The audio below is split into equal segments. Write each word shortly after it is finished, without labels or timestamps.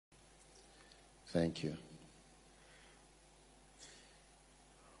Thank you.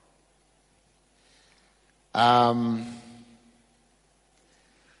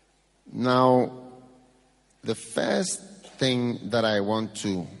 Now, the first thing that I want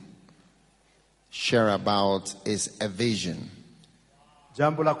to share about is a vision.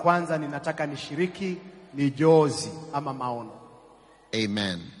 Jambo la kwanza ninataka nishiriki ni jozi ama maono.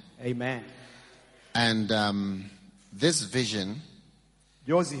 Amen. Amen. And this vision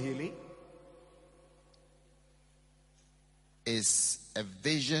jozi hili is a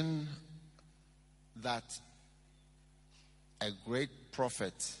vision that a great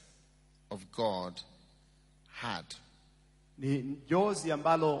prophet of God had. Ni jozi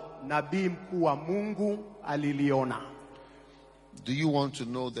ambalo nabii mkuu wa Mungu aliliona. Do you want to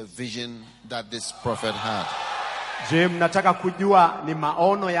know the vision that this prophet had? Je, mnataka kujua ni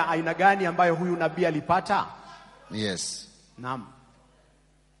maono ya aina gani ambayo huyu nabii alipata? Yes. Naam.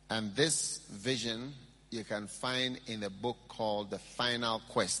 And this vision you can find in a book called The Final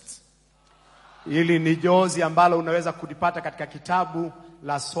Quest. Hili ni jozi ambalo unaweza kulipata katika kitabu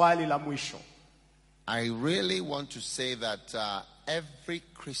la swali la mwisho. I really want to say that every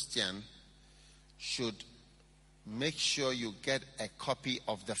Christian should make sure you get a copy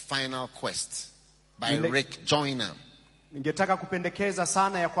of The Final Quest by Rick Joyner. Ningetaka kupendekeza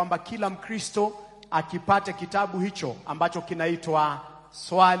sana ya kwamba kila Mkristo akipate kitabu hicho ambacho kinaitwa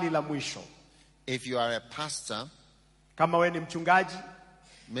swali la mwisho. If you are a pastor, kama wewe ni mchungaji,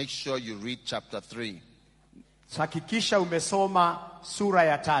 make sure you read chapter 3. Hakikisha umesoma sura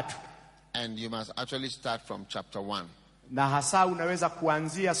ya 3. And you must actually start from chapter 1. Na hasa unaweza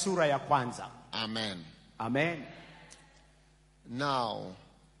kuanzia sura ya 1. Amen. Amen. Now,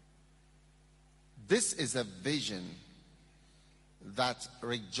 this is a vision that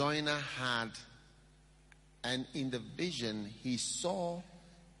Rick Joyner had, and in the vision he saw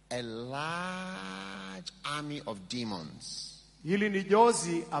a large army of demons. Hili ni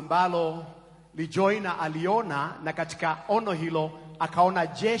jozi ambalo Joyner aliona, na katika ono hilo akaona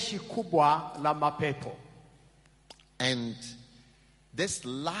jeshi kubwa la mapepo. And this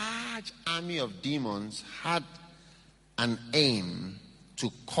large army of demons had an aim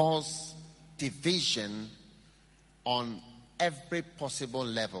to cause division on every possible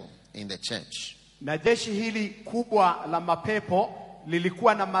level in the church. Na jeshi hili kubwa la mapepo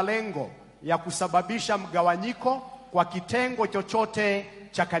lilikuwa na malengo ya kusababisha mgawanyiko kwa kitengo chochote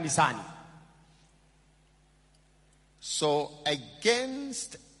cha kanisani. So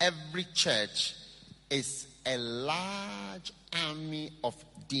against every church is a large army of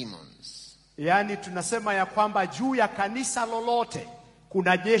demons. Yani tunasema ya kwamba juu ya kanisa lolote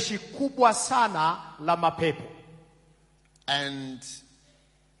kuna jeshi kubwa sana la mapepo. And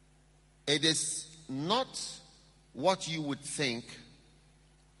it is not what you would think,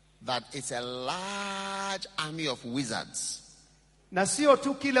 that it's a large army of wizards. Na sio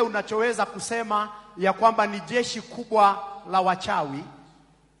tu kile unachoweza kusema ya kwamba ni jeshi kubwa la wachawi,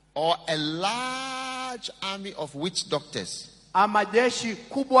 or a large army of witch doctors. Ama jeshi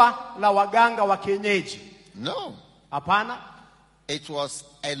kubwa la waganga wa kienyeji. No. Hapana. It was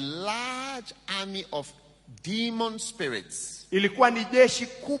a large army of demon spirits. Ilikuwa ni jeshi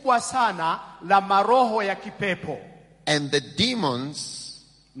kubwa sana la maroho ya kipepo. And the demons,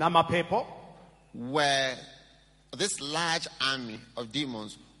 na mapepo, were, this large army of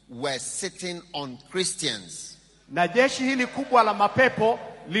demons were sitting on Christians. Na jeshi hili kubwa la mapepo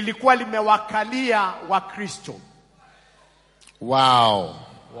lilikuwa limewakalia wa Kristo. Wow.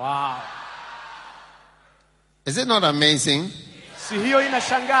 Wow. Is it not amazing? Si hiyo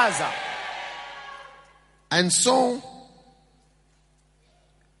inashangaza? And so,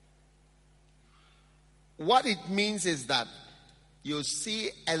 what it means is that you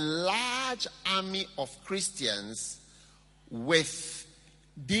see a large army of Christians with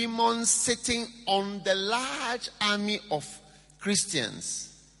demons sitting on the large army of Christians.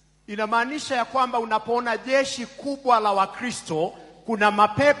 Inamaanisha ya kwamba unapoona jeshi kubwa la Wakristo, kuna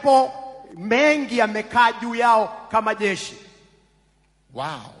mapepo mengi yamekaa juu yao kama jeshi.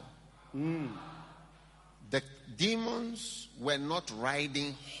 Wow. The demons were not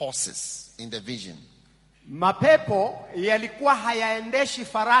riding horses in the vision. Mapepo yalikuwa hayaendeshi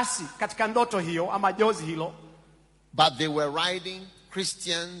farasi katika ndoto hiyo ama jozi hilo. But they were riding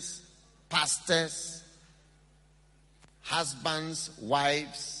Christians, pastors, husbands,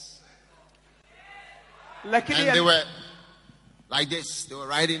 wives. And they were like this. They were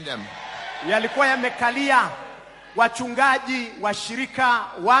riding them. Yalikuwa yamekalia wachungaji, washirika,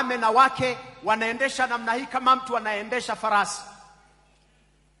 wame na wake, wanaendesha namna hii kama mtu anaendesha farasi.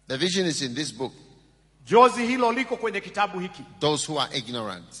 The vision is in this book. Jozi hilo liko kwenye kitabu hiki. Those who are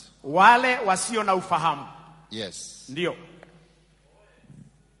ignorant. Wale wasio na ufahamu. Yes. Ndio.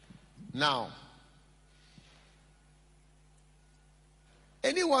 Now,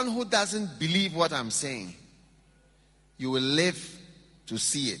 anyone who doesn't believe what I'm saying, you will live to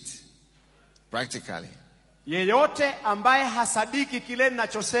see it practically. Yeyote ambaye hasadiki kile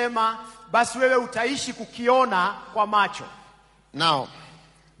ninachosema, basi wewe utaishi kukiona kwa macho. Now,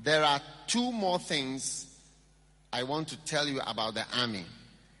 there are two more things I want to tell you about the army.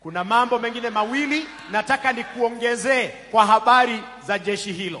 Kuna mambo mengine mawili nataka nikuongezee kwa habari za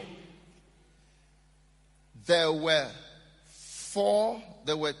jeshi hilo. There were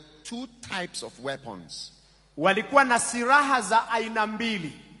two types of weapons. Walikuwa na silaha za aina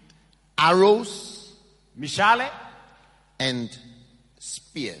mbili. Arrows, mishale, and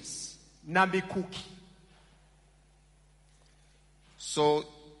spears. Na mikuki. So,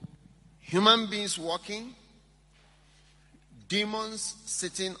 human beings walking, demons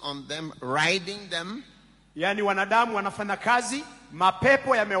sitting on them, riding them. Yani wanadamu wanafanya kazi,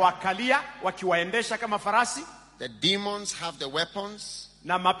 mapepo yamewakalia wakiwaendesha kama farasi. The demons have the weapons.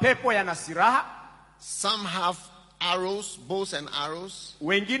 Na mapepo yana silaha. Some have arrows, bows and arrows.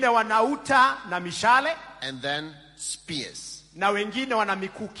 Wengine wanauta na mishale. And then spears. Na wengine wana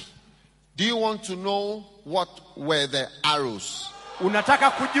mikuki. Do you want to know what were the arrows?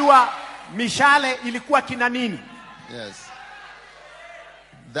 Unataka kujua mishale ilikuwa kina nini? Yes.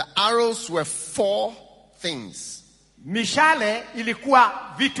 The arrows were 4 things. Mishale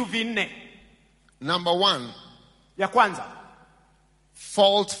ilikuwa vitu vinne. Number 1. Ya kwanza,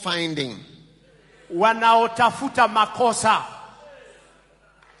 fault finding. Wanaotafuta makosa.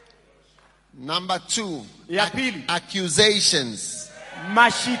 Number 2. Ya pili, accusations.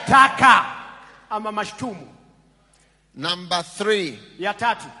 Mashitaka ama mashtumu. Number 3. Ya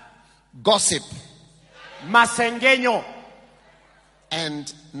tatu, gossip. Masengenyo.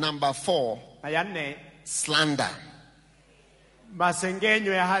 And number 4. Na ya nne, slander.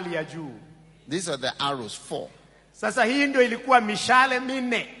 Masengenyo ya hali ya juu. These are the arrows 4. Sasa hii ndio ilikuwa mishale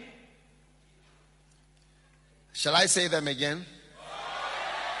minne. Shall I say them again?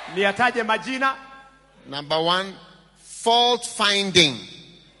 Niataje majina? Number 1, fault finding.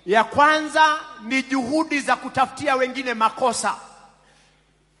 Ya kwanza ni juhudi za kutafutia wengine makosa.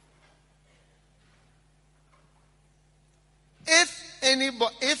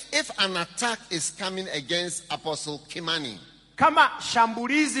 If an attack is coming against Apostle Kimani, kama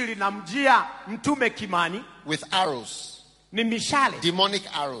shambulizi linamjia mtume Kimani with arrows, ni mishale, demonic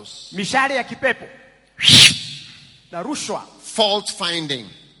arrows, mishale ya kipepo na rushwa, fault finding,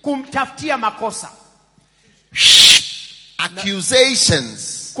 kumtafutia makosa,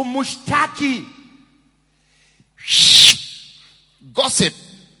 accusations, kumshtaki, gossip,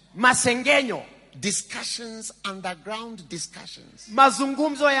 masengenyo, discussions, underground discussions,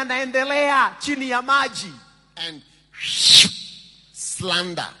 mazungumzo yanaendelea chini ya maji, and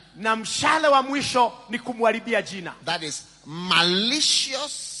slander. Na mshale wa mwisho ni kumharibia jina. That is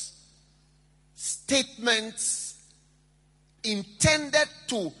malicious statements intended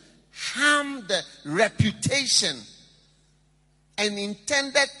to harm the reputation and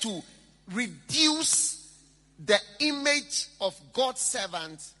intended to reduce the image of God's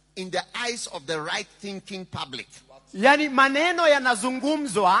servants in the eyes of the right-thinking public. Yani maneno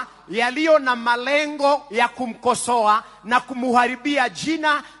yanazungumzwa yaliyo na malengo ya kumkosoa na kumuharibia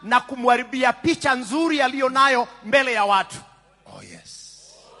jina na kumuharibia picha nzuri aliyonayo mbele ya watu. Oh yes.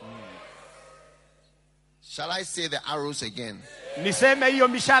 Shall I say the arrows again? Niseme hiyo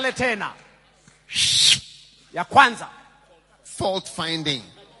mishale tena. Ya kwanza, fault finding.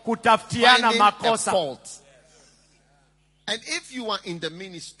 Kutafutiana makosa. Fault. And if you are in the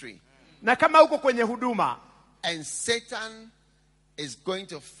ministry, na kama uko kwenye huduma, and Satan is going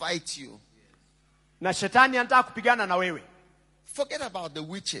to fight you, na shetani anataka kupigana na wewe, forget about the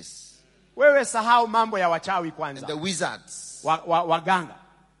witches. Wewe sahau mambo ya wachawi kwanza. And the wizards. Waganga.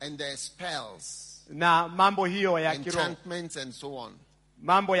 And the spells. Na mambo hiyo ya kiroho. Enchantments and so on.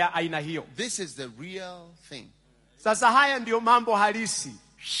 Mambo ya aina hiyo. This is the real thing. Sasa haya ndio mambo halisi.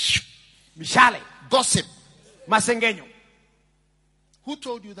 Mishale. Gossip. Masengenyo. Who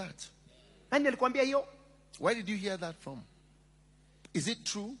told you that? Nani alikwambia hiyo? Where did you hear that from? Is it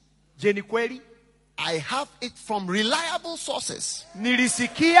true? Je, ni kweli? I have it from reliable sources.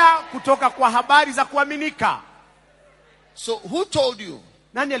 Nilisikia kutoka kwa habari za kuaminika. So who told you?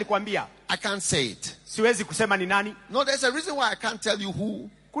 Nani alikwambia? I can't say it. Siwezi kusema ni nani. No, there's a reason why I can't tell you who.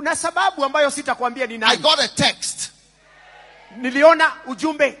 Kuna sababu ambayo sitakwambia ni nani. I got a text. Niliona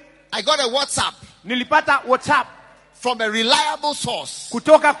ujumbe. I got a WhatsApp. Nilipata WhatsApp. From a reliable source.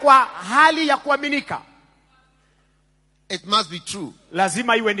 Kutoka kwa hali ya kuaminika. it must be true.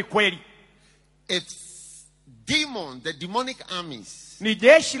 Lazima iwe ni kweli. If the demonic armies Ni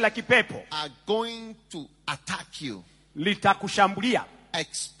jeshi la kipepo are going to attack you, litakushambulia,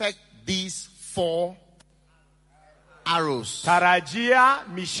 expect these 4 arrows. tarajia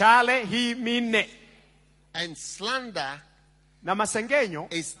mishale hii minne. And slander Na masengenyo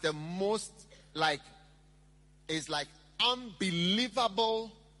is the most like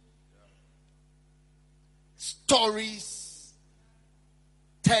unbelievable stories,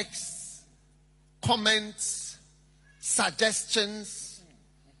 texts, comments, suggestions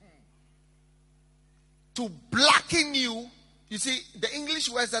to blacken you. You see, the English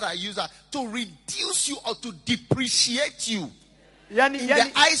words that I use are to reduce you or to depreciate you in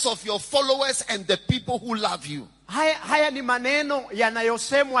the eyes of your followers and the people who love you. Haya ni maneno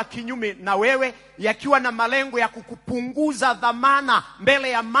yanayosemwa kinyume na wewe, yakiwa na malengo ya kukupunguza dhamana mbele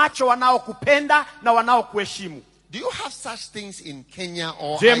ya macho wanaokupenda na wanaokuheshimu. Do you have such things in Kenya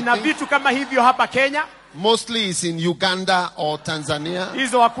or Je, mna vitu kama hivyo hapa Kenya? Mostly it's in Uganda or Tanzania.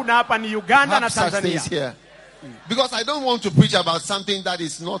 Hizo hakuna hapa, ni Uganda na Such Tanzania. things here. Because I don't want to preach about something that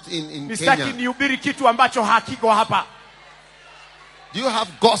is not in Nisitaki Kenya. nihubiri kitu ambacho hakiko hapa. Do you have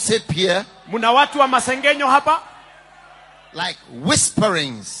gossip here? Muna watu wa masengenyo hapa? Like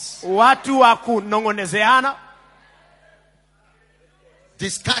whisperings, Watu wa kunongonezeana,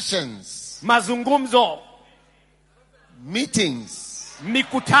 discussions, mazungumzo, meetings,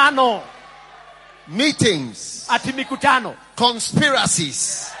 mikutano, ati mikutano,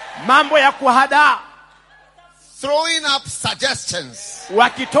 conspiracies, mambo ya kuhadaa, throwing up suggestions,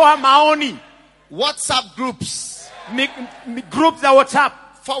 wakitoa maoni, WhatsApp groups, groups za WhatsApp,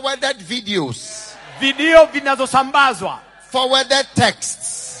 forwarded videos, video zinazosambazwa, forwarded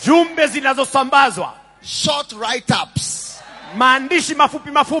texts, jumbe zinazosambazwa, short write-ups. maandishi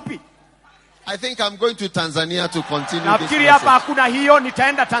mafupi. I think I'm going to Tanzania to continue this Nafikiri hapa message. hakuna hiyo,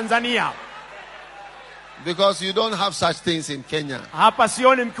 nitaenda Tanzania. Because you don't have such things in Kenya. Hapa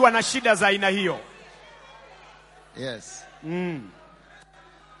sioni mkiwa na shida za aina hiyo. Yes.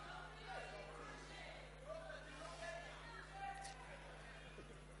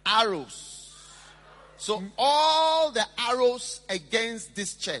 Arrows. So all the arrows against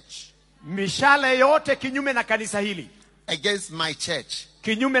this church, Mishale yote kinyume na kanisa hili, against my church,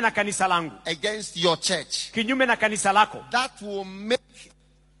 kinyume na kanisa langu, against your church, kinyume na kanisa lako, that will make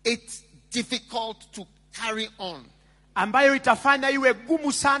it difficult to carry on. ambayo itafanya iwe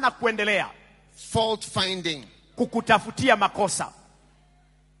gumu sana kuendelea. Fault finding, Kukutafutia makosa,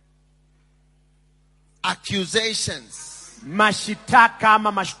 accusations, mashitaka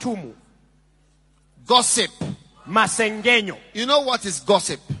ama mashtumu, gossip. masengenyo. You know what is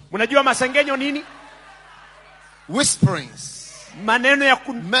gossip? Mnajua masengenyo nini? Whisperings, Maneno ya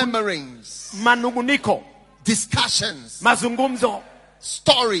murmurings, manunguniko, discussions, mazungumzo,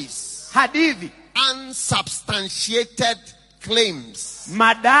 stories, hadithi, unsubstantiated claims,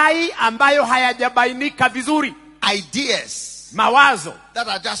 madai ambayo hayajabainika vizuri, ideas mawazo that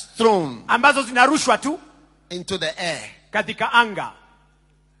are just thrown ambazo zinarushwa tu into the air. katika anga,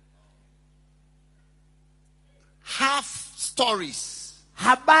 Half stories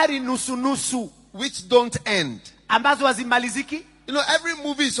habari nusu which don't end. ambazo hazimaliziki. You know, every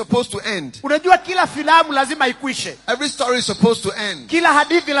movie is supposed to end. Unajua kila filamu lazima ikwishe, Every story is supposed to end. kila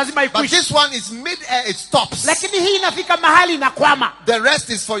hadithi lazima But ikwishe, this one is mid-air, it stops. lakini hii inafika mahali inakwama. The rest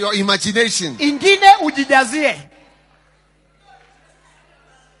is for your imagination. Ingine ujijazie.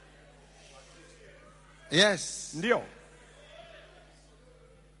 Yes. Ndio.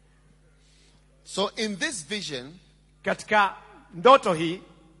 So in this vision, Katika ndoto hii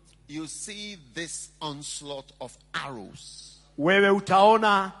you see this onslaught of arrows. wewe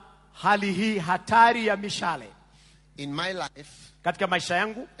utaona hali hii hatari ya mishale. In my life Katika maisha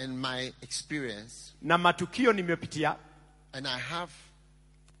yangu and my experience, na matukio nimepitia, and I have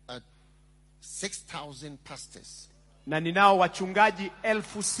 6,000 pastors. na ninao wachungaji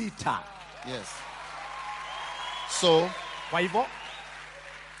 6,000. Yes. So, Kwa hivyo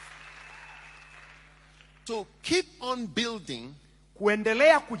to keep on building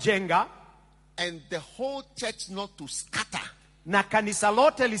kuendelea kujenga and the whole church not to scatter. na kanisa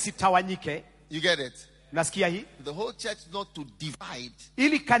lote lisitawanyike. You get it? Nasikia hii? The whole church not to divide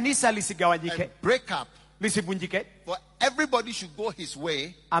Ili kanisa lisigawanyike, and break up. lisivunjike, For everybody should go his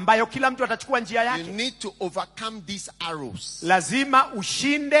way. ambayo kila mtu atachukua njia You yake. need to overcome these arrows. Lazima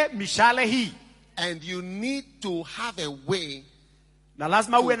ushinde mishale hii, And you need to have a way na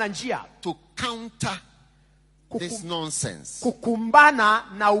lazima uwe na njia to counter this nonsense. kukumbana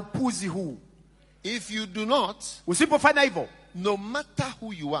na upuzi huu. If you do not, Usipofanya hivyo, no matter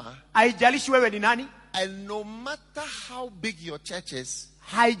who you are, haijalishi wewe ni nani, And no matter how big your church is,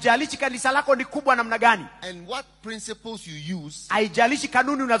 haijalishi kanisa lako ni kubwa namna gani, and what principles you use, haijalishi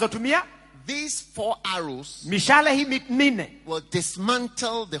kanuni unazotumia, these 4 arrows mishale hii minne will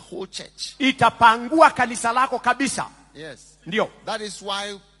dismantle the whole church. itapangua kanisa lako kabisa. Yes. Ndio. That is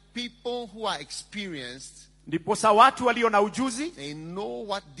why people who are experienced, Ndiposa watu walio na ujuzi, they know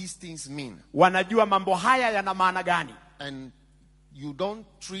what these things mean. wanajua mambo haya yana maana gani. And you don't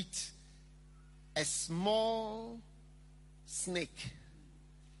treat a small snake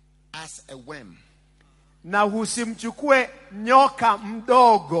as a worm. Na usimchukue nyoka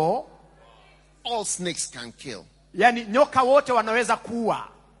mdogo. All snakes can kill. Yani nyoka wote wanaweza kuua.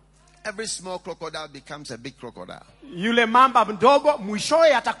 Every small crocodile becomes a big crocodile. Yule mamba mdogo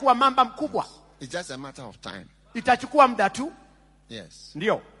mwishowe atakuwa mamba mkubwa. It's just a matter of time. Itachukua muda tu. Yes.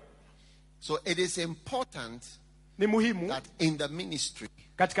 Ndio. So it is important Ni muhimu that in the ministry,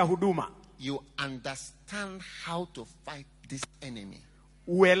 katika huduma you understand how to fight this enemy.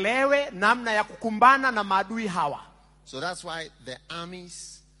 uelewe namna ya kukumbana na maadui hawa. So that's why the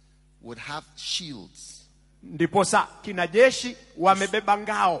armies would have shields. Ndiposa kina jeshi wamebeba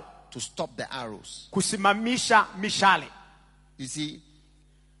ngao To stop the arrows. kusimamisha mishale. You see,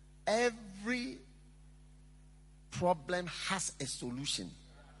 every problem has a solution.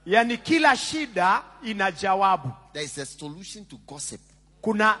 Yani kila shida ina jawabu. There is a solution to gossip.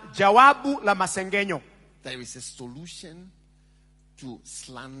 Kuna jawabu la masengenyo. There is a solution to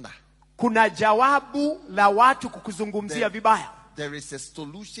slander. Kuna jawabu la watu kukuzungumzia vibaya. There is a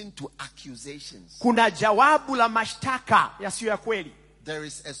solution to accusations. Kuna jawabu la mashtaka yasiyo ya kweli. There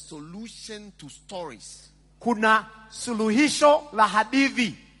is a solution to stories. Kuna suluhisho la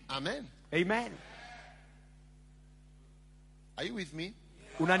hadithi. Amen. Amen. Are you with me?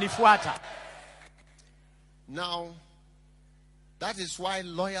 Unanifuata? Now, that is why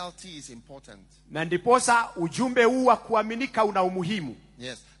loyalty is important. Na ndiposa ujumbe huu wa kuaminika una umuhimu.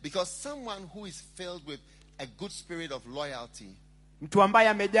 Yes, because someone who is filled with a good spirit of loyalty, Mtu ambaye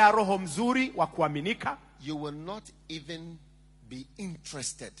amejaa roho mzuri wa kuaminika, you will not even be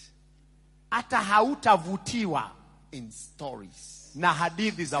interested hata hautavutiwa in stories na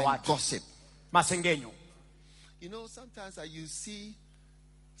hadithi za and watu, gossip. masengenyo. You know, sometimes you see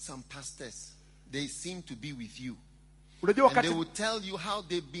some pastors, they seem to be with you. Unajua And they wakati will tell you how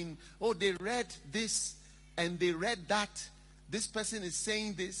they've been, they read this and they read that. This person is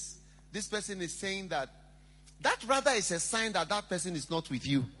saying this. This person is saying that. That rather is a sign that that person is not with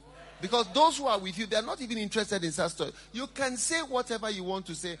you. Because those who are with you, they are not even interested in such story. You can say whatever you want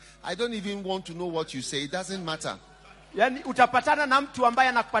to say. I don't even want to know what you say. It doesn't matter. yani utapatana na mtu ambaye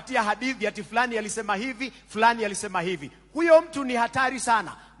anakupatia hadithi ati fulani alisema hivi, fulani alisema hivi. Huyo mtu ni hatari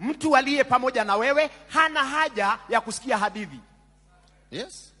sana. Mtu aliye pamoja na wewe hana haja ya kusikia hadithi.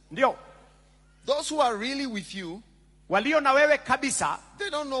 Yes. Ndio. Those who are really with you, Walio na wewe kabisa, they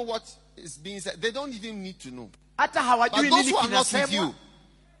don't know what is being said. They don't even need to know. hata But hawajui those nini who are not with kinasemwa. you,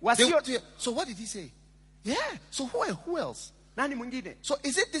 they Wasio want to hear, so what did he say? Yeah. So who else? nani mwingine? So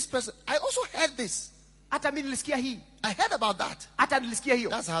is it this person? I also heard this. Hata mimi nilisikia hii. I heard about that. Hata nilisikia hiyo.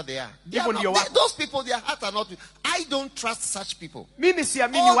 That's how they are. They are Hivyo not- ndio wako. those people, their hearts are not. I don't trust such people. Mimi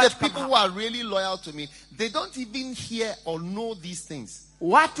siamini All the watu people kama who are really loyal to me, they don't even hear or know these things.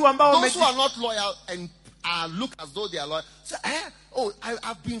 watu ambao Those who are not loyal and look as though they are loyal. Say,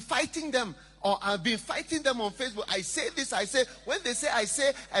 I've been fighting them. Or I've been fighting them on Facebook. I say this, I say, when they say, I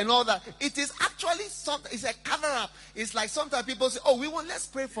say, and all that. It is actually it's a cover up. It's like sometimes people say, let's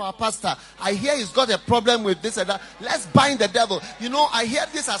pray for our pastor. I hear he's got a problem with this and that. Let's bind the devil. You know, I hear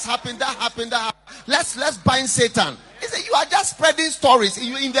this has happened, that happened, that happened. Let's bind Satan. He said, you are just spreading stories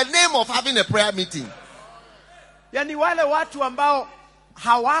in the name of having a prayer meeting. yani wale watu ambao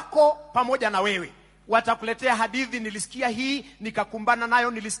hawako pamoja na wewe watakuletea hadithi, nilisikia hii nikakumbana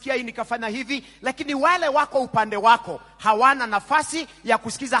nayo, nilisikia hii nikafanya hivi. Lakini wale wako upande wako hawana nafasi ya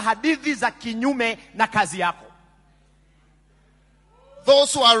kusikiza hadithi za kinyume na kazi yako.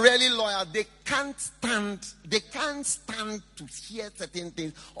 Those who are really loyal, they can't stand to hear certain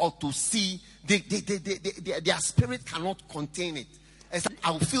things or to see. Their spirit cannot contain it.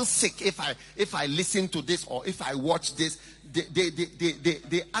 I'll feel sick if I listen to this or if I watch this.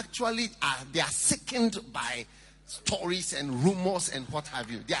 They actually are sickened by stories and rumors and what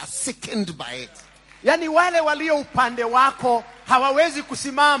have you. They are sickened by it. Yani wale walio upande wako hawawezi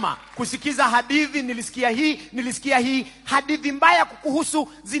kusimama kusikiza hadithi, nilisikia hii. Hadithi mbaya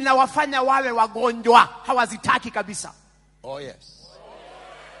kukuhusu zinawafanya wawe wagonjwa, hawazitaki kabisa. Oh yes.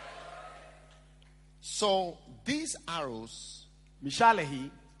 So these arrows, Mishale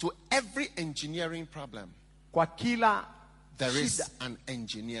hii to every engineering problem, kwa kila there is an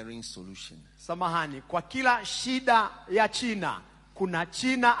engineering solution. Samahani, kwa kila shida ya China kuna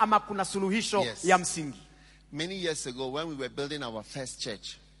China ama kuna suluhisho ya msingi. Many years ago when we were building our first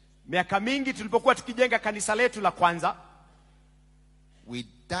church, miaka mingi tulipokuwa tukijenga kanisa letu la kwanza, we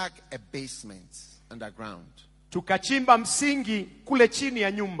dug a basement underground. Tukachimba msingi kule chini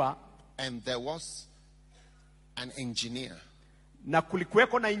ya nyumba, and there was an engineer, na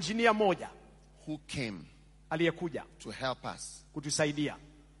kulikuweko na engineer moja who came aliyekuja to help us, kutusaidia.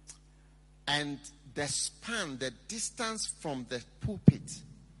 And the span, the distance from the pulpit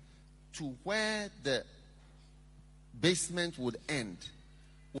to where the basement would end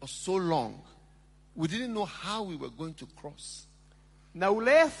was so long, we didn't know how we were going to cross. Na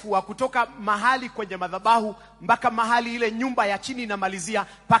urefu wa kutoka mahali kwenye madhabahu mpaka mahali ile nyumba ya chini inamalizia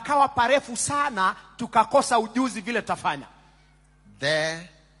pakawa parefu sana, tukakosa ujuzi vile tafanya. There,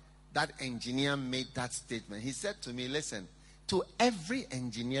 that engineer made that statement. He said to me, listen, to every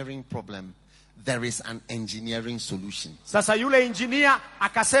engineering problem, there is an engineering solution. Sasa yule engineer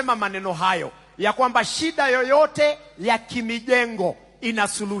akasema maneno hayo ya kwamba shida yoyote ya kimijengo ina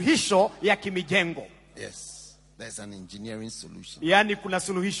suluhisho ya kimijengo. Yes, there's an engineering solution. Yani kuna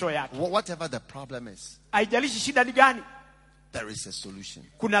suluhisho yake. Whatever the problem is, haijalishi shida ni gani, there is a solution.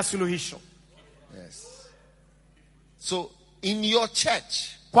 Kuna suluhisho. Yes. So in your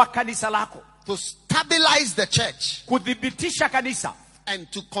church, kwa kanisa lako, to stabilize the church, kudhibitisha kanisa,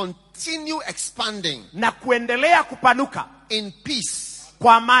 and to continue expanding, na kuendelea kupanuka in peace,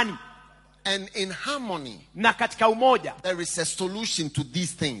 kwa amani, and in harmony, na katika umoja, there is a solution to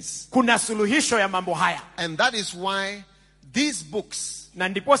these things. Kuna suluhisho ya mambo haya. And that is why these books na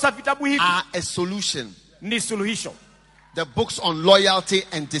ndiposa vitabu hivi are a solution. Ni suluhisho. The books on loyalty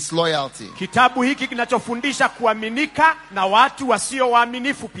and disloyalty. Kitabu hiki kinachofundisha kuaminika na watu wasio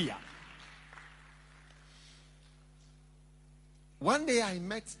waaminifu pia. One day I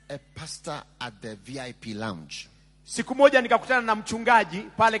met a pastor at the VIP lounge. Siku moja nikakutana na mchungaji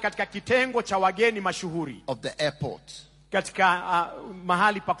pale katika kitengo cha wageni mashuhuri of the airport. Katika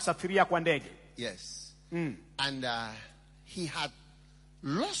mahali pa kusafiria kwa ndege. Yes. And he had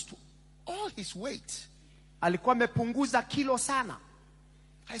lost all his weight. Alikuwa amepunguza kilo sana.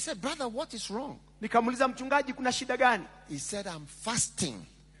 I said, brother, what is wrong? Nikamuuliza mchungaji, kuna shida gani? He said, I'm fasting.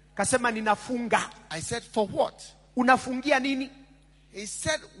 Kasema ninafunga. I said, for what? Unafungia nini? He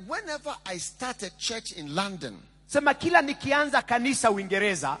said, whenever I start a church in London, sema kila nikianza kanisa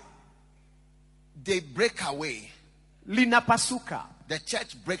Uingereza, they break away. Linapasuka. The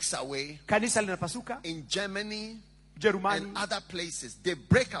church breaks away. Kanisa linapasuka. In Germany, Jerumani, and other places, they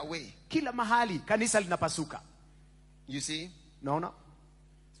break away. Kila mahali kanisa linapasuka. You see? Naona?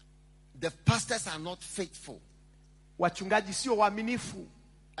 The pastors are not faithful. Wachungaji sio waaminifu.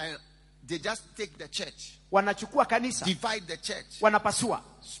 And they just take the church. Wanachukua kanisa. Divide the church. Wanapasua.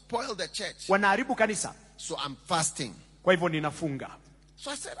 Spoil the church. Wanaharibu kanisa. So I'm fasting. Kwa hivyo ninafunga.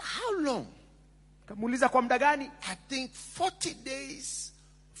 So I said, how long? Kamuuliza kwa muda gani? I think 40 days.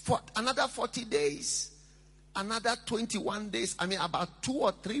 For another 40 days. Another 21 days. I mean about 2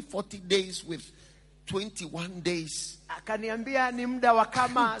 or 3 40 days with 21 days. Akaniambia ni muda wa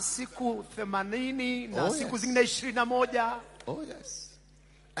kama siku 80 na siku zingine 21. Oh yes.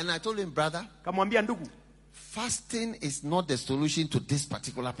 And I told him, brother, kamwambia ndugu, fasting is not the solution to this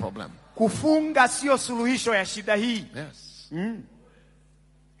particular problem. Kufunga sio suluhisho ya shida hii. Yes.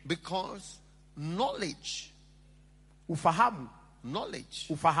 Because knowledge, ufahamu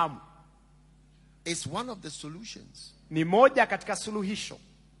is one of the solutions. Ni moja katika suluhisho.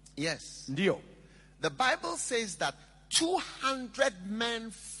 Yes. Ndio. The Bible says that 200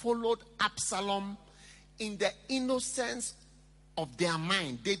 men followed Absalom in the innocence of their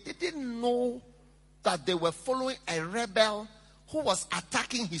mind. They didn't know that they were following a rebel who was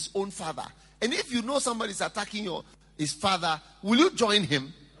attacking his own father. And if you know somebody is attacking his father, will you join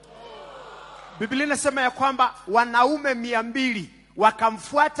him? Biblia inasema ya kwamba wanaume 200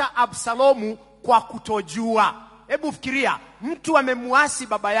 wakamfuata Absalomu kwa kutojua. Hebu fikiria, mtu amemuasi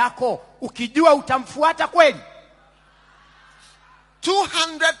baba yako, ukijua utamfuata kweli?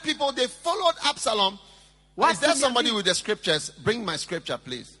 200 people, they followed Absalom. Is there somebody 200? with the scriptures? Bring my scripture,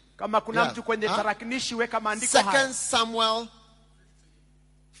 please. Kama kuna mtu kwenye tarakinishi, weka maandiko haya. 2 Samuel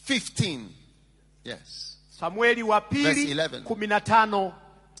 15. Yes. Samueli wa pili 15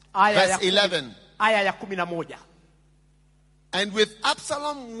 aya ya 11. Aya ya 11. And with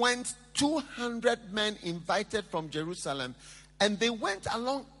Absalom went 200 men invited from Jerusalem, and they went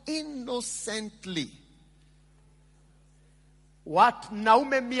along innocently.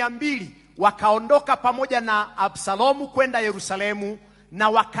 Wanaume 200 wakaondoka pamoja na Absalomu kwenda Yerusalemu, na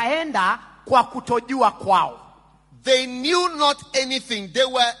wakaenda kwa kutojua kwao. They knew not anything. They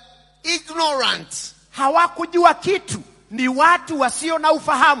were ignorant. Hawakujua kitu. Ni watu wasio na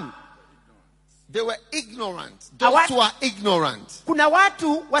ufahamu. They were ignorant. Those who are ignorant. Kuna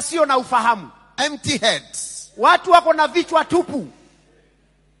watu wasio na ufahamu. Empty heads. Watu wako na vichwa tupu.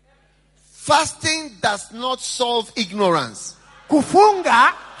 Fasting does not solve ignorance.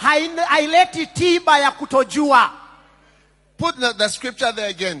 Kufunga haileti tiba ya kutojua. Put the scripture there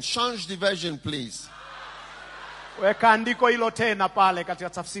again. Change the version, please. Weka andiko hilo tena pale katika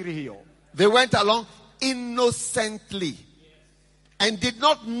tafsiri hiyo. They went along innocently and did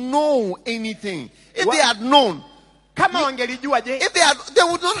not know anything. If they had known, kama wangelijua je, if they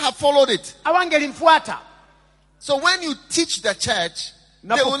would not have followed it. Hawangelimfuata. So when you teach the church,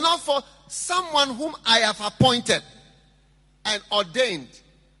 they will not follow someone whom I have appointed and ordained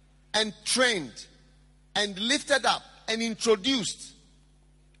and trained and lifted up and introduced,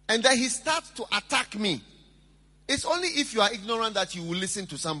 and then he starts to attack me. It's only if you are ignorant that you will listen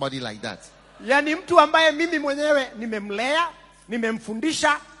to somebody like that. Yani mtu ambaye mimi mwenyewe nimemlea,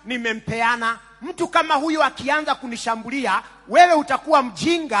 nimemfundisha, nimempeana, mtu kama huyo akianza kunishambulia, wewe utakuwa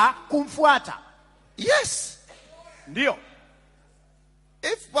mjinga kumfuata. Yes. Ndio.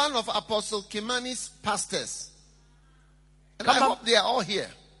 If one of Apostle Kimani's pastors, and I hope they are all here,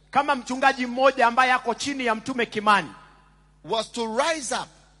 kama mchungaji mmoja ambaye ako chini ya mtume Kimani, was to rise up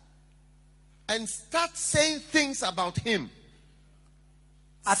and start saying things about him,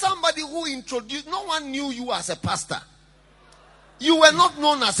 somebody who introduced, no one knew you as a pastor. You were not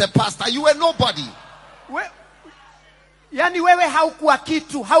known as a pastor. You were nobody. Yani wewe haukuwa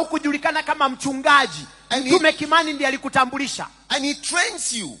kitu, haukujulikana kama mchungaji. Mtume Kimani ndiye alikutambulisha. And he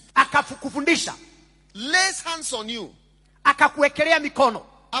trains you. Akakufundisha. Lays hands on you. Akakuwekelea mikono.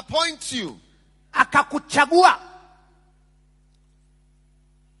 Appoints you. Akakuchagua.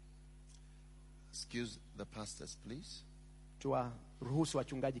 Excuse the pastors, please. Tuwaruhusu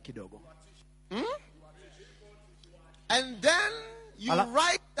wachungaji kidogo. And then you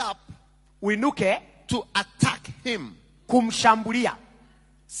rise up uinuke to attack him. Kumshambulia.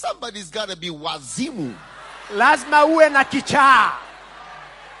 Somebody's got to be wazimu. Lazima uwe na kichaa.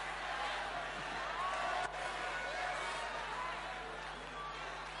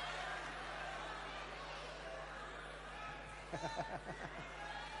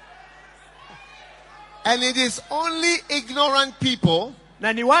 And it is only ignorant people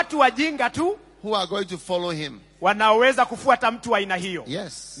na ni watu wajinga tu who are going to follow him. Wanaoweza kufuata mtu wa aina hiyo.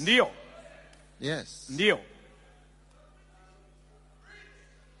 Yes. Ndio. Yes. Ndio.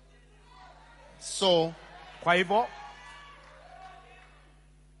 So, kwa hivyo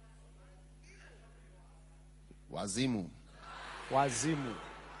wazimu. Wazimu.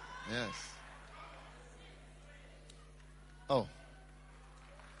 Yes. Oh.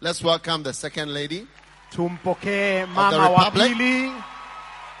 Let's welcome the second lady. Tumpokee mama wa pili,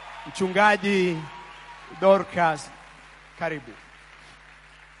 mchungaji Dorcas. Karibu.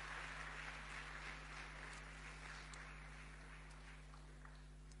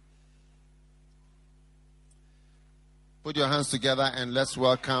 Put your hands together and let's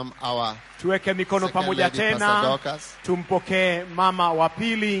welcome our tuweke mikono pamoja tena. Tumpokee mama wa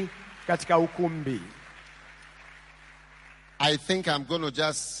pili katika ukumbi. I think I'm going to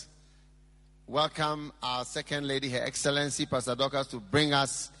just welcome our second lady, Her Excellency, Pastor Dorcas, to bring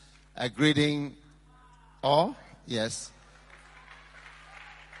us a greeting. Oh, yes.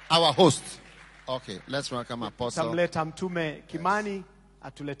 Our host. Okay, let's welcome Apostle. Tamleta mtume Kimani,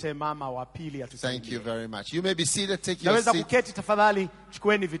 atuletee mama wa pili atusaidie. Thank you very much. You may be seated. Take your seat. Naweza kuketi tafadhali,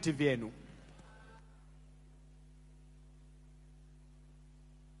 chukueni viti vyenu.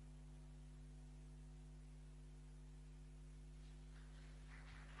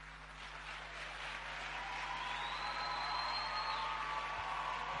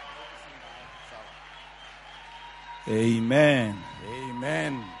 Amen.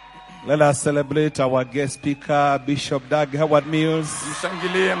 Amen. Let us celebrate our guest speaker, Bishop Doug Howard Mills,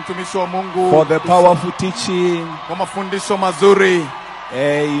 for the powerful teaching.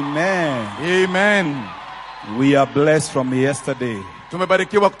 Amen. Amen. We are blessed from yesterday.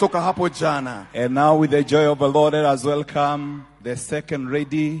 And now with the joy of the Lord, let us welcome the second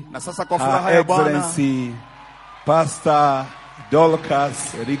lady, Her Excellency, Pastor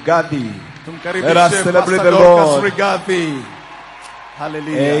Dorcas Rigadi. Let us celebrate the Lord.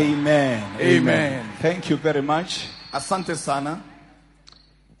 Hallelujah. Amen. Amen. Thank you very much. Asante sana.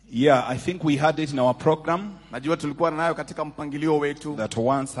 Yeah, I think we had it in our program. Najua tulikuwa nayo katika mpangilio wetu. That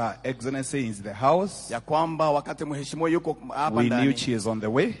once Her Excellency is in the house, ya kwamba wakati mheshimiwa yuko hapa we knew ndani, she is on the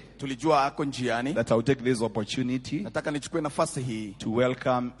way. tulijua ako njiani. That I will take this opportunity Nataka nichukue nafasi hii to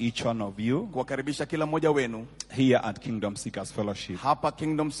welcome each one of you kuwakaribisha kila mmoja wenu here at Kingdom Seekers Fellowship. hapa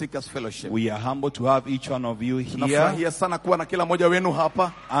Kingdom Seekers Fellowship. We are humbled to have each one of you here. Tunafurahia sana kuwa na kila mmoja wenu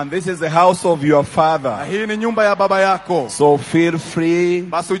hapa. And this is the house of your Na father. hii ni nyumba ya baba yako. So feel free,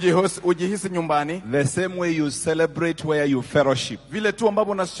 Basi ujihisi nyumbani. the same way you celebrate where you fellowship. Vile tu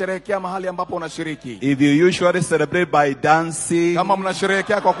ambapo unasherehekea mahali ambapo unashiriki. If you usually celebrate by dancing, Kama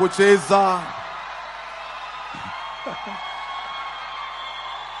mnasherehekea kwa kucheza,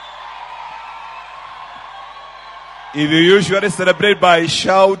 if you usually celebrate by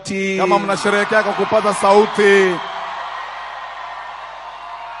shouting, kama mnasherehekea kwa kupaza sauti,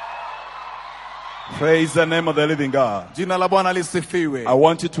 praise the name of the living God. jina la Bwana lisifiwe. I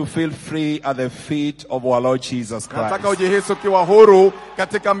want you to feel free at the feet of our Lord Jesus Nataka Christ. ujihisi ukiwa huru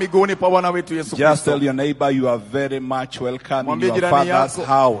katika miguuni pa Bwana wetu Yesu Just tell Kristo. your neighbor you are very much welcome in Mwambie your jirani father's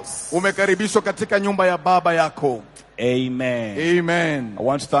yako, house. umekaribishwa katika nyumba ya baba yako. Amen. Amen. I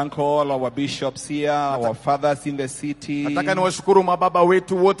want to thank all our bishops here, our fathers in the city, Nataka niwashukuru mababa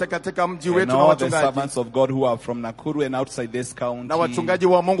wetu wote katika mji and wetu na all the wachungaji. servants of God who are from Nakuru and outside this county. Na wachungaji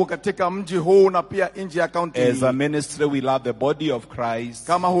wa Mungu katika mji huu na pia nje ya kaunti As a hii. ministry, we love the body of Christ,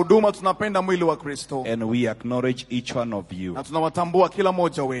 Kama huduma tunapenda mwili wa Kristo. and we acknowledge each one of you. Na tunawatambua kila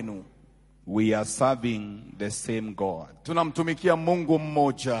mmoja wenu. We are serving the same God, Tunamtumikia Mungu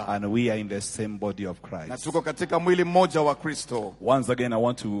mmoja. and we are in the same body of Na Christ. tuko katika mwili mmoja wa Kristo. Once again, I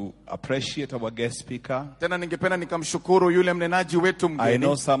want to appreciate our guest speaker. Tena ningependa nikamshukuru yule mnenaji wetu I know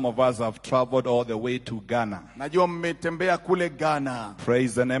mgeni. some of us have traveled all the way to Ghana. Najua mmetembea kule Ghana.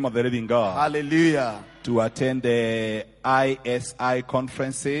 Praise the name of the living God. Hallelujah. To attend the ISI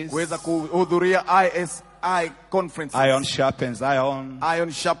conferences. Kuweza kuhudhuria ISI conferences. Iron sharpens iron.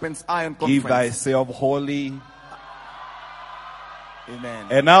 Iron sharpens iron Give conference. thyself wholly. Amen.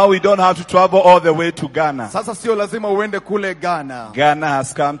 And now we don't have to travel all the way to Ghana. Sasa sio lazima uende kule Ghana. Ghana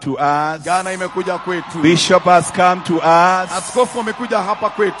has come to us. Ghana imekuja kwetu. Bishop has come to us. Askofu amekuja hapa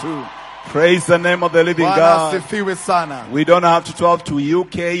kwetu. Praise the name of the living Bwana God. asifiwe sana. We don't have to travel to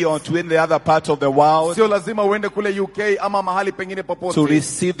UK or to any other part of the world Sio lazima uende kule UK ama mahali pengine to popote.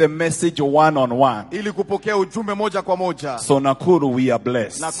 receive the message one on one. Ili kupokea ujumbe moja kwa moja. So Nakuru, we are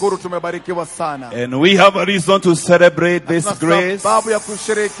blessed. Nakuru tumebarikiwa sana. And we have a reason to celebrate this Na grace. sababu ya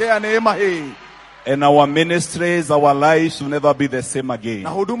kusherehekea neema hii. And our ministries, our lives will never be the same again. Na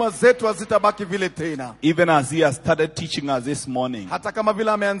huduma zetu hazitabaki vile tena. Even as he has started teaching us this morning, Hata kama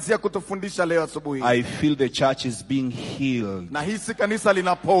vile ameanzia kutufundisha leo asubuhi. I feel the church is being healed Na hisi kanisa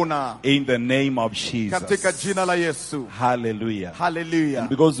linapona. in the name of Katika Jesus. jina la Yesu. Hallelujah. Hallelujah. And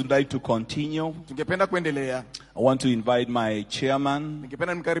because we'd like to continue, Tungependa kuendelea. I want to invite my chairman,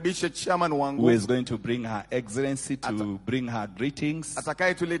 Ningependa nimkaribishe chairman who wangu. is going to bring Her Excellency to bring her greetings.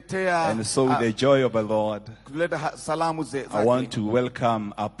 Atakayetuletea And so with the joy of the Lord, kuleta salamu zake. I want to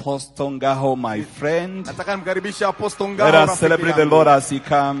welcome Apostle Ngaho, my friend. Nataka nimkaribishe Apostle Let Ngao us rafiki celebrate the yangu. Lord as he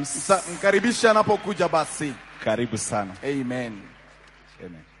comes. Mkaribishe anapokuja basi. Karibu sana. Amen.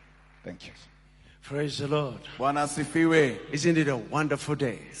 Amen. Thank you. Praise the Lord. Bwana asifiwe. Isn't it a wonderful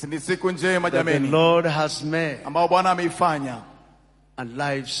day Si ni siku njema that the jameni Lord has made ambao Bwana ameifanya and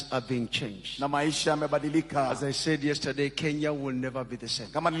lives are being changed? na maisha yamebadilika. As I said yesterday, Kenya will never be the same.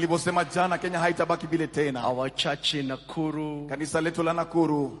 Kama nilivyosema jana, Kenya haitabaki vile tena. Our church in Nakuru, Kanisa letu la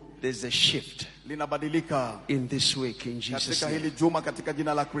Nakuru there's a shift linabadilika in this week in Jesus' katika name. hili juma katika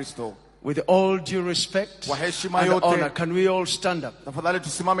jina la Kristo. With all due respect Kwa heshima and yote, honor, can we all stand up tafadhali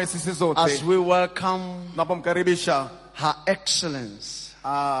tusimame sisi zote as we welcome tunapomkaribisha Her Excellence,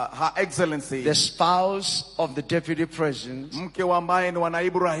 Her Excellency, the spouse of the Deputy President, mke wa ambaye ni wa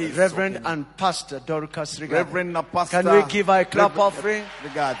naibu rais, Reverend and Pastor Dorcas Rigathi. Reverend na Pastor. Can we give her a clap Reverend offering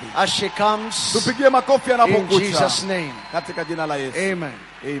Rigathi. as she comes Tupigie makofi in anapokuja Jesus' name? katika jina la Yesu. Amen.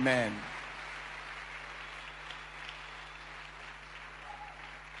 Amen.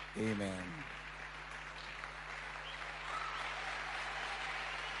 Amen.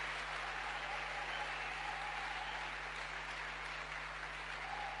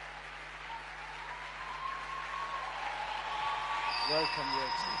 Welcome, Your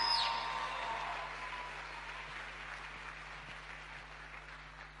Excellency.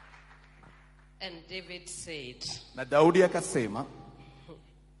 And David said, Na Daudi akasema,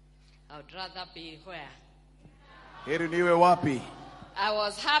 I would rather be where? heri niwe wapi? I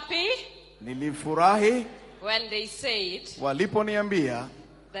was happy Nilifurahi when they said waliponiambia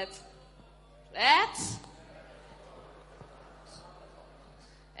that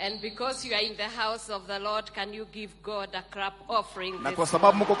And because you are in the house of the Lord, can you give God a clap offering Na this kwa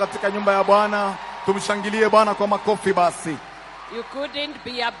sababu morning? mko katika nyumba ya Bwana, tumshangilie Bwana kwa makofi basi. You couldn't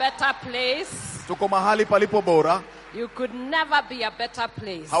be a better place. Tuko mahali palipo bora. You could never be a better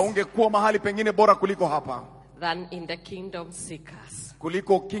place Haungekuwa mahali pengine bora kuliko hapa. than in the kingdom seekers.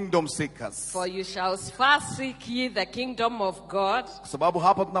 Kuliko kingdom seekers. For you shall first seek ye the kingdom of God, Kwa sababu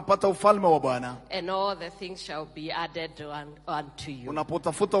hapa tunapata ufalme wa Bwana. and all the things shall be added unto you.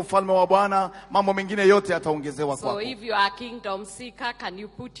 Unapotafuta ufalme wa Bwana, mambo mengine yote yataongezewa So kwako. if you are a kingdom seeker, can you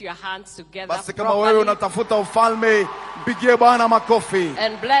put your hands together Basi kama wewe properly unatafuta ufalme, mpigie Bwana makofi.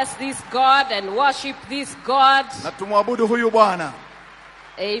 and bless this God and worship this God? Na tumwabudu huyu Bwana.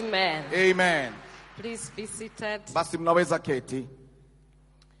 Amen. Amen. Please be seated. Basi mnaweza keti.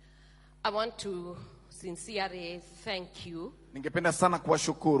 I want to sincerely thank you, Ningependa sana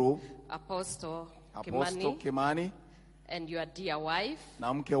kuwashukuru Apostle Apostle Kimani Kimani and your dear wife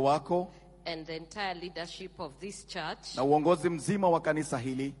na mke wako and the entire leadership of this church, na uongozi mzima wa kanisa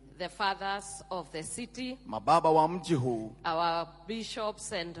hili, the fathers of the city, mababa wa mji huu, our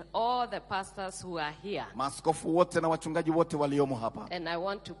bishops and all the pastors who are here. maaskofu wote na wachungaji wote waliomo hapa. And I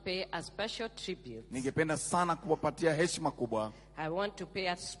want to pay a special tribute. Ningependa sana kuwapatia heshima kubwa. I want to pay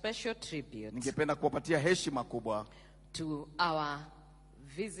a special tribute Ningependa kuwapatia heshima kubwa to our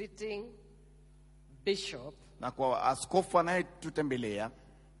visiting bishop, na kwa askofu anayetutembelea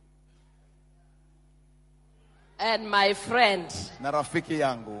and my friend. na rafiki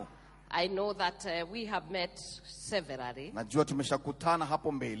yangu. I know that we have met severally, Najua tumeshakutana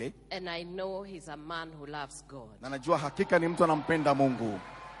hapo mbele and I know he's a man who loves God. na najua hakika ni mtu anampenda Mungu.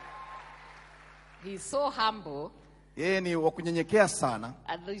 He's so humble, Yeye ni wa kunyenyekea sana.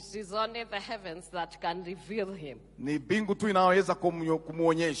 and it is only the heavens that can reveal him. Ni mbingu tu inaweza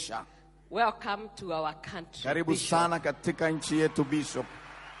kumuonyesha. Welcome to our country, Karibu Bishop. sana katika nchi yetu Bishop.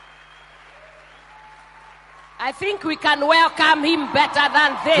 I think we can welcome him better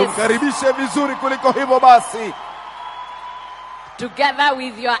than this. Tumkaribishe vizuri kuliko hivyo basi. Together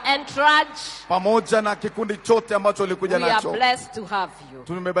with your entourage, Pamoja na kikundi chote ambacho ulikuja we are nacho. blessed to have you.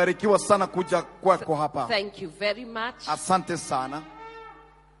 Tumebarikiwa sana kuja kwako hapa. Thank you very much. Asante sana.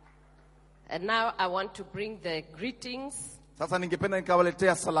 And now I want to bring the greetings Sasa ningependa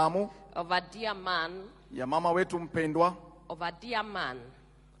nikawaletea salamu of a dear man, ya mama wetu mpendwa, of a dear man,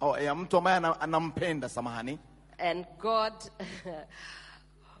 ya mtu ambaye anampenda, samahani. and God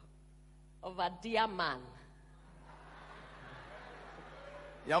of a dear man.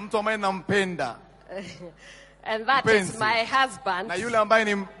 Ya mtu ambaye nampenda. And that Mpenzi. is my husband, Na yule ambaye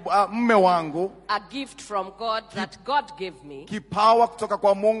ni mme wangu, a gift from God that God gave me, kipawa kutoka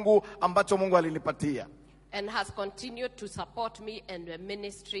kwa Mungu ambacho Mungu alinipatia. and has continued to support me in the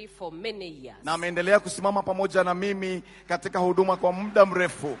ministry for many years. Na ameendelea kusimama pamoja na mimi katika huduma kwa muda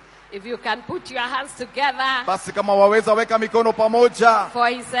mrefu. If you can put your hands together Basi kama waweza weka mikono pamoja for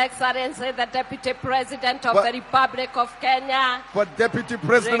His Excellency, the Deputy President of Kwa- the Republic of Kenya, kwa Deputy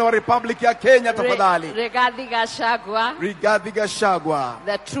President wa Republic ya Kenya tafadhali. Rigathi Gachagua, Rigathi Gachagua,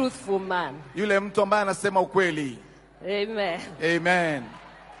 the truthful man. yule mtu ambaye anasema ukweli. Amen. Amen.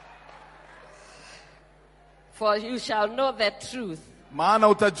 For you shall know the truth, Maana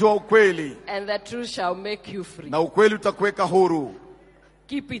utajua ukweli and the truth shall make you free. na ukweli utakuweka huru.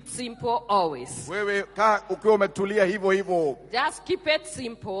 Keep it simple always. Wewe kaa ukiwa umetulia hivyo hivyo. Just keep it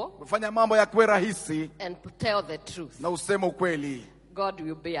simple Fanya mambo yakuwe rahisi and tell the truth. na useme ukweli. God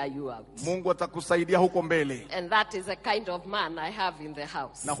will bear you out. Mungu atakusaidia huko mbele. And that is the kind of man I have in the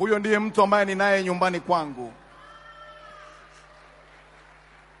house. Na huyo ndiye mtu ambaye ninaye nyumbani kwangu.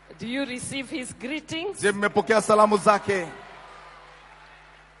 Do you receive his greetings? Je, mmepokea salamu zake?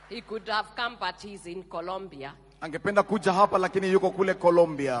 He could have come, but he's in Colombia, Angependa kuja hapa lakini yuko kule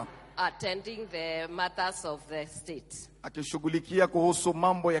Colombia attending the matters of the state. akishughulikia kuhusu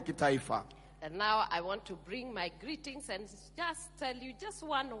mambo ya kitaifa. And now I want to bring my greetings and just tell you just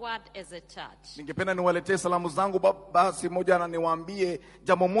one word as a church. Ningependa niwaletee salamu zangu basi moja na niwaambie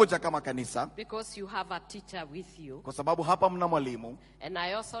jambo moja kama kanisa, Because you have a teacher with you. kwa sababu hapa mna mwalimu And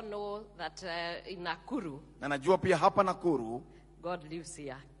I also know that in Nakuru, na najua pia hapa Nakuru God lives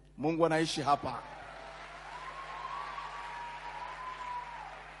here. Mungu anaishi hapa.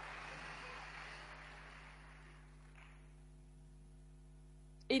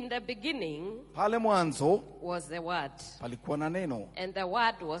 In the beginning Pale mwanzo was the Word, palikuwa na neno and the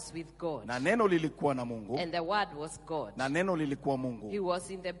Word was with God, na neno lilikuwa na Mungu and the Word was God. na neno lilikuwa He Mungu. was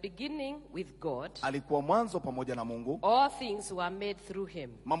in the beginning with God. Alikuwa mwanzo pamoja na Mungu. All things were made through him,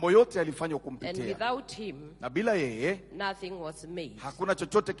 Mambo yote yalifanywa and kumpitia. without him, Na bila yeye nothing was made hakuna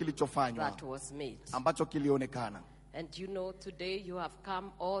chochote kilichofanywa that was made. ambacho kilionekana. And you know, today you have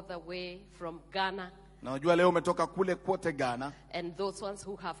come all the way from Ghana. Na unajua leo umetoka kule kote Ghana. And those ones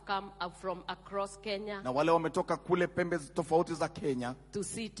who have come up from across Kenya. Na wale wametoka kule pembe tofauti za Kenya. To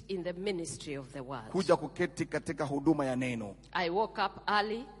sit in the ministry of the word. Kuja kuketi katika huduma ya neno. I woke up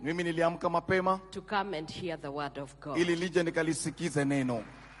early. Mimi niliamka mapema. To come and hear the word of God. Ili nije nikalisikize neno.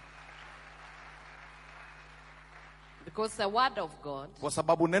 Because the word of God kwa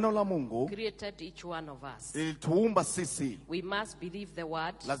sababu neno la Mungu created each one of us. Ilituumba sisi. We must believe the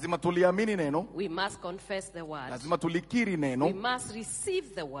word. Lazima tuliamini neno. We must confess the word. Lazima tulikiri neno. We must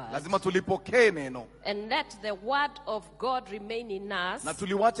receive the word. Lazima tulipokee neno. And let the word of God remain in us. Na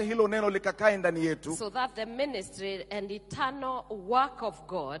tuliwache hilo neno likakae ndani yetu. So that the ministry and eternal work of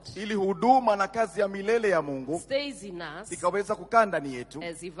God ili huduma na kazi ya milele ya Mungu stays in us. Ikaweza kukaa ndani yetu.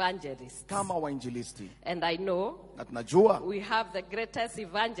 As evangelists. Kama wainjilisti. And I know na tunajua we have the greatest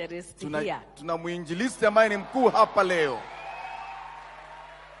evangelist here. Tuna mwinjilisti ambaye ni mkuu hapa leo.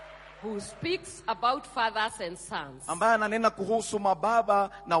 Who speaks about fathers and sons. Ambaye ananena kuhusu mababa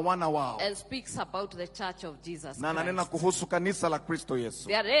na wana wao. And speaks about the church of Jesus Christ. Na ananena kuhusu kanisa la Kristo Yesu.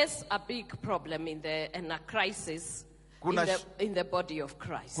 There is a big problem in a crisis in the body of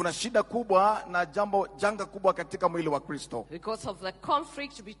Christ. Kuna shida kubwa na janga kubwa katika mwili wa Kristo. Because of the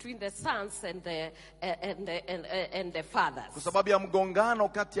conflict between the sons and the fathers. Kwa sababu ya mgongano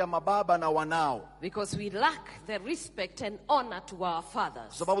kati ya mababa na wanao. Because we lack the respect and honor to our fathers.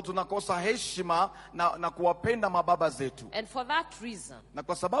 Kwa sababu tunakosa heshima na kuwapenda mababa zetu. And for that reason, na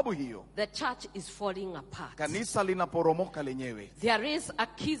kwa sababu hiyo, the church is falling apart. Kanisa linaporomoka lenyewe. There is a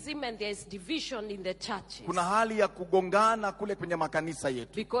schism and there is division in the churches. Kuna hali ya kugongana kule kwenye makanisa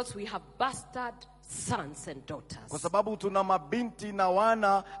yetu. Because we have bastard sons and daughters. Kwa sababu tuna mabinti na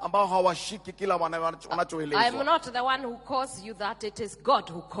wana ambao hawashiki kila wanachoelezwa. I am not the one who calls you that, it is God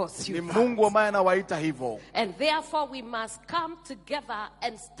who calls you. Ni Mungu ambaye anawaita hivyo. And therefore we must come together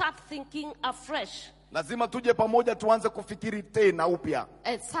and start thinking afresh. Lazima tuje pamoja tuanze kufikiri tena upya.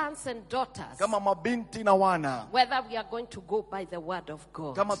 As sons and daughters. Kama mabinti na wana. Whether we are going to go by the word of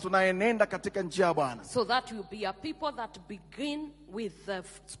God. Kama tunaenenda katika njia ya Bwana. So that we be a people that begin with the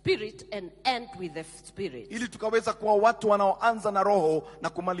spirit and end with the spirit. Ili tukaweza kuwa watu wanaoanza na roho na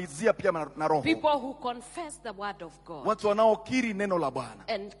kumalizia pia na roho. People who confess the word of God. Watu wanaokiri neno la Bwana.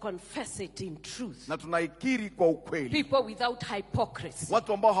 And confess it in truth. Na tunaikiri kwa ukweli. People without hypocrisy.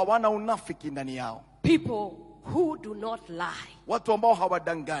 Watu ambao hawana unafiki ndani yao. People who do not lie. Watu ambao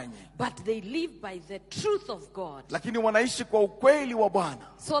hawadanganyi. But they live by the truth of God. Lakini wanaishi kwa ukweli wa Bwana.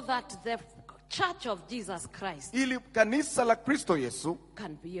 So that the church of Jesus Christ ili kanisa la Kristo Yesu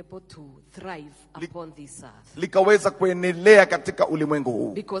can be able to thrive upon this earth. Likaweza kuendelea katika ulimwengu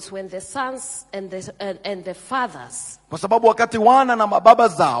huu. Because when the sons and the fathers kwa sababu wakati wana na mababa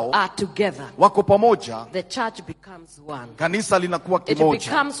zao are together, wako pamoja, the church becomes one. Kanisa linakuwa kimoja. It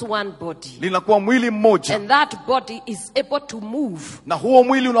becomes one body. Linakuwa mwili mmoja. And that body is able to move. Na huo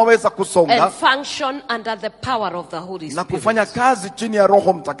mwili unaweza kusonga. And function under the power of the Holy Spirit. Na kufanya kazi chini ya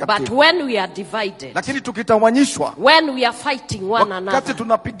Roho Mtakatifu. But when we are divided, lakini tukitawanyishwa, when we are fighting one another, wakati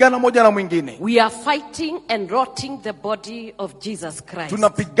tunapigana moja na mwingine, we are fighting and rotting the body of Jesus Christ.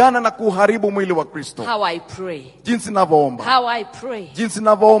 Tunapigana na kuharibu mwili wa Kristo. How I pray. Jinsi navyoomba. How I pray. Jinsi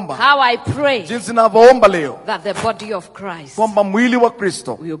navyoomba. How I pray. Jinsi navyoomba leo. That the body of Christ kwamba mwili wa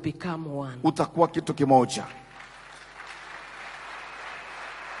Kristo will become one. Utakuwa kitu kimoja.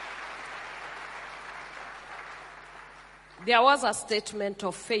 There was a statement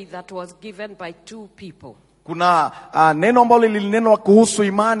of faith that was given by two people. Kuna neno ambalo lilinenwa kuhusu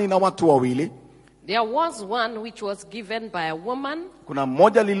imani na watu wawili. There was one which was given by a woman. Kuna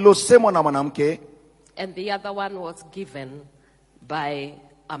mmoja lililosemwa na mwanamke. And the other one was given by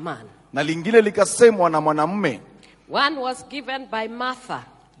a man. Na lingine likasemwa na mwanamume. One was given by Martha.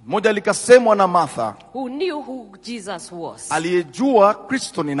 Moja likasemwa na Martha. Who knew who Jesus was. Aliyejua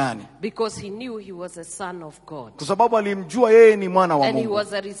Kristo ni nani. Because he knew he was a son of God. Kwa sababu alimjua yeye ni mwana wa Mungu. And he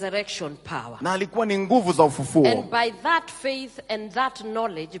was a resurrection power. Na alikuwa ni nguvu za ufufuo. And by that faith and that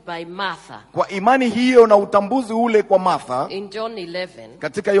knowledge by Martha. Kwa imani hiyo na utambuzi ule kwa Martha. In John 11.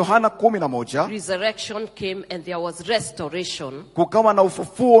 Katika Yohana 11. Resurrection came and there was restoration. Kukawa na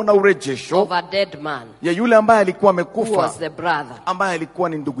ufufuo na urejesho. Of a dead man. Ya yule ambaye alikuwa amekufa. Who was the brother. Ambaye alikuwa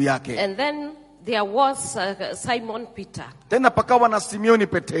ni ndugu yake. And then there was Simon Peter. Tena pakawa na Simioni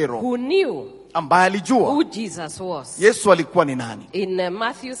Petero. Who knew ambaye alijua who Jesus was. Yesu alikuwa ni nani. In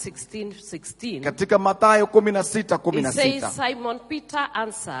Matthew 16:16, Katika Mathayo it 16:16, says, Simon Peter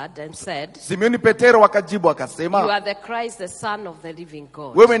answered and said, Simoni Petero akajibu "You akasema, are the Christ, the Son of the living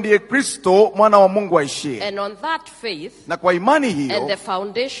God." wewe ndiye Kristo mwana wa Mungu aishiye. And on that faith Na kwa imani and hiyo the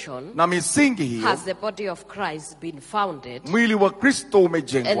foundation na misingi hiyo has the body of Christ been founded, mwili wa Kristo and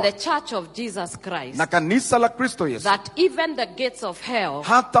umejengwa, the church of Jesus Christ, na kanisa la Kristo Yesu, that even the gates of hell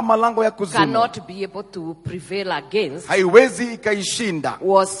hata malango ya kuzimu cannot be able to prevail against, haiwezi ikaishinda.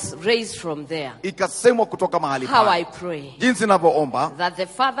 was raised from there. Ikasemwa kutoka mahali How I pale. pray Jinsi ninavyoomba that the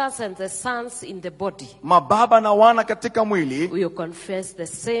fathers and the sons in the body mababa na wana katika mwili will confess the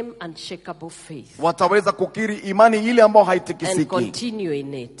same unshakable faith wataweza kukiri imani ile ambayo and haitikisiki continue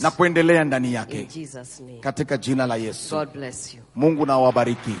in it. na kuendelea ndani In yake, Jesus' name. katika jina la Yesu. God bless you. Mungu na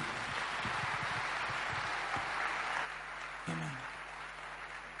awabariki.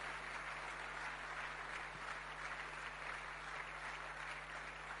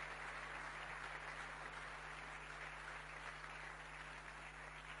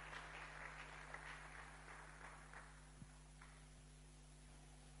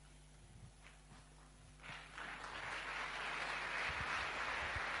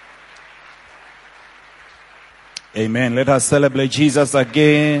 Amen. Let us celebrate Jesus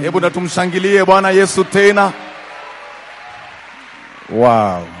again. Hebu na tumshangilie Bwana Yesu tena.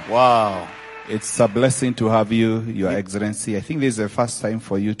 Wow. Wow. It's a blessing to have you, Your Excellency. I think this is the first time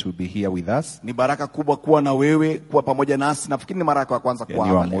for you to be here with us. Ni baraka kubwa kuwa na wewe, kuwa pamoja nasi. Nafikiri ni mara yako ya kwanza And kuwa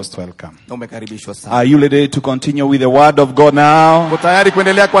you hapa are leo. most welcome. Na umekaribishwa sana. Are you ready to continue with the word of God now? Uko tayari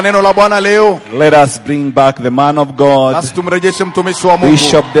kuendelea kwa neno la Bwana leo? Let us bring back the man of God, Basi tumrejeshe mtumishi wa Mungu,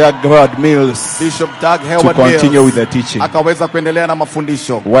 Bishop Doug Mills, Bishop Doug to continue with the teaching. akaweza kuendelea na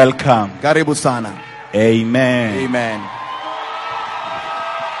mafundisho. Welcome. Karibu sana. Amen. Amen.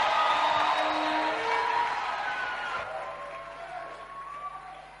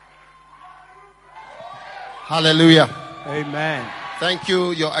 Hallelujah. Amen. Thank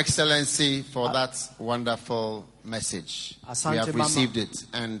you, Your Excellency, for that wonderful message. Asante, We have Mama. received it,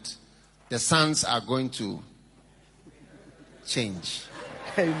 and the sons are going to change.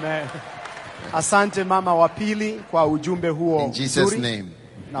 Amen. Asante mama wa pili kwa ujumbe huo In Jesus' mzuri. name.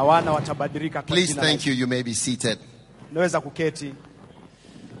 Na wana watabadilika kwa Please, jina la thank you. You may be seated. Naweza kuketi.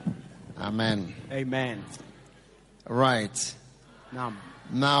 Amen. Amen. Right. Naam.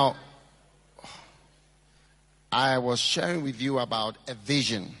 Now, I was sharing with you about a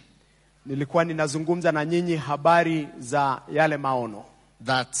vision Nilikuwa ninazungumza na nyinyi habari za yale maono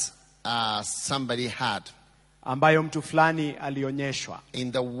that somebody had ambayo mtu fulani alionyeshwa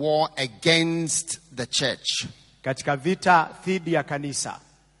in the war against the church. katika vita dhidi ya kanisa.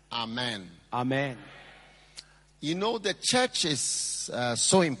 Amen. Amen. You know, the church is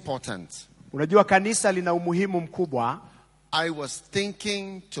so important. Unajua kanisa lina umuhimu mkubwa. I was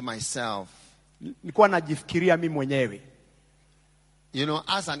thinking to myself, Nilikuwa najifikiria mimi mwenyewe. you know,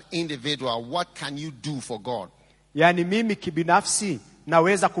 as an individual, what can you do for God? Yaani mimi kibinafsi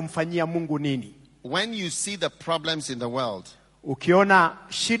naweza kumfanyia Mungu nini? When you see the problems in the world, Ukiona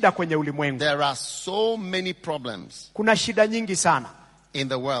shida kwenye ulimwengu. there are so many problems Kuna shida nyingi sana in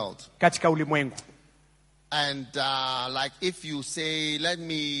the world. katika ulimwengu. And like if you say, let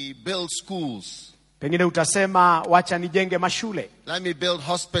me build schools, Pengine utasema wacha nijenge mashule, let me build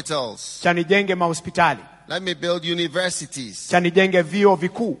hospitals, cha nijenge mahospitali, let me build universities, cha nijenge vyuo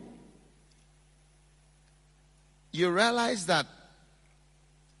vikuu. you realize that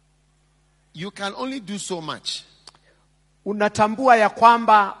you can only do so much. Unatambua ya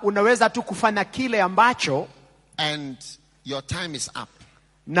kwamba unaweza tu kufanya kile ambacho And your time is up.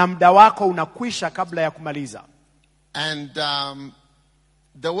 na muda wako unakwisha kabla ya kumaliza. And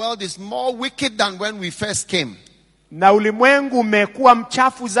the world is more wicked than when we first came. Na ulimwengu umekuwa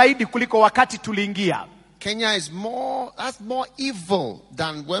mchafu zaidi kuliko wakati tuliingia. Kenya is that's more evil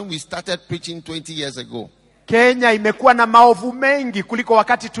than when we started preaching 20 years ago. Kenya imekuwa na maovu mengi kuliko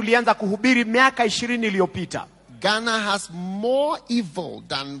wakati tulianza kuhubiri miaka 20 iliyopita. Ghana has more evil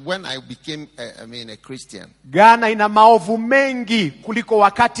than when I became a Christian. Ghana ina maovu mengi kuliko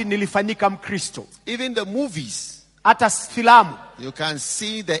wakati nilifanyika Mkristo. Even the movies, Hata filamu you can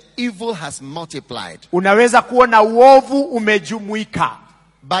see the evil has multiplied. unaweza kuona uovu umejumuika.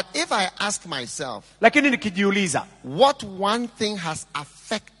 But if I ask myself, Lakini nikijiuliza, what one thing has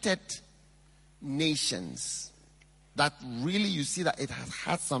affected nations that really you see that it has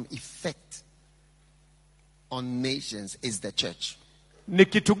had some effect on nations is the church. ni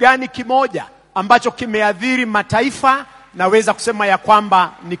kitu gani kimoja ambacho kimeadhiri mataifa? Naweza kusema ya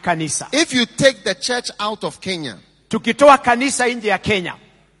kwamba ni kanisa. If you take the church out of Kenya, Tukitoa kanisa nje ya Kenya,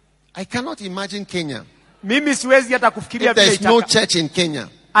 I cannot imagine Kenya. Mimi siwezi hata kufikiria If there vile is no itaka. church in Kenya,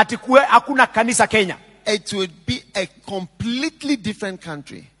 Hakuna kanisa Kenya. it would be a completely different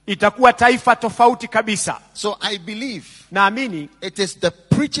country. Itakuwa taifa tofauti kabisa. So I believe Naamini it is the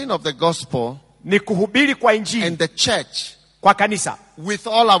preaching of the gospel ni kuhubiri kwa injili and the church kwa kanisa. with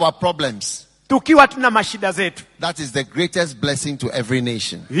all our problems. Tukiwa tuna mashida zetu. That is the greatest blessing to every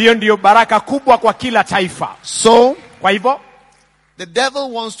nation. Hiyo ndiyo baraka kubwa kwa kila taifa. So Kwa hivyo, the devil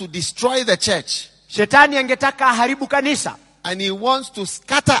wants to destroy the church shetani angetaka aharibu kanisa and he wants to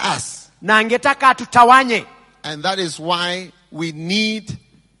scatter us. na angetaka atutawanye. And that is why we need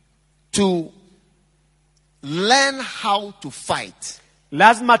to learn how to fight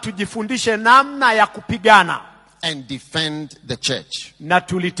Lazima tujifundishe namna ya kupigana and defend the church. na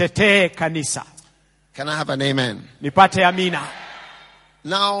tulitetee kanisa. Can I have an amen? Nipate amina.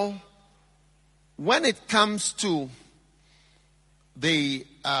 Now, when it comes to the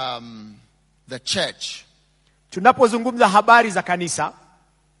church, Tunapozungumza habari za kanisa,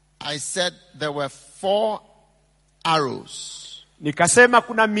 I said there were 4 arrows nikasema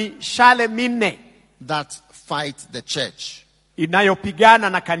kuna mishale minne that fight the church. inayopigana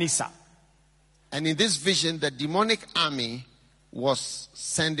na kanisa. And in this vision, the demonic army was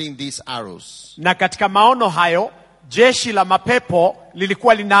sending these arrows. Na katika maono hayo, jeshi la mapepo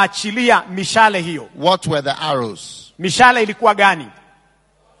lilikuwa linaachilia mishale hiyo. What were the arrows? Mishale ilikuwa gani?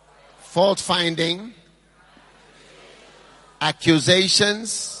 Fault finding,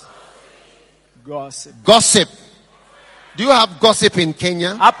 accusations, gossip. Do you have gossip in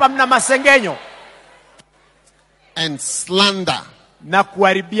Kenya? Hapa mna masengenyo And slander. na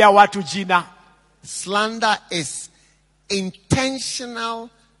kuharibia watu jina. Slander is intentional,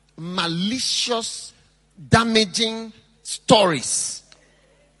 malicious, damaging stories.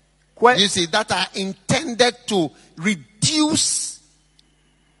 You see, that are intended to reduce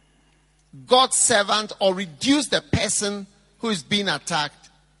God's servant or reduce the person who is being attacked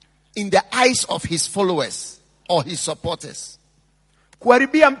in the eyes of his followers or his supporters.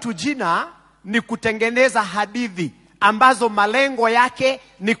 Kuharibia mtu jina ni kutengeneza hadithi ambazo malengo yake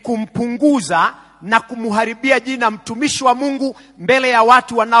ni kumpunguza na kumharibia jina mtumishi wa Mungu mbele ya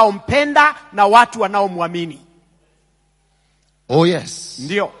watu wanaompenda na watu wanaomwamini. Oh yes.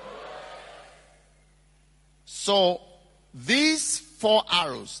 Ndio. So these 4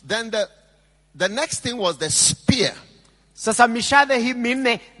 arrows. Then the next thing was the spear. Sasa mishale hii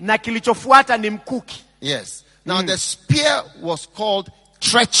minne na kilichofuata ni mkuki. Yes. Now the spear was called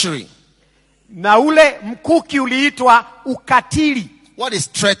treachery. Na ule mkuki uliitwa ukatili. What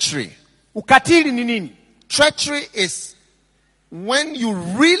is treachery? Ukatili ni nini? Treachery is when you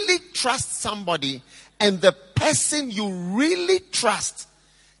really trust somebody and the person you really trust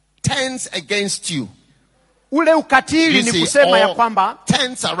turns against you. Ule ukatili ni kusema ya kwamba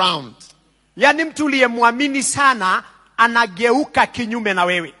turns around. yani mtu uliyemwamini sana anageuka kinyume na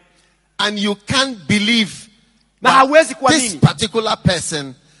wewe. And you can't believe na hawezi kuamini this particular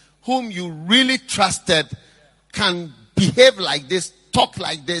person whom you really trusted can behave like this, talk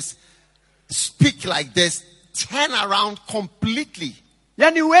like this, speak like this, turn around completely.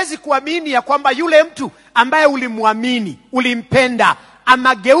 Yani huwezi kuamini ya kwamba yule mtu ambaye ulimwamini, ulimpenda,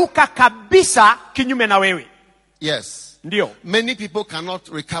 amageuka kabisa kinyume na wewe. Yes. Ndio. Many people cannot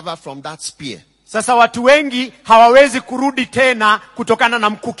recover from that spear. Sasa watu wengi hawawezi kurudi tena kutokana na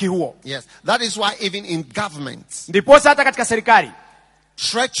mkuki huo. Yes. That is why even in governments, ndipo hata katika serikali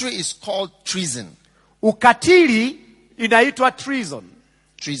treachery is called treason. Ukatili inaitwa treason.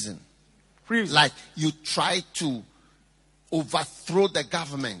 Treason. Treason. Like you try to overthrow the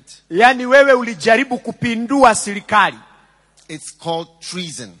government. Yani wewe ulijaribu kupindua serikali. It's called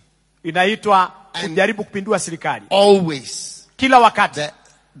treason. Inaitwa kujaribu kupindua serikali. Always. Kila wakati.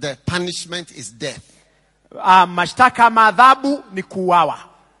 The punishment is death. Mashtaka maadhabu ni kuuawa.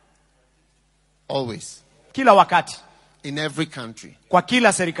 Always. Kila wakati. In every country. Kwa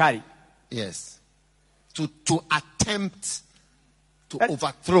kila serikali. Yes. To attempt to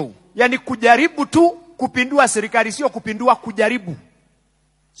overthrow. Yani kujaribu tu kupindua serikali, sio kupindua, kujaribu.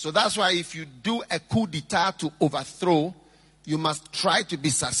 So that's why if you do a coup d'etat to overthrow, you must try to be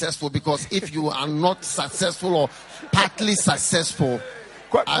successful, because if you are not successful or partly successful,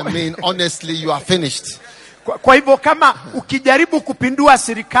 I mean, honestly, you are finished. Kwa hivyo kama ukijaribu kupindua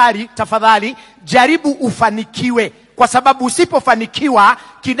serikali, tafadhali jaribu ufanikiwe, kwa sababu usipofanikiwa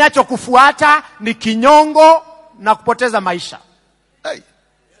kinachokufuata ni kinyongo na kupoteza maisha. Hey.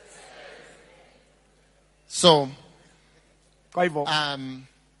 So, kwa hivyo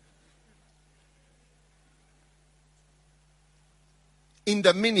in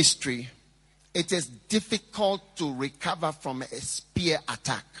the ministry, it is difficult to recover from a spear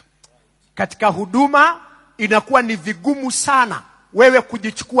attack. katika huduma inakuwa ni vigumu sana wewe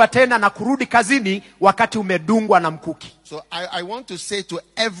kujichukua tena na kurudi kazini wakati umedungwa na mkuki. So I want to say to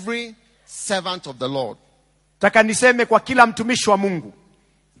every servant of the Lord, Taka niseme kwa kila mtumishi wa Mungu,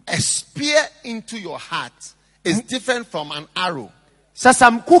 a spear into your heart is different from an arrow.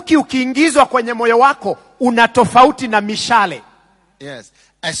 sasa mkuki ukiingizwa kwenye moyo wako una tofauti na mishale. Yes.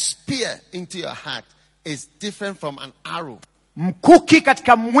 A spear into your heart is different from an arrow. Mkuki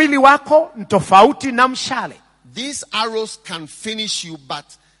katika mwili wako ni tofauti na mshale. These arrows can finish you, but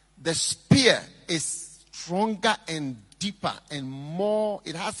the spear is stronger and deeper and more,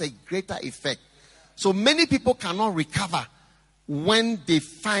 it has a greater effect. So many people cannot recover when they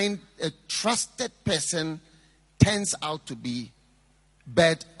find a trusted person turns out to be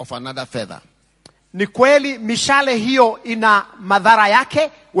bird of another feather. Ni kweli mishale hiyo ina madhara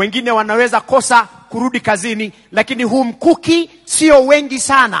yake, wengine wanaweza kosa kurudi kazini, lakini huu mkuki sio wengi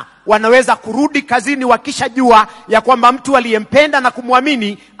sana wanaweza kurudi kazini wakishajua ya kwamba mtu aliyempenda na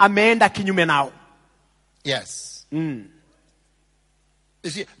kumwamini ameenda kinyume nao. Yes. You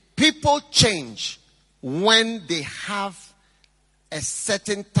see, people change when they have a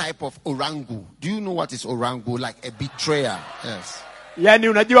certain type of orangu. Do you know what is orangu? Like a betrayer. Yes. Yani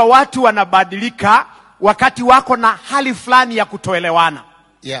unajua watu wanabadilika wakati wako na hali fulani ya kutoelewana.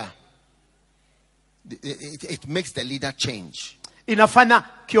 Yeah. It makes the leader change. Inafanya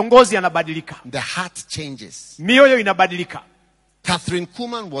kiongozi anabadilika. The heart changes. Mioyo inabadilika. Catherine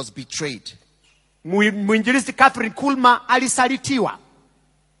Kuhlman was betrayed. Mwinjilisti Catherine Kuhlman alisalitiwa.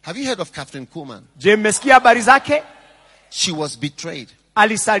 Have you heard of Catherine Kuhlman? Je, mmesikia habari zake? She was betrayed.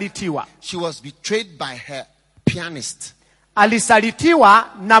 Alisalitiwa. She was betrayed by her pianist. Alisalitiwa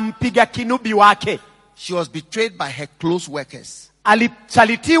na mpiga kinubi wake. She was betrayed by her close workers.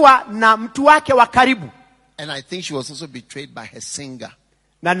 Alisalitiwa na mtu wake wa karibu. And I think she was also betrayed by her singer.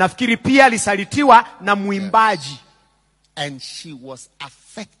 Na nafikiri pia alisalitiwa na mwimbaji. And she was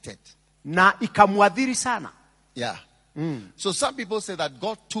affected. Na ikamuadhiri sana. Yeah. So some people say that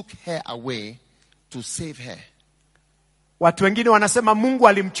God took her away to save her. Watu wengine wanasema Mungu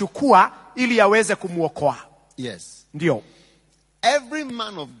alimchukua ili aweze kumuokoa. Yes. Ndio. Every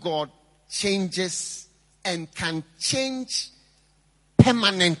man of God changes and can change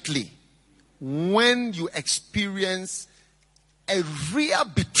permanently when you experience a real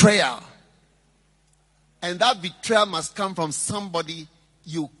betrayal. And that betrayal must come from somebody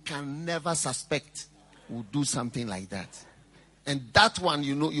you can never suspect will do something like that. And that one,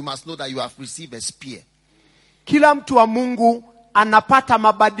 you must know that you have received a spear. Kila mtu wa Mungu anapata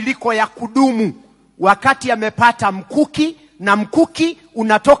mabadiliko ya kudumu wakati amepata mkuki, na mkuki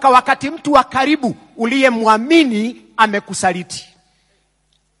unatoka wakati mtu wa karibu uliyemwamini amekusaliti.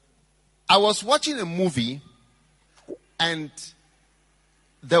 I was watching a movie and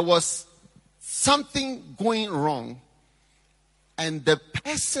there was something going wrong, and the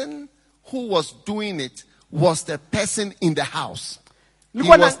person who was doing it was the person in the house. He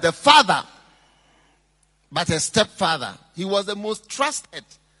was the father, but a stepfather. He was the most trusted,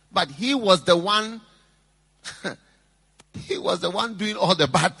 but he was the one he was the one doing all the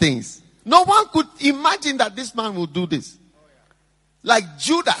bad things. No one could imagine that this man would do this. Like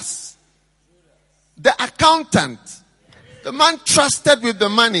Judas, the accountant, the man trusted with the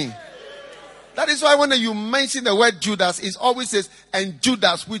money. That is why when you mention the word Judas, it always says, and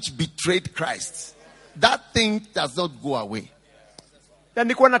Judas which betrayed Christ. That thing does not go away.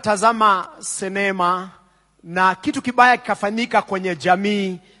 Nilikuwa natazama sinema na kitu kibaya kikafanyika kwenye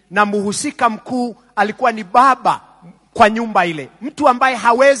jamii, na muhusika mkuu alikuwa ni baba kwa nyumba ile. Mtu ambaye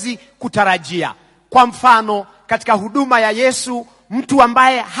hawezi kutarajia. Kwa mfano, katika huduma ya Yesu, mtu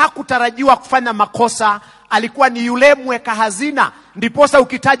ambaye hakutarajiwa kufanya makosa alikuwa ni yule mweka hazina. Ndiposa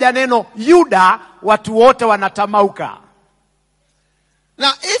ukitaja neno Yuda, watu wote wanatamauka.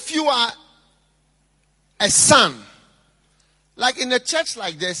 Now, if you are a son, like in a church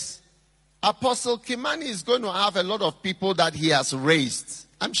like this, Apostle Kimani is going to have a lot of people that he has raised.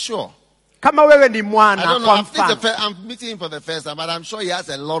 I'm sure. Kama wewe ni I mwana don't know. kwa mfano. I'm meeting him for the first time, but I'm sure he has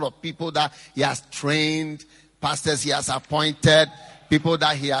a lot of people that he has trained, pastors he has appointed, people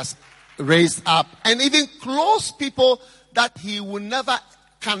that he has raised up, and even close people that he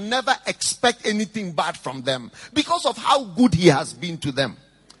can never expect anything bad from them because of how good he has been to them.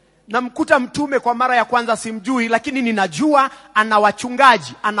 Namkuta mtume kwa mara ya kwanza simjui, lakini ninajua ana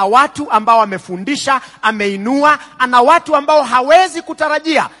wachungaji, ana watu ambao amefundisha, ameinua, ana watu ambao hawezi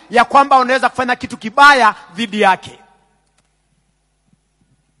kutarajia ya kwamba wanaweza kufanya kitu kibaya dhidi yake.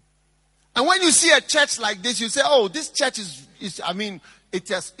 And when you see a church like this, you say, oh, this church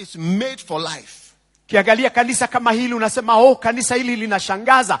it's made for life. Ukiangalia kanisa kama hili unasema, oh, kanisa hili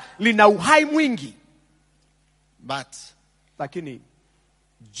linashangaza, lina uhai mwingi. But Lakini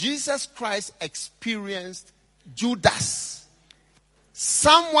Jesus Christ experienced Judas,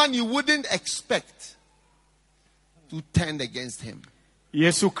 someone you wouldn't expect to turn against him.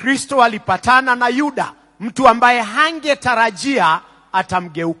 Yesu Kristo alipatana na Yuda, mtu ambaye hangetarajia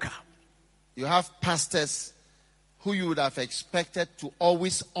atamgeuka. You have pastors who you would have expected to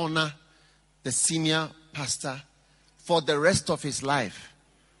always honor the senior pastor for the rest of his life.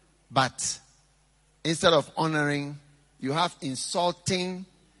 But instead of honoring, you have insulting,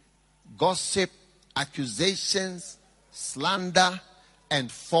 gossip, accusations, slander,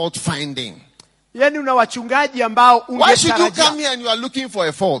 and fault finding. Yani una wachungaji ambao Why should you ungetarajia. come here and you are looking for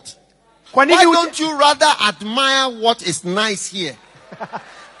a fault? Kwa Why nini don't you rather admire what is nice here?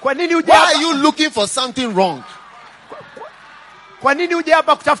 Kwa nini uje Why hapa? are you looking for something wrong? Kwa nini uje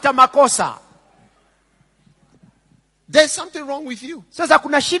hapa kutafuta makosa? There's something wrong with you. Sasa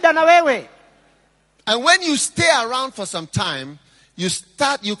kuna shida na wewe. And when you stay around for some time,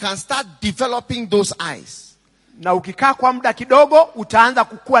 you can start developing those eyes. Na ukikaa kwa muda kidogo utaanza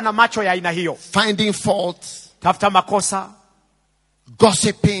kukua na macho ya aina hiyo. Finding faults, Tafuta makosa,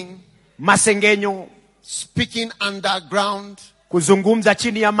 gossiping, masengenyo, speaking underground. kuzungumza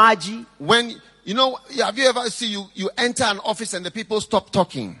chini ya maji. When, have you ever seen you enter an office and the people stop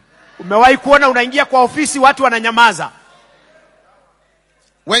talking? Umewahi kuona unaingia kwa ofisi watu wananyamaza?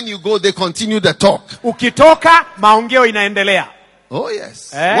 When you go, they continue the talk. Ukitoka maongeo inaendelea. Oh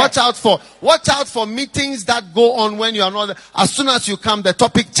yes. Eh? Watch out for meetings that go on when you are not. As soon as you come, the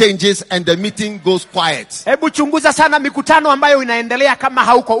topic changes and the meeting goes quiet. Hebu chunguza sana mikutano ambayo inaendelea kama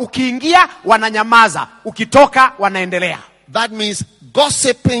hauko. Ukiingia wananyamaza, ukitoka wanaendelea. That means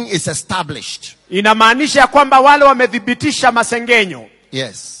gossiping is established. Inamaanisha kwamba wale wamedhibitisha masengenyo.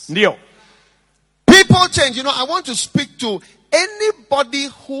 Yes. Ndio. People change. I want to speak to anybody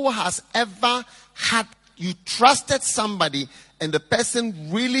who has ever you trusted somebody and the person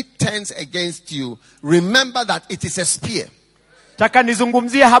really turns against you. Remember that it is a spear. Nataka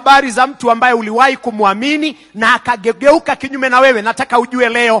nizungumzie habari za mtu ambaye uliwahi kumwamini na akageuka kinyume na wewe. Nataka ujue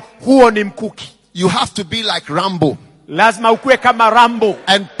leo huo ni mkuki. You have to be like Rambo. Lazima ukue kama Rambo.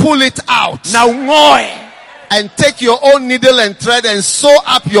 And pull it out. Na ungoe. And take your own needle and thread and sew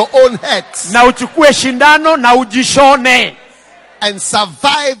up your own head. Na uchukue shindano na ujishone. And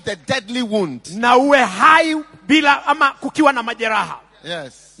survive the deadly wound. Na uwe hai bila ama kukiwa na majeraha.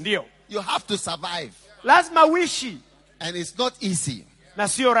 Yes. Ndio. You have to survive. Lazima uishi. And it's not easy. Na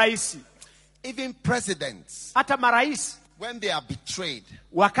sio rahisi. Even presidents, hata marais, when they are betrayed,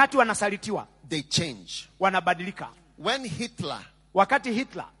 wakati wanasalitiwa, they change. wanabadilika. When Wakati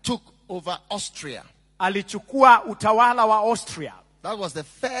Hitler took over Austria, alichukua utawala wa Austria, that was the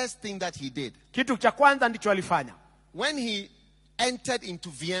first thing that he did. kitu cha kwanza ndicho alifanya. When he entered into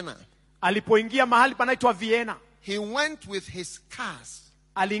Vienna, alipoingia mahali panaitwa Vienna, he went with his cars,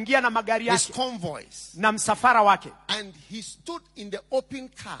 aliingia na magari his yake convoys, na msafara wake, and he stood in the open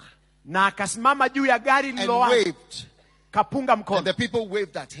car na akasimama juu ya gari and lililowazi, waved, kapunga and mkono. the people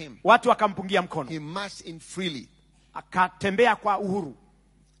waved at him. Watu wakampungia mkono. He marched in freely. Akatembea kwa uhuru.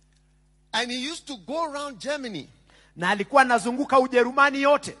 And he used to go around Germany Na alikuwa anazunguka Ujerumani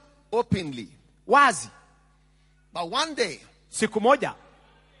yote openly. wazi. But one day, Siku moja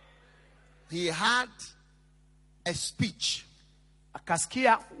he had a speech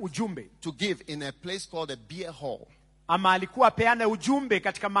akasikia ujumbe, to give in a place called a beer hall. ama alikuwa peane ujumbe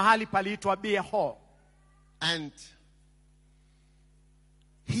katika mahali paliitwa Beer Hall. And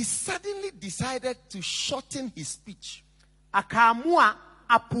he suddenly decided to shorten his speech Akaamua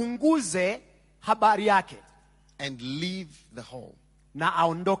apunguze habari yake and leave the hall. na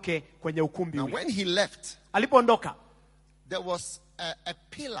aondoke kwenye ukumbi Now, ule. when he left, Alipoondoka, there was a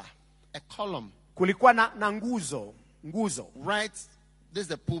pillar, a column. kulikuwa na nguzo. Right, this is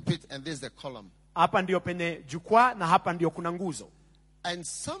the pulpit and this is the column. Hapa ndio penye jukwaa na hapa ndio kuna nguzo. And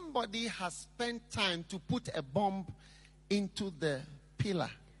somebody has spent time to put a bomb into the pillar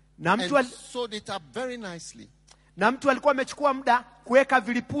Na mtu and sewed it up very nicely. Na mtu alikuwa amechukua muda kuweka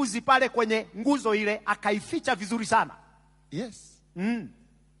vilipuzi pale kwenye nguzo ile, akaificha vizuri sana. Yes.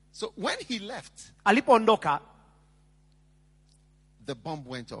 So when he left, Alipoondoka, the bomb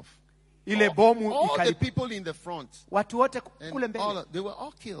went off. ile bomu All the ikalipuka. people in the front, Watu wote and kule mbele, they were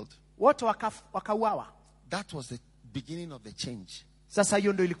all killed. wote wakauawa. That was the beginning of the change. Sasa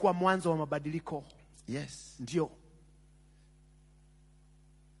hiyo ndio ilikuwa mwanzo wa mabadiliko. Yes. Ndio.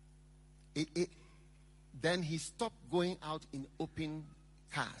 Then he stopped going out in open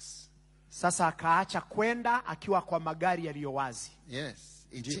cars. Sasa akaacha kwenda akiwa kwa magari yaliyo wazi. Yes.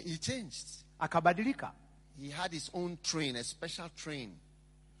 He changed. akabadilika. He had his own train, a special train.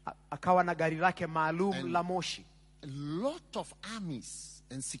 Akawa na gari lake maalum And la moshi. A lot of armies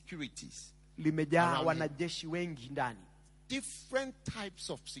and securities. Limejaa Around wanajeshi wengi ndani. Different types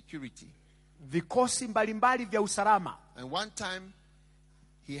of security. Vikosi mbalimbali vya usalama. And one time,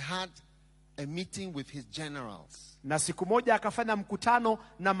 he had a meeting with his generals. Na siku moja akafanya mkutano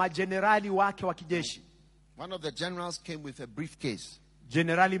na majenerali wake wa kijeshi. One of the generals came with a briefcase.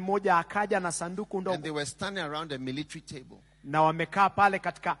 Jenerali mmoja akaja na sanduku And they ndogo. were standing around a military table. Na wamekaa pale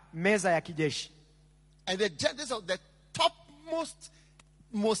katika meza ya kijeshi. And these are the topmost,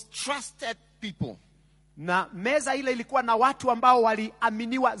 most trusted people. Na meza ile ilikuwa na watu ambao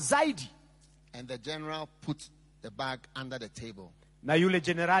waliaminiwa zaidi. And the general put the bag under the table. Na yule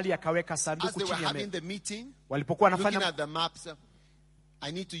jenerali akaweka As sanduku they were chini ya having meza. the meeting, Walipokuwa looking wanafanya at the maps,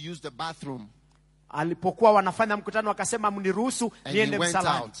 I need to use the bathroom. alipokuwa wanafanya mkutano akasema mniruhusu And niende he went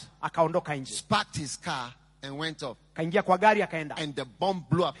msalani. out. Akaondoka nje. Parked his car and went off. Kaingia kwa gari akaenda. And the bomb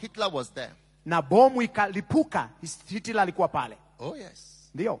blew up. Hitler was there. Na bomu ikalipuka. Hitler alikuwa pale. Oh yes.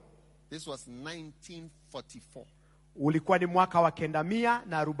 Ndio. This was 1944. Ulikuwa ni mwaka wa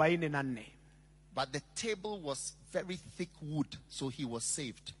 1944. But the table was very thick wood, so he was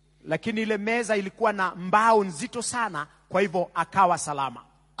saved. Lakini ile meza ilikuwa na mbao nzito sana, kwa hivyo akawa salama.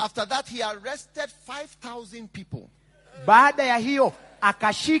 After that, he arrested 5,000 people. Baada ya hiyo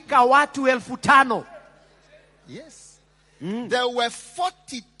akashika watu 5,000. Yes. There were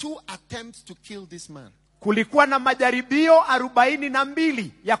 42 attempts to kill this man. Kulikuwa na majaribio 42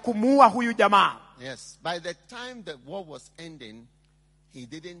 ya kumuua huyu jamaa. Yes. By the time the war was ending, he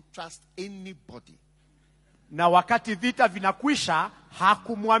didn't trust anybody. Na wakati vita vinakwisha,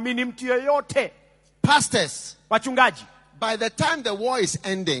 hakumwamini mtu yeyote. Pastors, Wachungaji, by the time the war is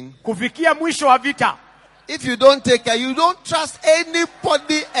ending, kufikia mwisho wa vita, if you don't take care, you don't trust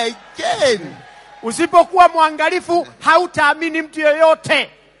anybody again. usipokuwa mwangalifu, hautaamini mtu yeyote.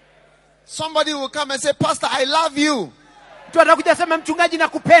 Somebody will come and say, Pastor, I love you. Mtu atakuja sema, mchungaji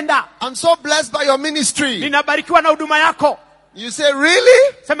nakupenda. I'm so blessed by your ministry. Ninabarikiwa na huduma yako. You say,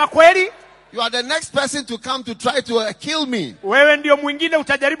 really? Sema kweli? You are the next person to come to try to kill me. Wewe ndio mwingine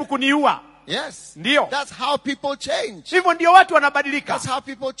utajaribu kuniua. Yes. Ndio. That's how people change. Hivyo ndio watu wanabadilika. That's how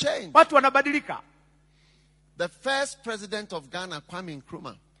people change. Watu wanabadilika. The first president of Ghana, Kwame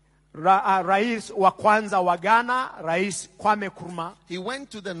Nkrumah, Rais wa kwanza wa Ghana, Rais Kwame Nkrumah, he went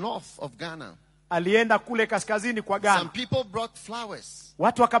to the north of Ghana. alienda kule kaskazini kwa Some Ghana. people brought flowers.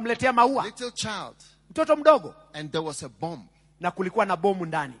 Watu wakamletea maua. Little child. Mtoto mdogo. And there was a bomb. Na kulikuwa na bomu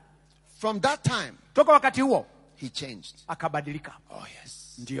ndani. From that time, Toka wakati huo, he changed. akabadilika. Oh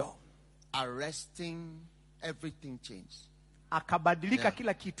yes. Ndio. Arresting, everything changed. Akabadilika Yeah.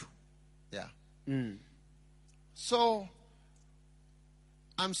 kila kitu. Yeah. So,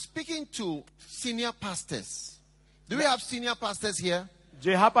 I'm speaking to senior pastors. Do we have senior pastors here?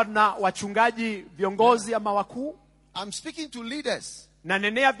 Je, hapa na wachungaji viongozi ama wakuu? I'm speaking to leaders. Na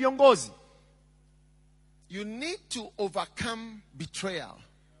nenea viongozi. You need to overcome betrayal.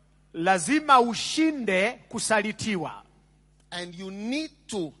 Lazima ushinde kusalitiwa. And you need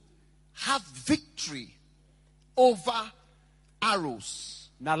to have victory over arrows.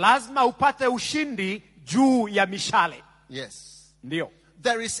 Na lazima upate ushindi juu ya mishale. Yes. Ndio.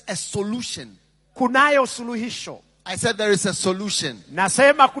 There is a solution. Kunayo suluhisho. I said there is a solution.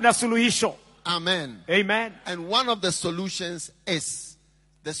 Nasema kuna suluhisho. Amen. Amen. And one of the solutions is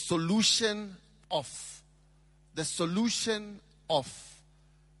the solution of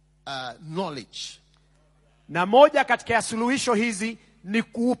knowledge. Na moja katika ya suluhisho hizi ni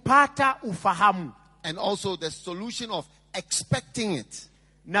kupata ufahamu. And also the solution of expecting it.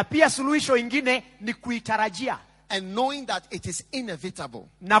 Na pia suluhisho ingine ni kuitarajia. And knowing that it is inevitable.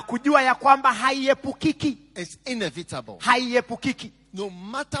 Na kujua ya kwamba haiepukiki. It's inevitable. Haiepukiki. No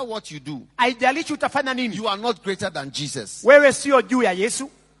matter what you do, haijalishi utafanya nini, you are not greater than Jesus. wewe sio juu ya Yesu.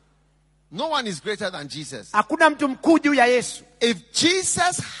 No one is greater than Jesus. Hakuna mtu mkuu juu ya Yesu. If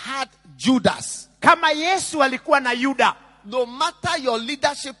Jesus had Judas, kama Yesu alikuwa na Yuda, no matter your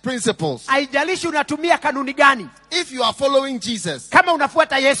leadership principles, haijalishi unatumia kanuni gani, if you are following Jesus, kama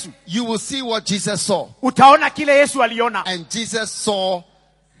unafuata Yesu, you will see what Jesus saw. utaona kile Yesu aliona. And Jesus saw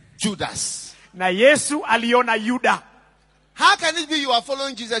Judas. Na Yesu aliona Yuda. How can it be you are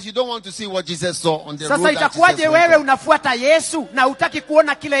following Jesus, you don't want to see what Jesus saw on the road Sasa that itakuwaje Jesus wewe went on? unafuata Yesu na hutaki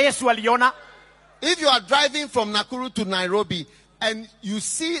kuona kile Yesu aliona? If you are driving from Nakuru to Nairobi and you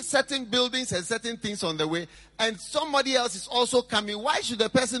see certain buildings and certain things on the way, and somebody else is also coming, why should the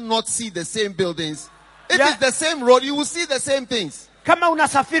person not see the same buildings? If Yeah. it's the same road, you will see the same things. Kama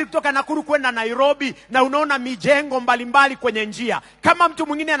unasafiri kutoka Nakuru kwenda Nairobi na unaona mijengo mbalimbali kwenye njia, kama mtu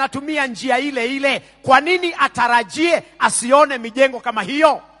mwingine anatumia njia ile ile, kwa nini atarajie asione mijengo kama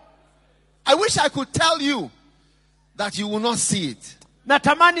hiyo? I wish I could tell you that you will not see it.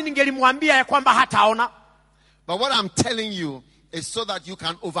 Natamani ningelimwambia ya kwamba hataona. But what I'm telling you is so that you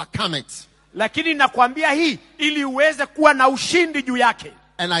can overcome it. Lakini nakwambia hii ili uweze kuwa na ushindi juu yake.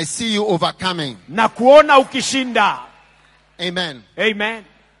 And I see you overcoming. Na kuona ukishinda. Amen. Amen.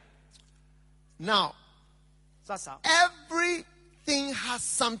 Now, sasa, everything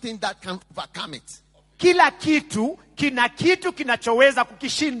has something that can overcome it. Kila kitu kina kitu kinachoweza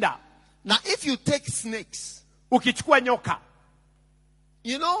kukishinda. Now, if you take snakes, ukichukua nyoka,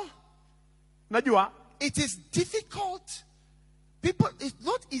 you know, najua it is difficult. It's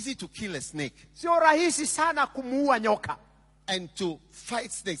not easy to kill a snake. Sio rahisi sana kumuua nyoka. And to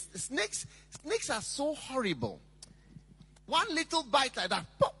fight snakes. Snakes are so horrible. One little bite like that.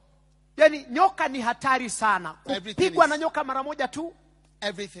 Pop. Yani nyoka ni hatari sana. Kupigwa na nyoka mara moja tu,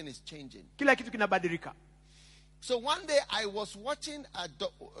 everything is changing. Kila kitu kinabadilika. So one day I was watching a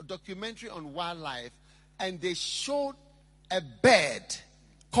documentary on wildlife, and they showed a bird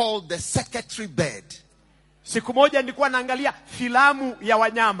called the secretary bird. Siku moja nilikuwa naangalia filamu ya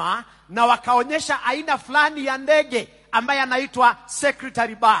wanyama na wakaonyesha aina fulani ya ndege ambaye anaitwa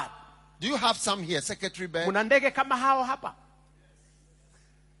secretary bird. Do you have some here, secretary bird? Kuna ndege kama hao hapa.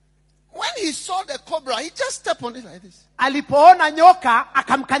 When he saw the cobra, he just stepped on it like this. Alipoona nyoka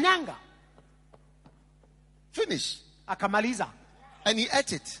akamkanyanga. Finish. Akamaliza. And he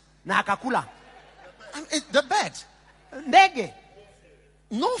ate it. Na akakula. The bird. Ndege.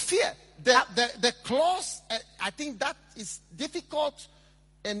 No fear. The claws, I think that is difficult,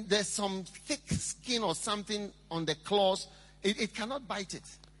 and there's some thick skin or something on the claws. It cannot bite it.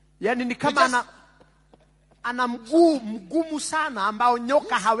 Yani ni kama ana mguu mgumu sana ambao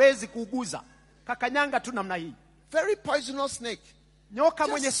nyoka hawezi kuguza. Kakanyanga tu namna hii. Very poisonous snake. Nyoka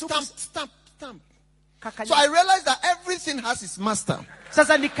mwenye sumu. Stamp. Kakanyanga. So I realized that everything has its master.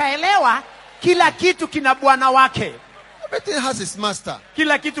 Sasa nikaelewa kila kitu kina bwana wake. Everything has its master.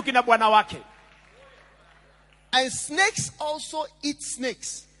 Kila kitu kina bwana wake. And snakes also eat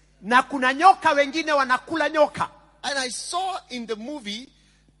snakes. Na kuna nyoka wengine wanakula nyoka. And I saw in the movie,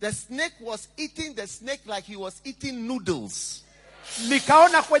 the snake was eating the snake like he was eating noodles.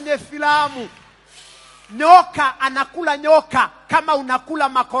 Nikaona kwenye filamu nyoka anakula nyoka kama unakula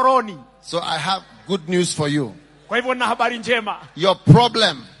makoroni. So I have good news for you. Kwa hivyo na habari njema. Your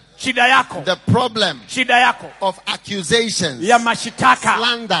problem, shida yako, the problem shida yako of accusations, ya mashitaka,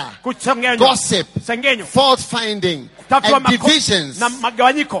 slander, kuchongenywa, gossip, sengenyo, fault finding, and divisions na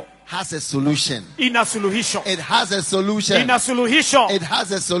magawanyiko, has a solution. Ina suluhisho. It has a solution. Ina suluhisho. It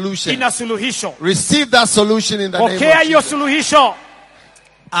has a solution. Ina suluhisho. Receive that solution in the name of Pokea hiyo Jesus. suluhisho.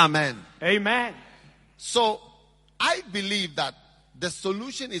 Amen. Amen. So I believe that the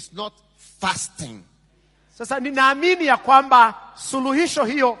solution is not fasting. Sasa ninaamini ya kwamba suluhisho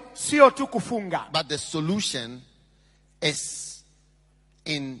hiyo sio tu kufunga. But the solution is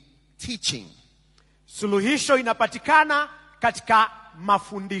in teaching. Suluhisho inapatikana katika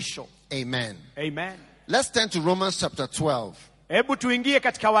mafundisho. Amen. Amen. Let's turn to Romans chapter 12. Hebu tuingie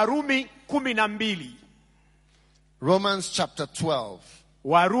katika Warumi 12. Romans chapter 12.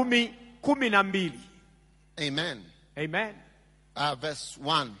 Warumi 12. Amen. Amen. Verse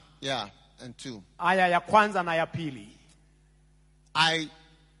 1, yeah, and 2. Aya ya kwanza na ya pili.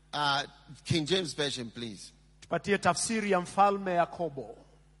 King James Version, please. Tupatie tafsiri ya Mfalme Yakobo.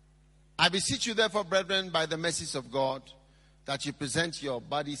 I beseech you therefore, brethren, by the mercies of God, that you present your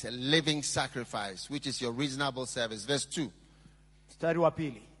bodies a living sacrifice, which is your reasonable service. Verse 2. Mstari wa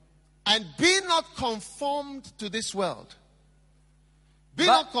pili. And be not conformed to this world. Be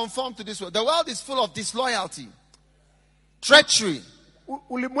not conformed to this world. The world is full of disloyalty, treachery.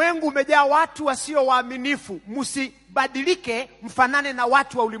 Ulimwengu umejaa watu wasio waaminifu. Msibadilike mfanane na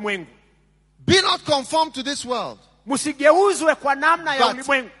watu wa ulimwengu. Be not conformed to this world. Msigeuzwe kwa namna ya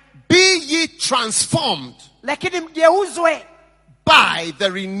ulimwengu. Be ye transformed. Lakini mgeuzwe by the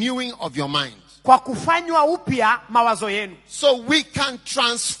renewing of your mind. Kwa kufanywa upya mawazo yenu. So we can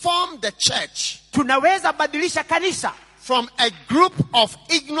transform the church. Tunaweza badilisha kanisa. From a group of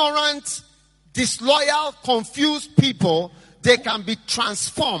ignorant, disloyal, confused people, they can be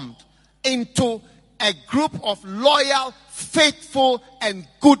transformed into a group of loyal, faithful, and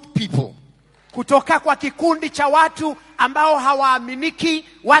good people. Kutoka kwa kikundi cha watu ambao hawaaminiki,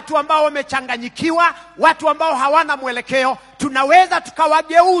 watu ambao wamechanganyikiwa, watu ambao hawana mwelekeo, tunaweza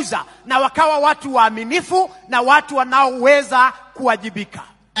tukawageuza na wakawa watu waaminifu na watu wanaoweza kuwajibika.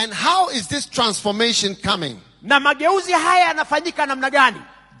 And how is this transformation coming? Na mageuzi haya yanafanyika namna gani?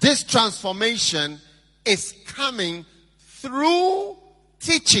 This transformation is coming through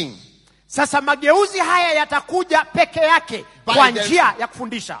teaching. Sasa mageuzi haya yatakuja peke yake kwa njia ya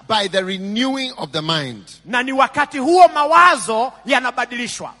kufundisha. By the renewing of the mind. Na ni wakati huo mawazo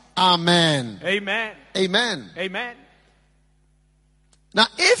yanabadilishwa. Amen. Amen. Amen. Amen. Now,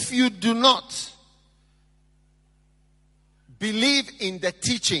 if you do not believe in the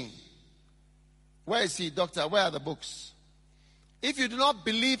teaching, where is he, doctor? Where are the books? If you do not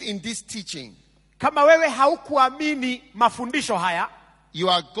believe in this teaching, kama wewe haukuamini mafundisho haya, you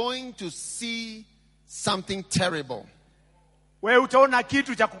are going to see something terrible. Wewe utaona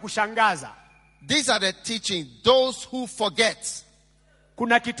kitu cha kukushangaza. These are the teaching, those who forget.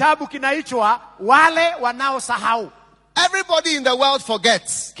 Kuna kitabu kinaitwa wale wanaosahau. Everybody in the world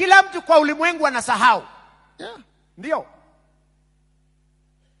forgets. Kila mtu kwa ulimwengu anasahau. Yeah. Ndio.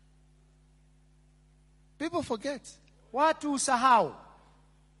 People forget. Watu usahau.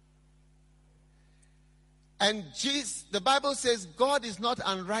 And Jesus, the Bible says God is not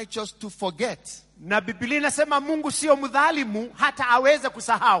unrighteous to forget. Na Biblia inasema Mungu sio mdhalimu hata aweze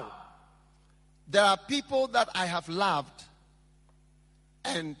kusahau. There are people that I have loved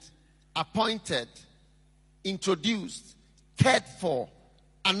and appointed, introduced, cared for,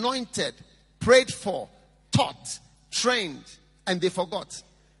 anointed, prayed for, taught, trained, and they forgot.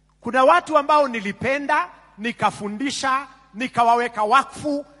 Kuna watu ambao nilipenda, nikafundisha, nikawaweka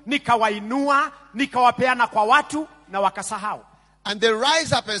wakfu, nikawainua, nikawapeana kwa watu na wakasahau. And they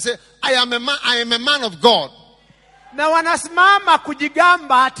rise up and say, I am a man of God. Na wanasimama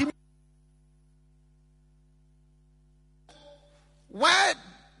kujigamba ati.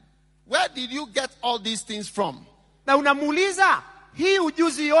 Where did you get all these things from? Na unamuuliza, hii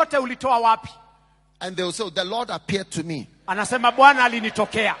ujuzi yote ulitoa wapi? And they will say, the Lord appeared to me. Anasema Bwana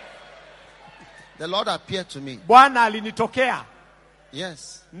alinitokea. The Lord appeared to me. Bwana alinitokea.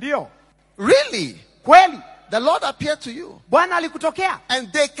 Yes. Ndio. Really? Kweli. The Lord appeared to you. Bwana alikutokea.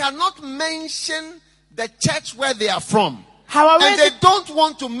 And they cannot mention the church where they are from. Hawawezi. And they don't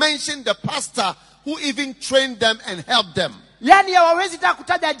want to mention the pastor who even trained them and helped them. Yani hawawezi taka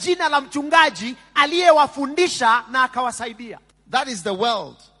kutaja jina la mchungaji aliyewafundisha na akawasaidia. That is the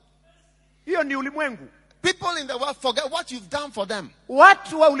world. Hiyo ni ulimwengu. People in the world forget what you've done for them.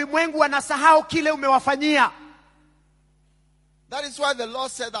 Watu wa ulimwengu wanasahau kile umewafanyia. That is why the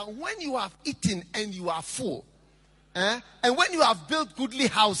Lord said that when you have eaten and you are full, and when you have built goodly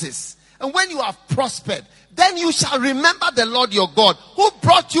houses, and when you have prospered, then you shall remember the Lord your God, who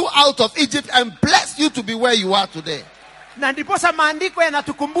brought you out of Egypt and blessed you to be where you are today. Na ndiposa maandiko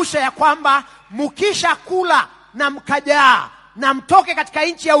yanatukumbusha ya kwamba mkisha kula na mkajaa na mtoke katika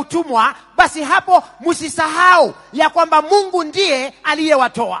nchi ya utumwa, basi hapo msisahau ya kwamba Mungu ndiye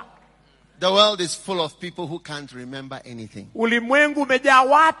aliyewatoa. The world is full of people who can't remember anything. Ulimwengu umejaa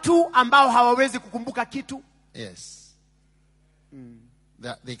watu ambao hawawezi kukumbuka kitu. Yes.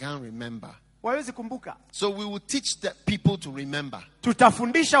 That they can't remember. Hawawezi kumbuka. So we will teach the people to remember.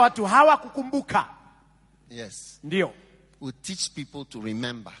 Tutafundisha watu hawa kukumbuka. Yes. Ndio. We'll teach people to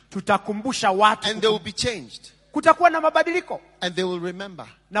remember. Tutakumbusha watu. And they will be changed. Kutakuwa na mabadiliko. And they will remember.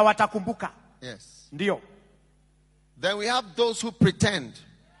 Na watakumbuka. Yes. Ndio. Then we have those who pretend.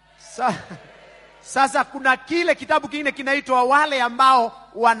 Sasa kuna kile kitabu kingine kinaitwa wale ambao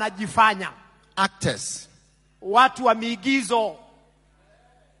wanajifanya. Actors. Watu wa miigizo.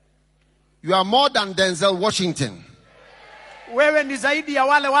 You are more than Denzel Washington. Wewe ni zaidi ya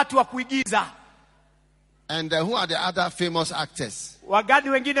wale watu wa kuigiza. And who are the other famous actors? Wagani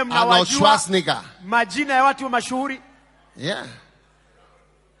wengine Arnold mnawajua? Schwarzenegger. Majina ya watu mashuhuri. Yeah.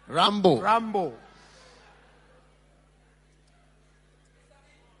 Rambo.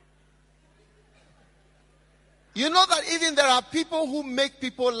 You know that even there are people who make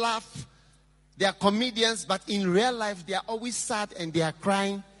people laugh. They are comedians, but in real life they are always sad and they are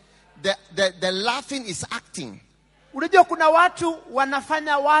crying. The laughing is acting. Unajua kuna watu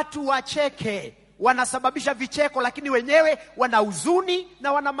wanafanya watu wacheke, wanasababisha vicheko, lakini wenyewe wana huzuni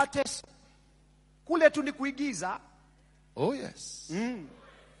na wana mateso. Kule tu ni kuigiza. Oh yes.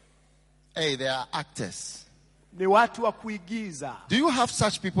 Hey, they are actors. Ni watu wa kuigiza. Do you have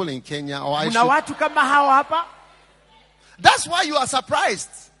such people in Kenya? Or Kuna watu kama hawa hapa? That's why you are surprised.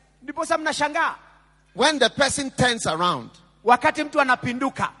 Ndipo sasa mnashangaa. When the person turns around. Wakati mtu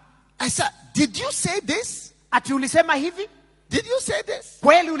anapinduka. I said, did you say this? Ati ulisema hivi? Did you say this?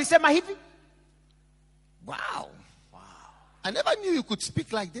 Kweli ulisema hivi? Wow. I never knew you could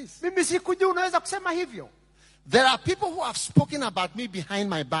speak like this. Mimi sikujua unaweza kusema hivyo. There are people who have spoken about me behind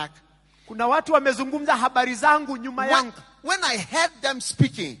my back. Kuna watu wamezungumza habari zangu nyuma yangu. When I heard them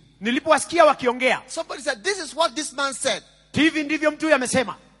speaking, Nilipowasikia wakiongea, somebody said, this is what this man said. hivi ndivyo mtu huyu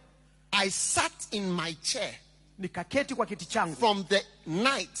amesema. I sat in my chair Nikaketi kwa kiti changu from the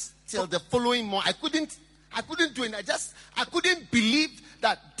night till the following morning. I couldn't do it. I couldn't believe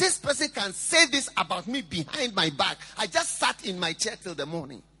that this person can say this about me behind my back. I just sat in my chair till the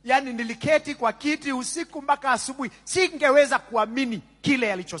morning. Yani niliketi kwa kiti usiku mpaka asubuhi. Singeweza kuamini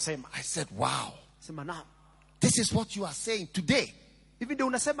kile alichosema. I said, wow. Sema naam. This is what you are saying today. Hivi ndio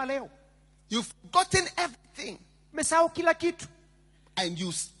unasema leo. You've forgotten everything. Umesahau kila kitu. And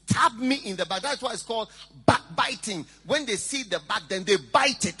you stab me in the back. That's why it's called backbiting. When they see the back, then they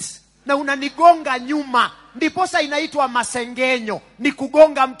bite it. Na unanigonga nyuma. Ndiposa inaitwa masengenyo. Ni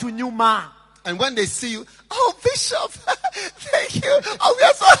kugonga mtu nyuma. And when they see you, oh, Bishop, thank you. Oh, we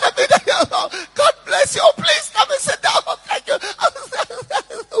are so happy that you're here. God bless you. Oh, please come and sit down. Oh, thank you.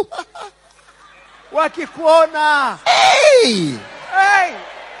 Wakikuona. Hey! Hey!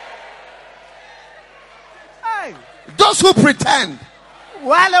 Hey! Those who pretend.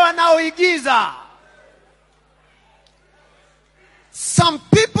 Wale wanaoigiza. Some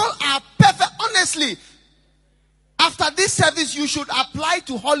people are perfect. Honestly, after this service, you should apply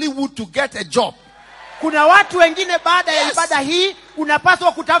to Hollywood to get a job. Kuna watu wengine baada ya ibada hii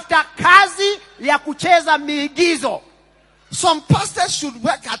unapaswa kutafuta kazi ya kucheza miigizo. Some pastors should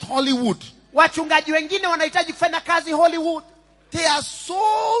work at Hollywood. Wachungaji wengine wanahitaji kufanya kazi Hollywood. They are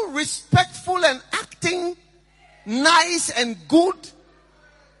so respectful and acting nice and good.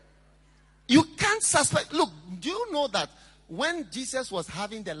 You can't suspect. Look, do you know that when Jesus was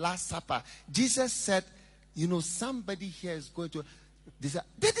having the Last Supper, Jesus said, you know, somebody here is going to... The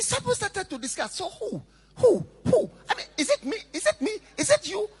disciples started to discuss. So who? I mean, is it me? Is it me? Is it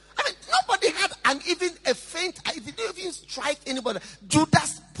you? I mean, nobody had even a faint... It didn't even strike anybody.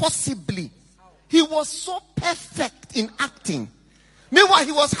 Judas, possibly. He was so perfect in acting. Meanwhile,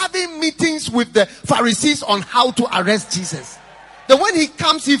 he was having meetings with the Pharisees on how to arrest Jesus. Then when he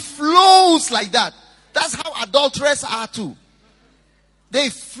comes, he flows like that. That's how adulterers are too. They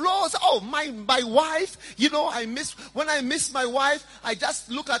flow. Oh, my wife, you know, when I miss my wife, I just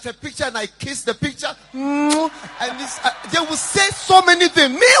look at her picture and I kiss the picture. And they will say so many things.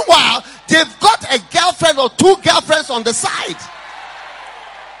 Meanwhile, they've got a girlfriend or two girlfriends on the side.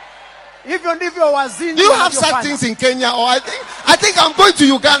 Do you have such things in Kenya? Or I think I'm going to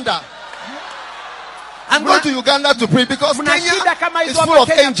Uganda. I'm going to Uganda to pray because Kenya is full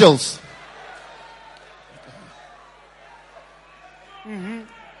of angels. Mm-hmm.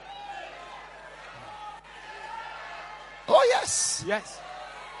 Oh, yes. Yes.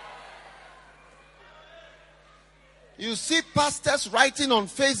 You see pastors writing on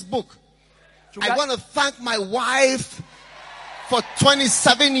Facebook, I want to thank my wife for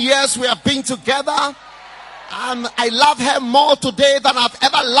 27 years we have been together. I love her more today than I've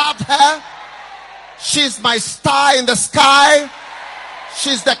ever loved her. She's my star in the sky.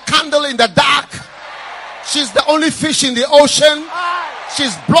 She's the candle in the dark. She's the only fish in the ocean.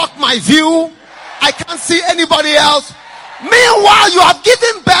 She's blocked my view. I can't see anybody else. Meanwhile, you have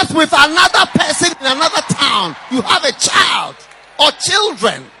given birth with another person in another town. You have a child or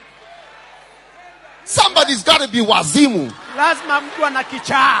children. Somebody's got to be wazimu. Lazima mtu ana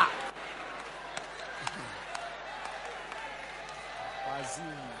kichaa.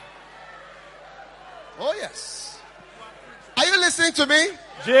 Oh yes. Are you listening to me?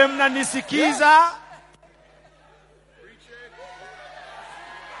 Je, mnanisikiza?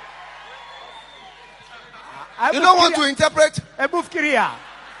 You don't want to interpret? Hebu fikiria.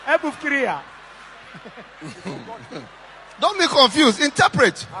 Don't be confused.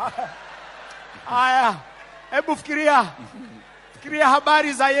 Interpret. Aya. Hebu fikiria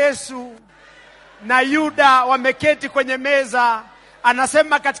habari za Yesu na Yuda wameketi kwenye meza.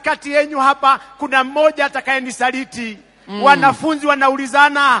 Anasema katikati yenu hapa kuna mmoja atakayenisaliti. Wanafunzi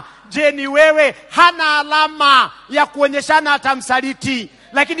wanaulizana, je, ni wewe? Hana alama ya kuonyeshana atamsaliti.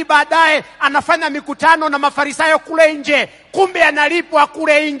 Lakini baadaye anafanya mikutano na Mafarisayo kule nje. Kumbe analipwa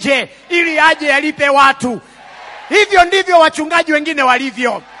kule nje ili aje alipe watu. Hivyo ndivyo wachungaji wengine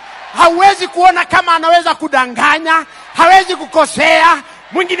walivyo. Hauwezi kuona kama anaweza kudanganya, hawezi kukosea.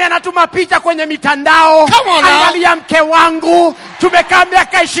 Mwingine anatuma picha kwenye mitandao. Angalia mke wangu, tumekaa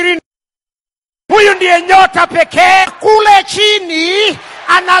miaka 20. Huyu ndiye nyota pekee. Kule chini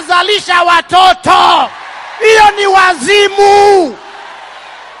anazalisha watoto. Hiyo ni wazimu.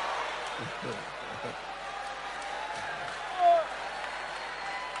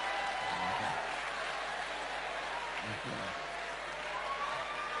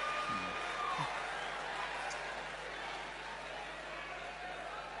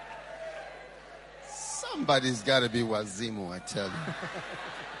 Somebody's got to be wazimu, I tell you.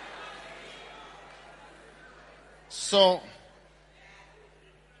 So,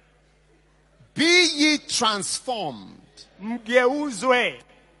 be ye transformed. Mgeuzwe.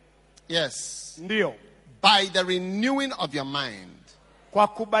 Yes. Ndio. By the renewing of your mind. Kwa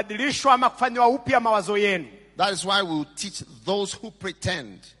kubadilishwa ama kufanywa upya mawazo yenu. That is why we will teach those who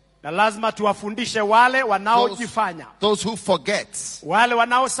pretend. Na lazima tuwafundishe wale wanaojifanya. Those who forget. Wale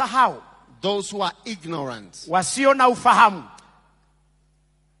wanaosahau. Those who are ignorant. Wasio na ufahamu.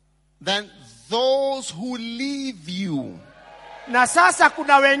 Then those who leave you. Na sasa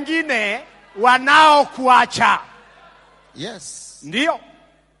kuna wengine wanaokuacha. Yes. Ndio.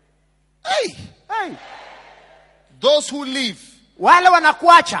 Hey. Hey. Those who leave. Wale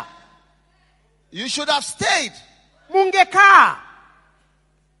wanakuacha. You should have stayed. Mungekaa.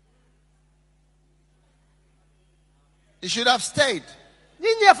 You should have stayed.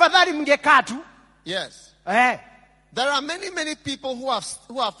 Nyinyi afadhali mngekaa tu. Yes. There are many people who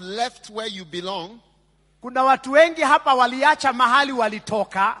have left where you belong. Kuna watu wengi hapa waliacha mahali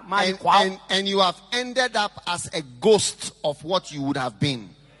walitoka, mahali kwao. And you have ended up as a ghost of what you would have been.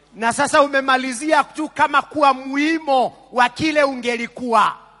 Na sasa umemalizia tu kama kuwa muimo wa kile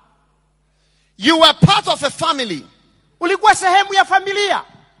ungelikuwa. You were part of a family. Ulikuwa sehemu ya familia.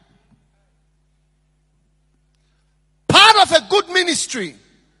 Part of a good ministry.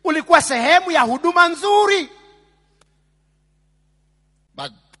 Ulikuwa sehemu ya huduma nzuri.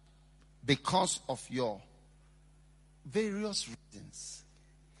 But because of your various reasons,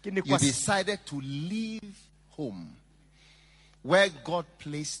 you decided to leave home where God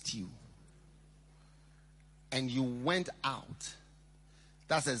placed you, and you went out.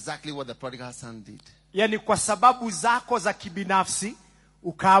 That's exactly what the prodigal son did. Yani kwa sababu zako za kibinafsi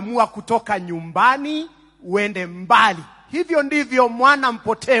ukaamua kutoka nyumbani uende mbali. Hivyo ndivyo mwana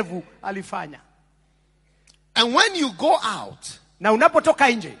mpotevu alifanya. And when you go out, na unapotoka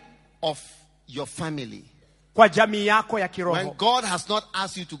nje of your family, kwa jamii yako ya kiroho, when God has not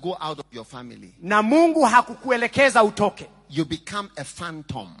asked you to go out of your family, na Mungu hakukuelekeza utoke, you become a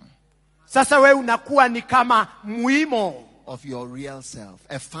phantom. Sasa wewe unakuwa ni kama muimo of your real self,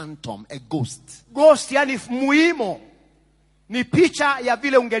 a phantom, a ghost. Ghost yani muimo ni picha ya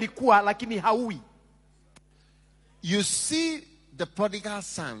vile ungelikuwa lakini haui. You see the prodigal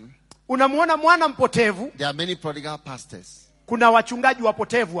son. Unamuona mwana mpotevu. There are many prodigal pastors. Kuna wachungaji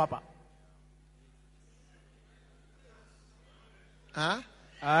wapotevu hapa.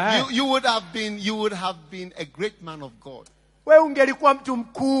 Huh? You would have been a great man of God. Wewe ungelikuwa mtu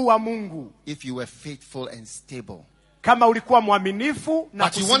mkuu wa Mungu if you were faithful and stable. Kama ulikuwa mwaminifu na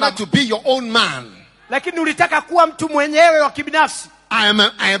but you wanted to be your own man. Lakini ulitaka kuwa mtu mwenyewe wa kibinafsi. I am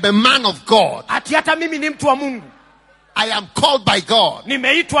a man of God. Ati hata mimi ni mtu wa Mungu. I am called by God.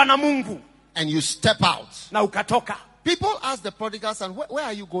 Nimeitwa na Mungu. And you step out. Na ukatoka. People ask the prodigal son, where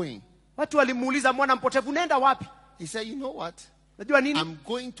are you going? Watu walimuuliza mwana mpotevu, nenda wapi? He said, you know what? Najua nini? I'm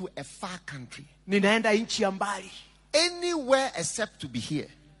going to a far country. Ninaenda nchi ya mbali. Anywhere except to be here.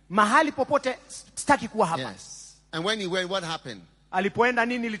 Mahali popote sitaki kuwa hapa. Yes. And when he went, what happened? Alipoenda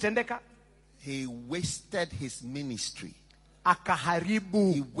nini litendeka? He wasted his ministry.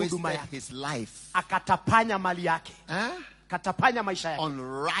 Akaharibu huduma yake. His life. Akatapanya mali yake. Katapanya maisha yake.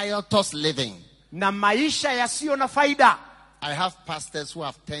 On riotous living. Na maisha yasiyo na faida. I have pastors who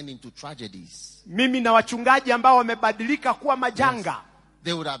have turned into tragedies. Mimi na wachungaji ambao wamebadilika kuwa majanga. Yes.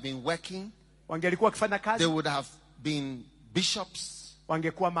 They would have been working. Wangelikuwa wakifanya kazi. They would have been bishops.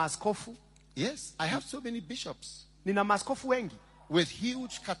 Wangekuwa maaskofu. Yes, I have so many bishops. Nina maaskofu wengi. With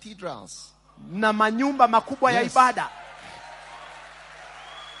huge cathedrals. Na manyumba makubwa ya ibada.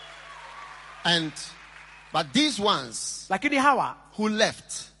 But these ones, lakini hawa who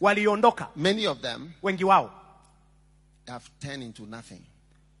left, waliondoka, many of them, wengi wao, have turned into nothing.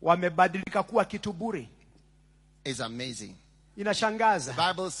 Wamebadilika kuwa kitu bure. It's amazing. Inashangaza. The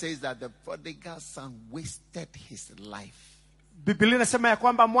Bible says that the prodigal son wasted his life. Biblia inasema ya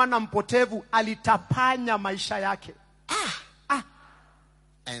kwamba mwana mpotevu alitapanya maisha yake.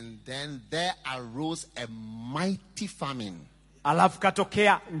 And then there arose a mighty famine. Alafu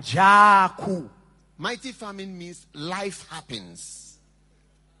katokea njaa kuu. Mighty famine means life happens.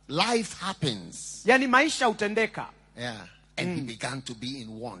 Life happens. Yani maisha utendeka. Yeah. And he began to be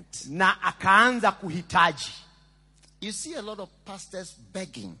in want. Na akaanza kuhitaji. You see a lot of pastors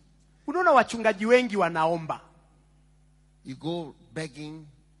begging. Unaona wachungaji wengi wanaomba. You go begging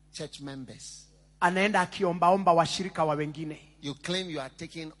church members. Anaenda akiombaomba washirika wa wengine. You claim you are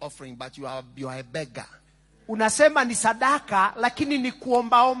taking offering, but you are a beggar. Unasema ni sadaka, lakini ni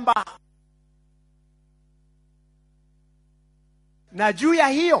kuombaomba. Na juu ya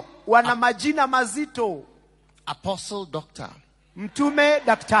hiyo wana majina mazito. Apostle doctor. Mtume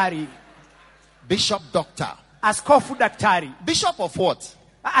daktari. Bishop doctor. Askofu daktari. Bishop of what?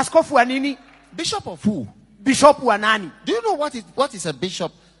 Askofu wa nini? Bishop of who? Bishop wa nani? Do you know what is a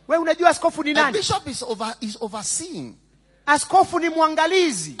bishop? Wewe unajua askofu ni A nani? bishop is overseeing. Askofu ni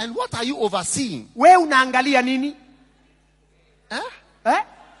mwangalizi. And what are you overseeing? Wewe unaangalia nini?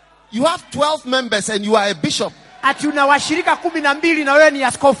 You have 12 members and you are a bishop. Ati una washirika 12 na wewe ni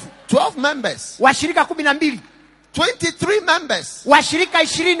askofu. 12 members. Washirika 12. 23 members. Washirika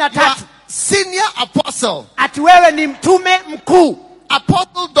You are 23. senior apostle. Ati wewe ni mtume mkuu.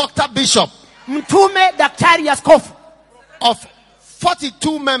 Apostle Dr. Bishop. Mtume daktari askofu. Of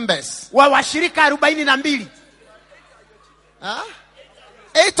 42 members. Wa washirika 42.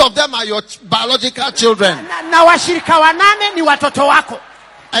 8 of them are your biological children. Na washirika 8 ni watoto wako.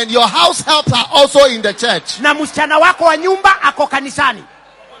 And your house helps are also in the church. Na msichana wako wa nyumba ako kanisani.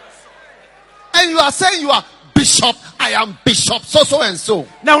 And you are saying you are bishop. I am bishop. So and so.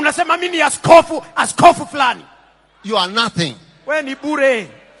 Na unasema mimi ni askofu fulani. You are nothing. Wewe ni bure.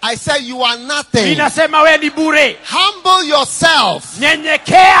 I say you are nothing. Ninasema wewe ni bure. Humble yourself.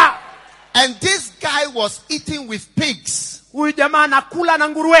 Nyenyekea. And this guy was eating with pigs. Huyu jamaa anakula na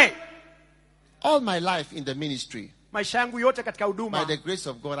nguruwe. All my life in the ministry. Maisha yangu yote katika By huduma. the grace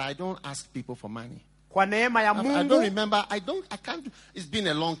of God, I don't ask people for money. Kwa neema ya I don't Mungu. remember. I can't. It's been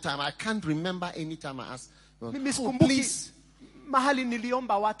a long time. I can't remember any time I asked. Mimi sikumbuki Please, mahali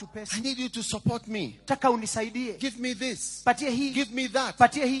niliomba watu pesa. I need you to support me. Taka unisaidie. Give me this. Patie hii. Give me that.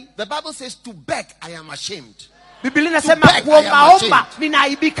 Patie hii. The Bible says to beg, I am ashamed. Biblia inasema beg, I am kuomba ashamed.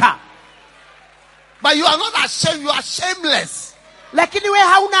 ninaibika. But you are not ashamed. You are shameless. Lakini we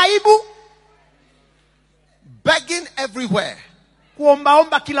hauna aibu. Begging everywhere.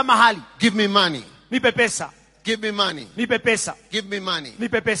 Kuomba kila mahali. Give me money. Nipe pesa. Give me money. Nipe pesa. Give me money.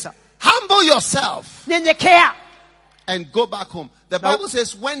 Nipe pesa. Humble yourself Nyenyekea. and go back home. The Bible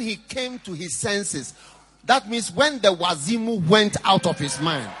says when he came to his senses, that means when the wazimu went out of his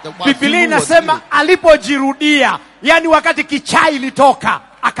mind. The Biblia wazimu was inasema healed. alipojirudia, yani wakati kichaa ilitoka,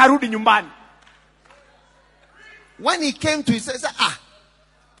 akarudi nyumbani. When he came to his senses,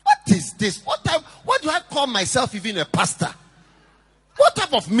 what is this? What do I call myself even a pastor? What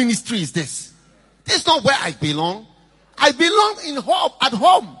type of ministry is this? This is not where I belong. I belong at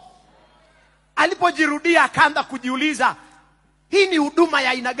home. Alipojirudia akaanza kujiuliza, hii ni huduma ya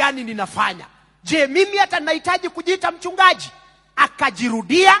aina gani ninafanya? Je, mimi hata nahitaji kujiita mchungaji?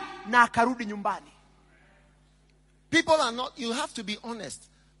 Akajirudia na akarudi nyumbani. People are not, you have to be honest.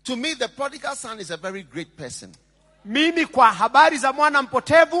 To me, the prodigal son is a very great person. Mimi kwa habari za mwana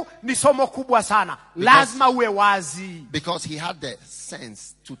mpotevu ni somo kubwa sana. Lazima uwe wazi. Because he had the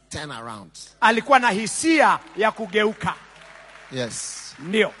sense to turn around. Alikuwa na hisia ya kugeuka. Yes.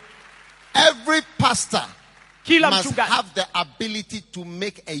 Ndio. Every pastor Kila must mchungaji have the ability to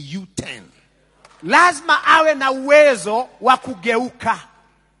make a U-turn. lazima awe na uwezo wa kugeuka.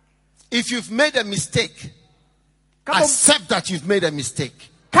 If you've made a mistake, accept that you've made a mistake.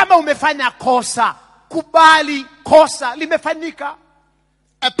 Kama umefanya kosa, kubali kosa limefanyika.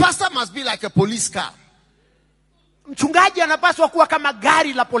 A pastor must be like a police car. Mchungaji anapaswa kuwa kama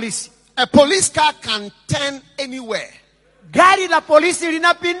gari la polisi. A police car can turn anywhere. Gari la polisi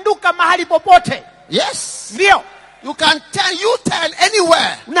linapinduka mahali popote. Yes. Ndio. You can turn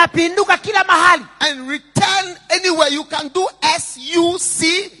anywhere. Unapinduka kila mahali. And return anywhere. You can do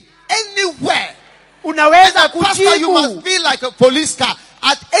SUC anywhere. Unaweza As a pastor, you must kujibu. be like a police car.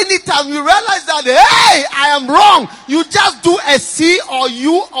 At any time you realize that, hey, I am wrong. You just do a C or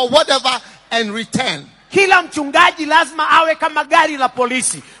U or whatever and return. Kila mchungaji lazima awe kama gari la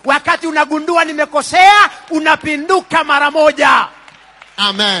polisi. Wakati unagundua nimekosea, unapinduka mara moja.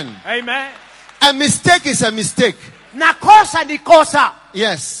 Amen. Amen. A mistake is a mistake. Na kosa ni kosa.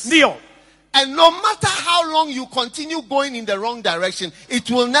 Yes. Ndio. And no matter how long you continue going in the wrong direction, it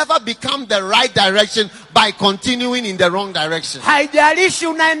will never become the right direction by continuing in the wrong direction. Haijalishi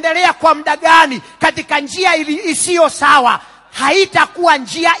unaendelea kwa muda gani katika njia isiyo sawa, haitakuwa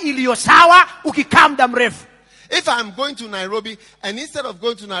njia iliyo sawa ukikaa muda mrefu. If I'm going to Nairobi and instead of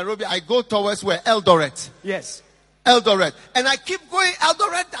going to Nairobi, I go towards where? Eldoret. Yes. Eldoret. And I keep going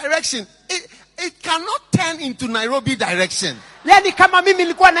Eldoret direction. It cannot turn into Nairobi direction. Yani kama mimi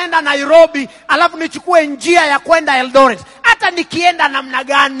nilikuwa naenda Nairobi, alafu nichukue njia ya kwenda Eldoret. Hata nikienda namna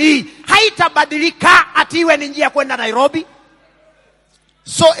gani, haitabadilika ati iwe ni njia kwenda Nairobi.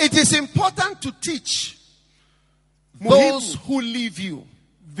 So it is important to teach those who leave you.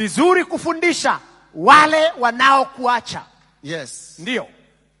 Vizuri kufundisha wale wanaokuacha. Yes. Ndio.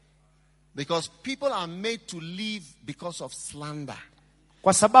 Because people are made to leave because of slander.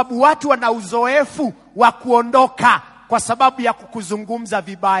 Kwa sababu watu wana uzoefu wa kuondoka kwa sababu ya kukuzungumza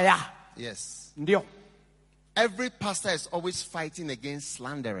vibaya. Yes. Ndio. Every pastor is always fighting against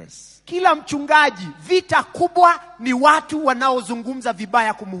slanderers. Kila mchungaji, vita kubwa ni watu wanaozungumza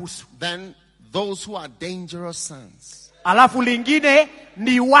vibaya kumuhusu. Then those who are dangerous sons. Alafu lingine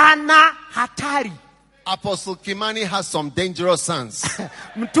ni wana hatari. Apostle Kimani has some dangerous sons.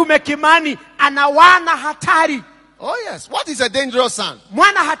 Mtume Kimani ana wana hatari. Oh yes. What is a dangerous son?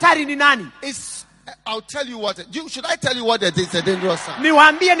 Mwana hatari ni nani? I'll tell you what. Should I tell you what it is, a dangerous son?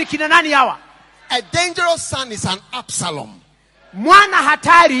 Niwaambie ni kina nani hawa? A dangerous son is an Absalom. Mwana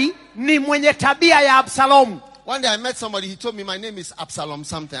hatari ni mwenye tabia ya Absalomu. One day I met somebody, he told me my name is Absalom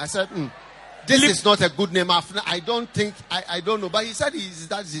something. I said, this is not a good name. I don't know. But he said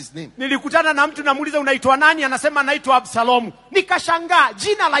that's his name. Nilikutana na mtu namuuliza unaitwa nani? Anasema anaitwa Absalomu. Nikashangaa,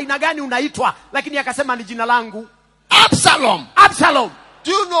 jina la aina gani unaitwa? Lakini akasema ni jina langu. Absalom. Absalom.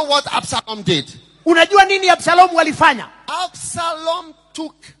 Do you know what Absalom did? Unajua nini Absalomu alifanya? Absalom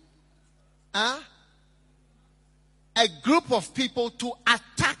took a group of people to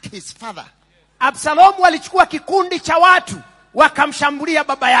attack his father. Absalomu alichukua kikundi cha watu wakamshambulia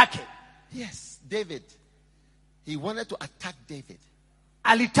baba yake. Yes, David. He wanted to attack David.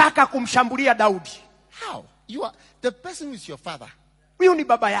 Alitaka kumshambulia Daudi. How? You are the person who is your father. Huyu ni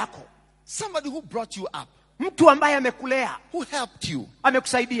baba yako. Somebody who brought you up. Mtu ambaye amekulea. Who helped you.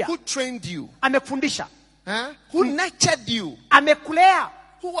 Amekusaidia. Who trained you. Amekufundisha. Who nurtured you. Amekulea.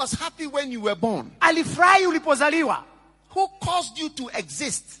 Who was happy when you were born. Alifurahi ulipozaliwa. Who caused you to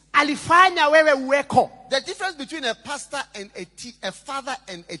exist. Alifanya wewe uweko. The difference between a pastor and a father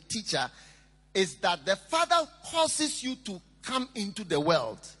and a teacher is that the father causes you to come into the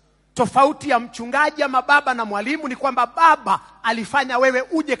world. Tofauti ya mchungaji ama baba na mwalimu ni kwamba baba alifanya wewe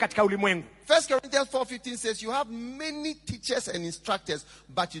uje katika ulimwengu. 1 Corinthians 4:15 says you have many teachers and instructors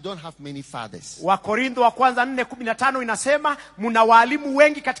but you don't have many fathers. Wakorintho wa kwanza 4:15 inasema mna walimu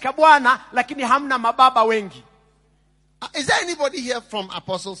wengi katika Bwana lakini hamna mababa wengi. Is there anybody here from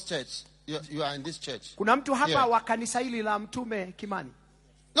Apostles Church? You are in this church. Kuna mtu hapa wa kanisa hili la Mtume Kimani?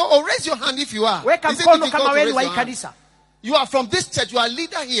 No, raise your hand if you are. Weka mkono kama wewe wa kanisa. You are from this church, you are a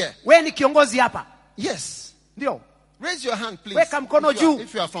leader here. Wewe ni kiongozi hapa? Yes. Ndio. Raise your hand please. Weka mkono juu.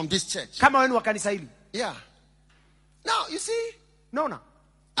 If you are from this church. Kama wewe ni wa kanisa hili. Yeah. Now, you see? Naona.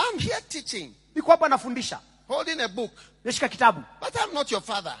 I'm here teaching. Niko hapa nafundisha. Holding a book. Nishika kitabu. But I'm not your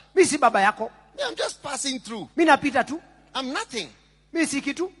father. Mimi si baba yako. I'm just passing through. Mimi napita tu. I'm nothing. Mimi si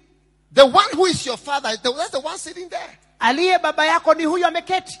kitu. The one who is your father, that's the one sitting there. Aliye baba yako ni huyu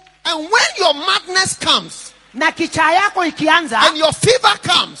ameketi. And when your madness comes, na kichaa yako ikianza, and your fever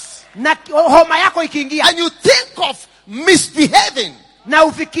comes, na homa yako ikiingia, and you think of misbehaving, na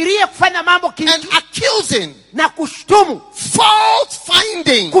ufikirie kufanya mambo and accusing, na kushtumu, fault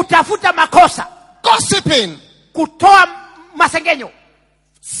finding, kutafuta makosa, gossiping, kutoa masengenyo,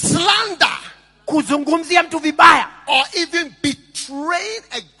 slander, kuzungumzia mtu vibaya, or even betraying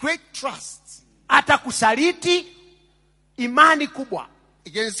a great trust, atakusaliti imani kubwa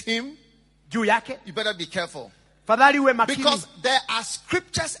against him, juu yake, you better be careful. Fadhali uwe makini. Because there are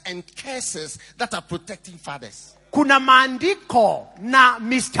scriptures and curses that are protecting fathers. Kuna maandiko na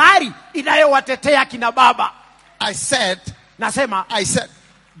mistari inayowatetea kina baba. I said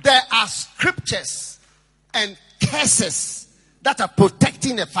there are scriptures and curses that are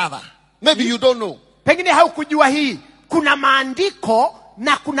protecting a father. Maybe you don't know. Pengine haukujua hii. Kuna maandiko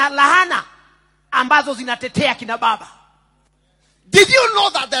na kuna laana ambazo zinatetea kina baba. Did you know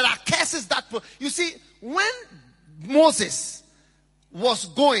that there are curses that you see, when Moses was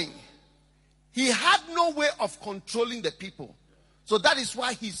going, he had no way of controlling the people. So that is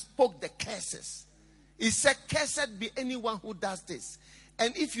why he spoke the curses. He said, cursed be anyone who does this.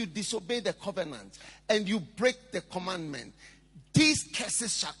 And if you disobey the covenant and you break the commandment, these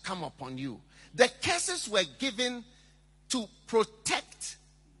curses shall come upon you. The curses were given to protect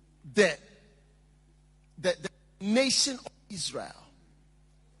the nation of Israel.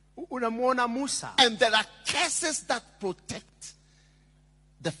 Unamuona Musa. And there are curses that protect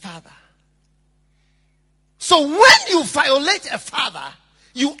the father. So when you violate a father,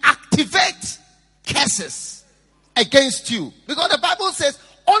 you activate curses against you. Because the Bible says,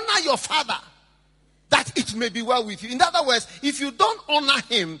 honor your father, that it may be well with you. In other words, if you don't honor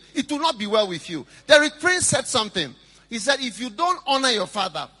him, it will not be well with you. The prince said something. He said, if you don't honor your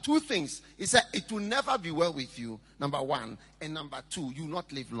father, two things. He said, it will never be well with you, number one. And number two, you will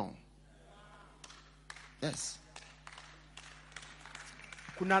not live long. Yes.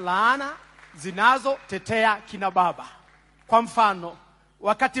 Kuna laana zinazotetea kina baba. Kwa mfano,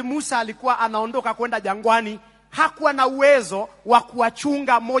 wakati Musa alikuwa anaondoka kwenda jangwani, hakuwa na uwezo wa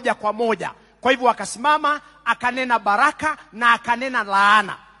kuwachunga moja kwa moja. Kwa hivyo akasimama, akanena baraka na akanena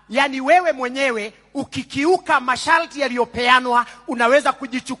laana. Yani wewe mwenyewe ukikiuka masharti yaliyopeanwa unaweza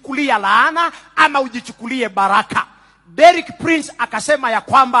kujichukulia laana ama ujichukulie baraka. Derek Prince akasema ya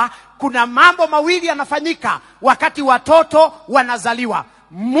kwamba kuna mambo mawili yanafanyika wakati watoto wanazaliwa.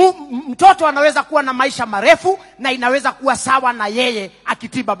 Mtoto anaweza kuwa na maisha marefu na inaweza kuwa sawa na yeye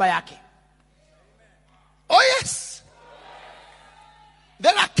akitii baba yake. Oh yes.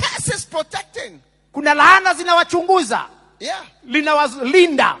 There are curses protecting. Kuna laana zinawachunguza. Yeah.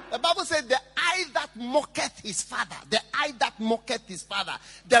 Linawalinda. The Bible said the eye that mocketh his father, the eye that mocketh his father,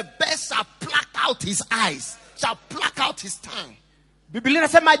 the best shall pluck out his eyes, shall pluck out his tongue. Biblia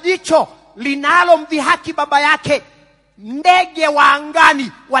inasema jicho linalo mdhihaki baba yake, ndege wa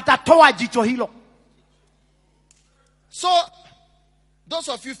angani watatoa jicho hilo. So,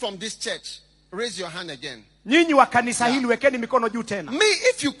 those of you from this church, raise your hand again. Nyinyi wa kanisa hili wekeni mikono juu tena. Me,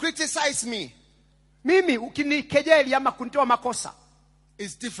 if you criticize me, mimi ukinikejeli ama kunitoa makosa,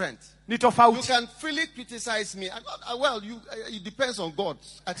 it's different. Ni tofauti. You can freely criticize me. Well, it depends on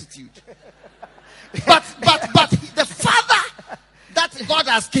God's attitude. but the Father that God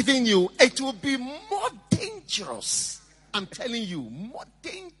has given you, it will be more dangerous. I'm telling you, more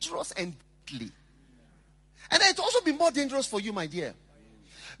dangerous and deadly. And it will also be more dangerous for you, my dear.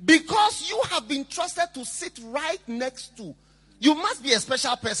 Because you have been trusted to sit right next to. You must be a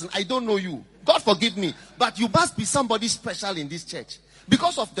special person. I don't know you. God forgive me. But you must be somebody special in this church.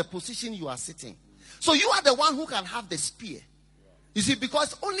 Because of the position you are sitting. So you are the one who can have the spear. You see,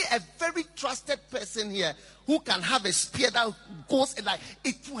 because only a very trusted person here who can have a spear that goes like,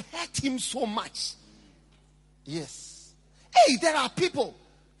 it will hurt him so much. Yes. Hey, there are people.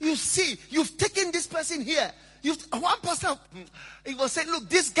 You see, you've taken this person here. One person, he was saying, look,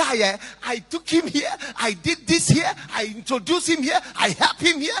 this guy, I took him here, I did this here, I introduced him here, I helped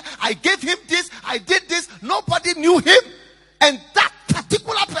him here, I gave him this, I did this. Nobody knew him. And that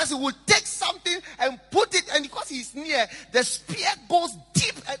particular person will take something and put it, and because he's near, the spear goes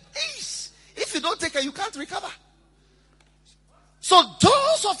deep. And if you don't take it, you can't recover. So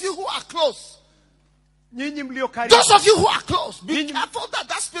those of you who are close, be careful that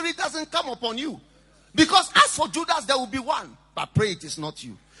that spirit doesn't come upon you. Because as for Judas, there will be one. But pray it is not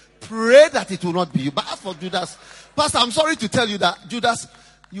you. Pray that it will not be you. But as for Judas, Pastor, I'm sorry to tell you that, Judas,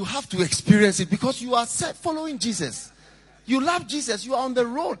 you have to experience it because you are following Jesus. You love Jesus. You are on the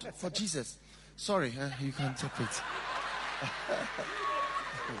road for Jesus. Sorry, you can take it.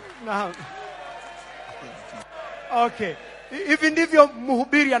 Now, okay. Hivi ndivyo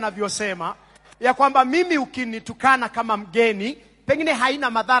mhubiri anavyosema ya kwamba mimi ukinitukana kama mgeni, pengine haina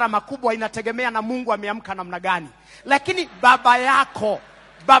madhara makubwa, inategemea na Mungu ameamka namna gani. Lakini baba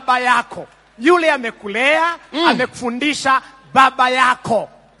yako, yule amekulea, amekufundisha, baba yako,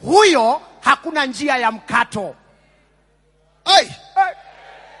 huyo hakuna njia ya mkato. Hey.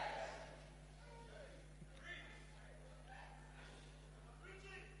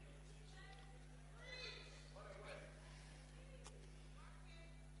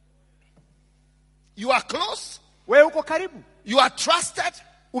 You are close. Wewe uko karibu. You are trusted.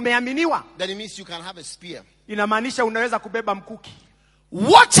 Umeaminiwa. Then it means you can have a spear. Inamaanisha unaweza kubeba mkuki.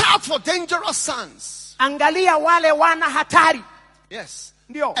 Watch out for dangerous sons. Angalia wale wana hatari. Yes.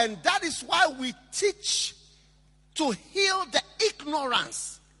 Ndio. And that is why we teach to heal the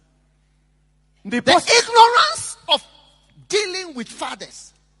ignorance. The ignorance of dealing with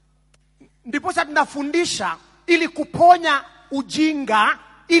fathers. Ndiposa tunafundisha ili kuponya ujinga,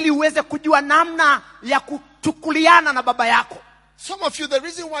 ili uweze kujua namna ya kuchukuliana na baba yako. Some of you, the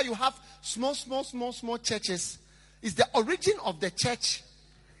reason why you have small churches is the origin of the church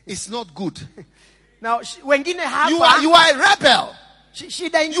is not good. Now, wengine hapa, you are a rebel.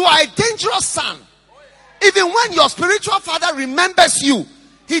 Shida you are a dangerous son. Even when your spiritual father remembers you,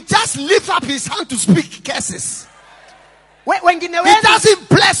 he just lifts up his hand to speak curses. He doesn't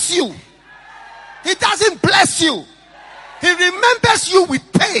bless you. He doesn't bless you. He remembers you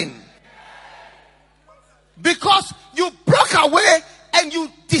with pain. Because you broke away and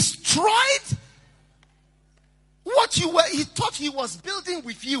you destroyed what you were. He thought he was building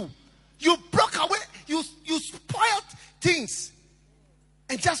with you. You broke away. You spoiled things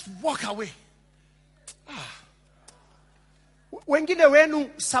and just walk away. Wengine wenu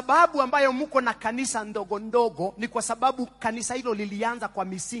sababu ambayo mko na kanisa ndogo ni kwa sababu kanisa hilo lilianza kwa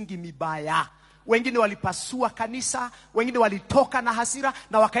misingi mibaya. Wengine walipasua kanisa, wengine walitoka na hasira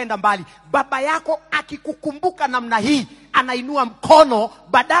na wakaenda mbali. Baba yako akikukumbuka namna hii, anainua mkono,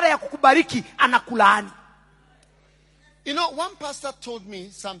 badala ya kukubariki anakulaani. You know, one pastor told me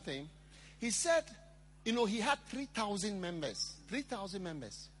something. He said, you know, he had 3,000 members. 3,000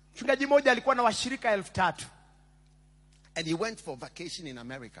 members. Mchungaji mmoja alikuwa na washirika 3,000. And he went for vacation in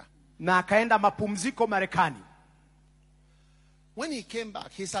America. Na akaenda mapumziko Marekani. When he came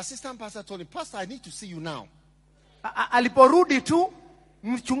back, his assistant pastor told him, Pastor, I need to see you now. Aliporudi tu,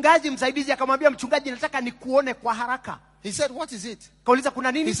 mchungaji msaidizi akamwambia mchungaji, nataka nikuone kwa haraka. He said, what is it? Kauliza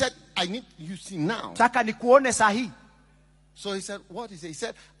kuna nini? He said, I need you see now. Nataka nikuone saa hii. So he said, what is it? He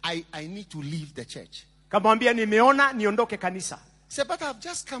said, I need to leave the church. Kamwambia nimeona niondoke kanisa. He said, but I've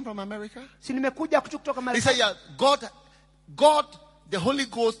just come from America. Si nimekuja kutoka Marekani. He said, yeah, God, the Holy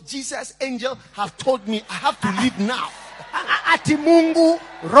Ghost, Jesus, angel have told me I have to leave now. Ati Mungu,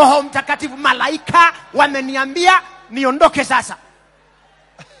 Roho Mtakatifu, malaika wameniambia niondoke sasa.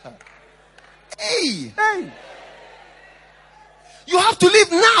 Hey. You have to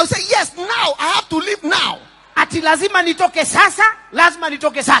leave now. He said, yes, now. I have to leave now. Ati lazima nitoke sasa, lazima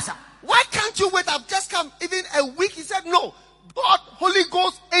nitoke sasa. Why can't you wait? I've just come even a week. He said, no. God, Holy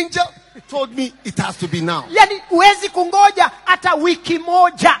Ghost, angel told me it has to be now. Yani uwezi kungoja hata wiki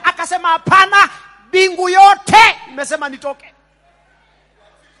moja. Akasema hapana, bingu yote imesema nitoke.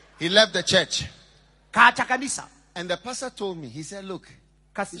 He left the church. Kaacha kanisa. And the pastor told me, he said, look,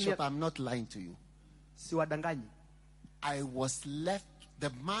 Bishop, I'm not lying to you. Siwadanganyi. I was left,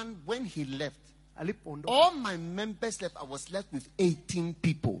 the man, when he left, Alipoondoka, all my members left. I was left with 18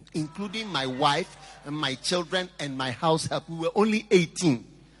 people, including my wife and my children and my house help. We were only 18.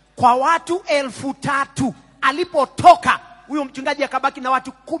 Kwa watu 3,000. Alipotoka, huyo mchungaji akabaki na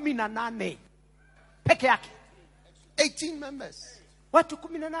watu 18. Peke yake. 18 members. Watu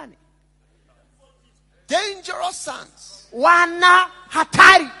 18. Dangerous sons. Wana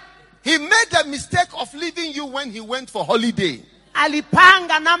hatari. He made the mistake of leaving you when he went for holiday.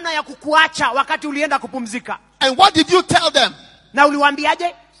 Alipanga namna ya kukuacha wakati ulienda kupumzika. And what did you tell them? Na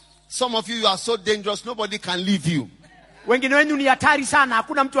uliwaambiaje? Some of you are so dangerous, nobody can leave you. Wengine wenu ni hatari sana,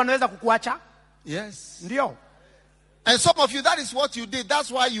 hakuna mtu anaweza kukuacha. Yes. Ndio. And some of you, that is what you did.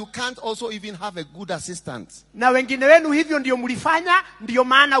 That's why you can't also even have a good assistant. Na wengine wenu hivyo ndio mlifanya, ndio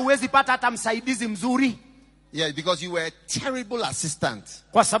maana huwezi pata hata msaidizi mzuri. Yeah, because you were a terrible assistant.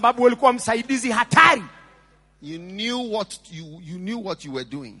 Kwa sababu ulikuwa msaidizi hatari. You knew what you were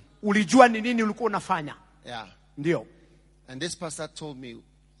doing. Ulijua ni nini ulikuwa unafanya. Yeah. Ndio. And this pastor told me,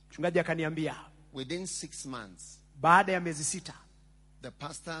 mchungaji akaniambia, within 6 months, baada ya miezi 6, the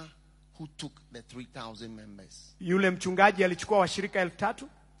pastor who took the 3,000 members, yule mchungaji alichukua washirika 3,000,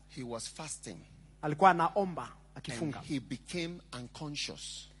 he was fasting. Alikuwa anaomba, akifunga. And he became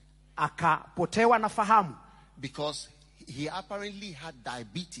unconscious. Akapotewa na fahamu. Because he apparently had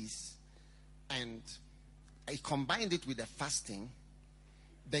diabetes and he combined it with the fasting.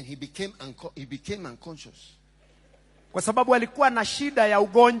 Then he became unconscious. Kwa sababu alikuwa na shida ya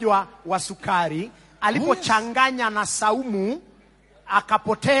ugonjwa wa sukari, alipochanganya na saumu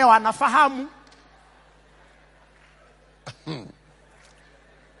akapotewa na fahamu.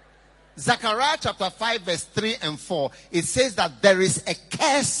 Zechariah chapter 5 verse 3 and 4, it says that there is a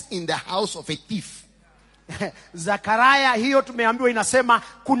curse in the house of a thief. Zakaria hiyo tumeambiwa inasema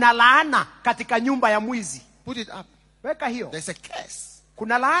kuna laana katika nyumba ya mwizi. Put it up. Weka hiyo. There's a curse.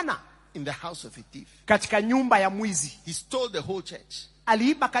 Kuna laana in the house of a thief. Katika nyumba ya mwizi. He stole the whole church.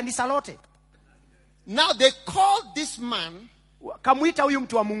 Aliiba kanisa lote. Now they called this man, kamuita huyu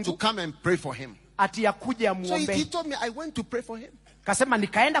mtu wa Mungu, to come and pray for him. Ati akuje amuombe. So he told me, I went to pray for him. Kasema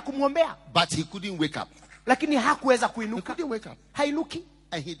nikaenda kumuombea. But he couldn't wake up. Lakini hakuweza kuinuka. He couldn't wake up. Hainuki.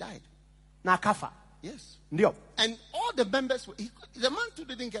 And he died. Na akafa. Yes. Ndio. And all the members, the man too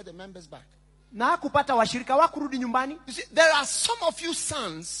didn't get the members back. Na hakupata washirika wa kurudi nyumbani. You see, there are some of you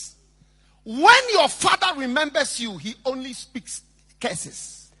sons, when your father remembers you, he only speaks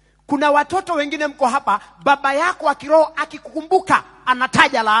curses. Kuna watoto wengine mko hapa, baba yako wa kiroho akikukumbuka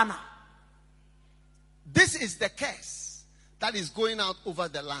anataja laana. This is the curse that is going out over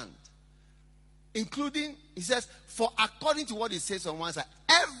the land. Including, he says, for according to what it says on one side,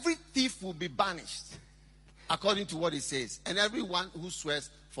 every thief will be banished. According to what it says. And everyone who swears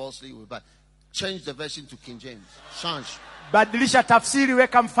falsely will be banished. Change the version to King James. Change. Badilisha tafsiri,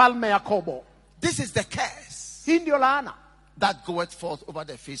 weka mfalme Yakobo. This is the curse. Hii ndio laana that goeth forth over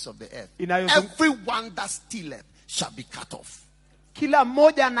the face of the earth. Everyone that stealeth shall be cut off. Kila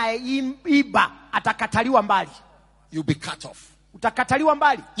mmoja anayeiba atakataliwa mbali. You'll be cut off. Utakataliwa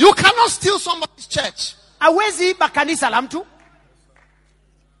mbali. You cannot steal somebody's church. Hawezi iba kanisa la mtu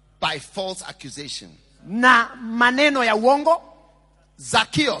by false accusation. Na maneno ya uongo.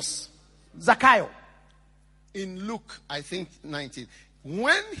 Zakayo. In Luke, I think 19,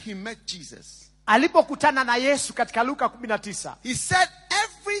 when he met Jesus, alipokutana na Yesu katika Luka 19, he said,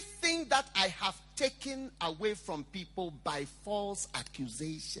 everything that I have taken away from people by false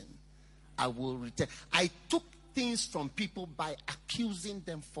accusation, I will return. I took things from people by accusing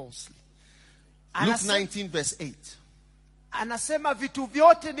them falsely. Luke 19 verse 8. Anasema vitu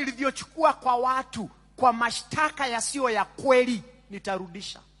vyote nilivyochukua kwa watu kwa mashtaka yasiyo ya kweli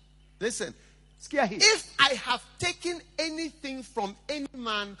nitarudisha. Listen. Sikia hii. If I have taken anything from any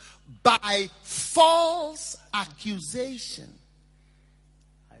man by false accusation,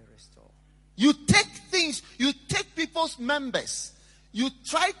 I restore. You take things, you take people's members, you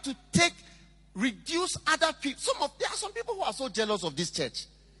try to reduce other people. There are some people who are so jealous of this church.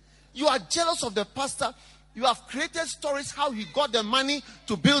 You are jealous of the pastor. You have created stories how he got the money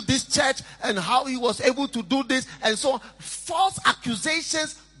to build this church and how he was able to do this and so on. False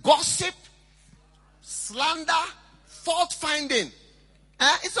accusations, gossip, slander, fault finding.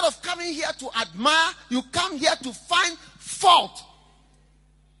 Instead of coming here to admire, you come here to find fault.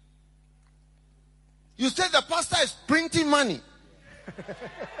 You say the pastor is printing money.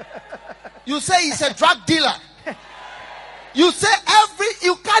 You say he's a drug dealer. You say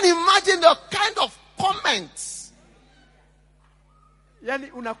you can't imagine the kind of comments.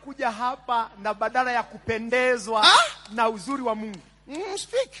 Yani unakuja hapa na badala ya kupendezwa na uzuri wa Mungu.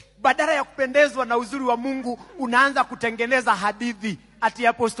 Speak. Badala ya kupendezwa na uzuri wa Mungu unaanza kutengeneza hadithi ati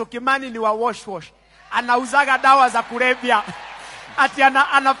Apostle Kimani ni wa wash. Anauzaga dawa za kulevya. Ati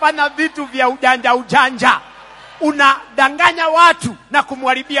anafanya vitu vya ujanja. Unadanganya watu na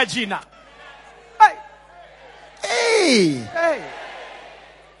kumharibia jina. Hey.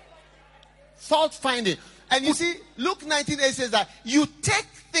 Fault finding. And you see, Luke 19:8 says that you take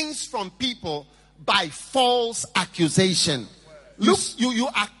things from people by false accusation. You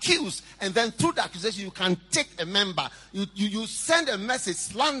accuse, and then through the accusation you can take a member. You send a message,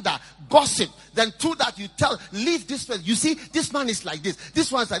 slander, gossip. Then through that you tell, leave this person. You see, this man is like this.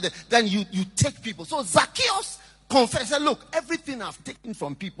 This one is like that. Then you take people. So Zacchaeus confessed, look, everything I've taken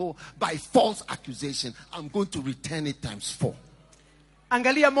from people by false accusation, I'm going to return it times 4.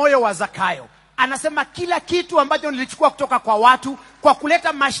 Angalia moyo wa Zakayo. Anasema kila kitu ambacho nilichukua kutoka kwa watu kwa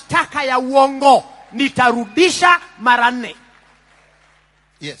kuleta mashtaka ya uongo nitarudisha mara 4.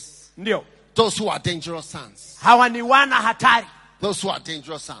 Yes. Ndio. Those who are dangerous sons. Hawa ni wana hatari. Those who are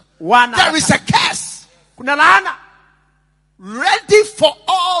dangerous sons. There is a curse. Kuna laana. Ready for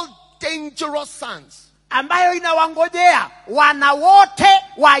all dangerous sons. Ambayo inawangojea wana wote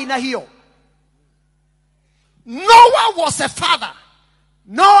wa aina hiyo. Noah was a father.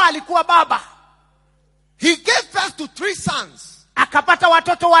 Noah alikuwa baba. He gave birth to 3 sons. Akapata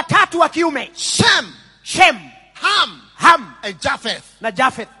watoto 3 wa kiume. Shem, Ham, and Japheth. Na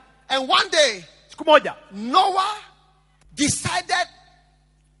Japheth. And one day, siku moja, Noah decided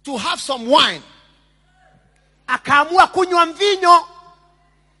to have some wine. Akaamua kunywa mvinyo.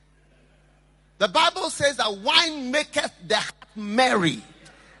 The Bible says that wine maketh the heart merry.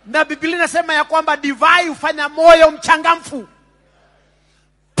 Na Biblia inasema ya kwamba divai hufanya moyo mchangamfu.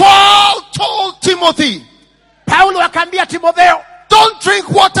 Paul told Timothy, Paulo akamwambia Timotheo, don't drink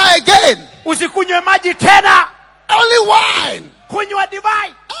water again. Usikunywe maji tena. Only wine. Kunywa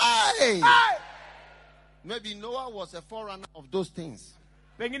divai. Hey. Maybe Noah was a forerunner of those things.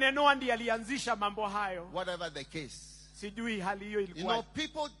 Pengine Noah ndiye alianzisha mambo hayo. Whatever the case. Sijui hali hiyo ilikuwa. You know,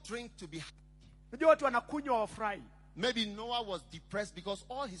 people drink to be happy. Unajua watu wanakunywa wafurahi. Maybe Noah was depressed because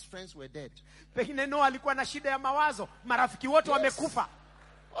all his friends were dead. Pengine Noah alikuwa na shida ya mawazo, marafiki wote wamekufa.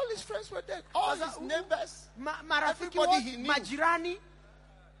 All his friends were dead. All his neighbors, marafiki wote, majirani.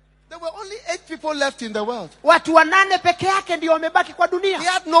 There were only 8 people left in the world. Watu 8 peke yake ndio wamebaki kwa dunia. He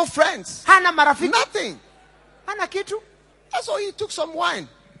had no friends. Hana marafiki. Nothing. Hana kitu. That's why he took some wine.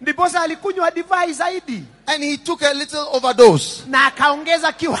 Ndiposa alikunywa divai zaidi. And he took a little overdose. Na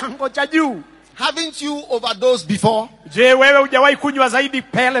akaongeza kiwango cha juu. Haven't you overdosed before? Je, wewe hujawahi kunywa zaidi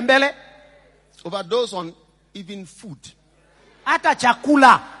pele mbele? Overdose on even food. Hata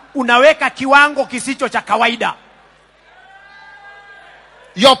chakula unaweka kiwango kisicho cha kawaida.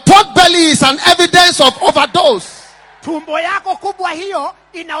 Your pot belly is an evidence of overdose. Tumbo yako kubwa hiyo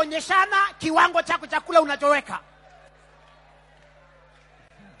inaonyeshana kiwango chako chakula unachoweka.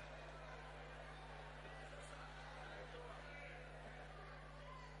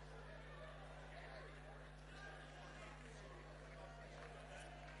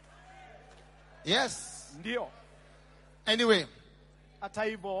 Yes. Ndio. Anyway, hata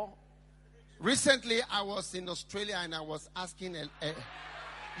hivyo, recently I was in Australia and I was asking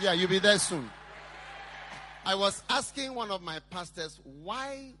yeah, you'll be there soon. I was asking one of my pastors,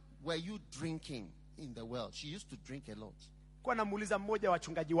 why were you drinking in the world? She used to drink a lot. Kwa namuuliza mmoja wa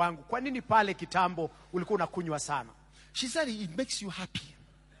wachungaji wangu, kwa nini pale kitambo ulikuwa unakunywa sana? She said it makes you happy.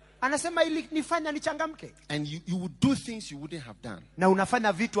 Anasema ili nifanya nichangamke. And you would do things you wouldn't have done. Na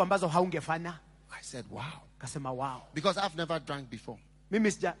unafanya vitu ambazo haungefanya. I said, wow. Kasema wow. Because I've never drank before. Mimi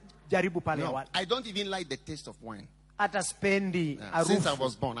sijaribu pale No, awali. I don't even like the taste of wine. Hata spendi Since I harufu.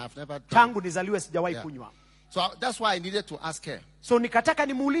 was born, I've never drank. Tangu nizaliwe sijawahi Yeah. kunywa. So that's why I needed to ask her So nikataka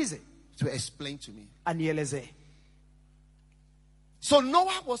nimuulize to explain to me. anielezee. So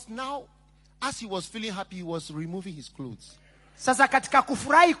Noah was now, as he was feeling happy, he was removing his clothes. Sasa katika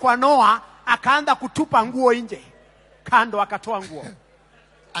kufurahi kwa Noa akaanza kutupa nguo nje. Kando akatoa nguo.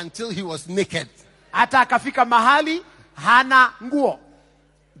 Until he was naked. Hata akafika mahali hana nguo.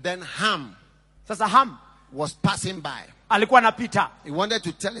 Then Ham Sasa Ham was passing by. alikuwa anapita. He wanted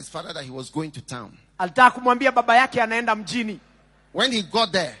to tell his father that he was going to town. Alitaka kumwambia baba yake anaenda mjini. When he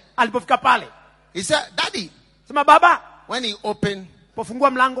got there, Alipofika pale, he said, Daddy, sema baba, when he opened, pofungua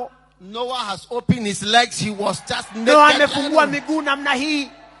mlango, Noah has opened his legs. He was just Noa naked. amefungua miguu namna hii.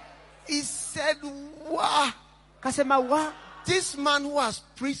 He said, wow, Kasema wa, this man who has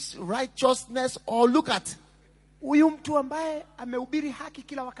preached righteousness, or look at. huyu mtu ambaye amehubiri haki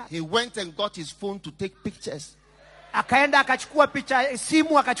kila wakati. He went and got his phone to take pictures. Akaenda akachukua picha,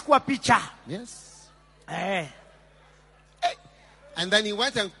 simu akachukua picha. Yes. Eh. And then he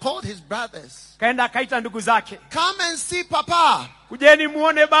went and called his brothers. Kaenda akaita ndugu zake. Come and see Papa. Kujeni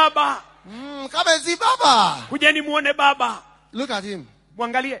muone baba. Come and see Papa. Kujeni muone baba. Look at him.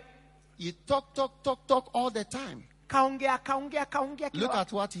 Mwangalie. He talk all the time. Kaongea. Look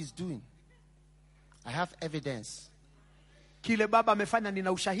at what he's doing. I have evidence. Kile baba amefanya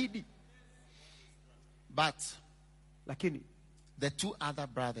nina ushahidi. But Lakini the two other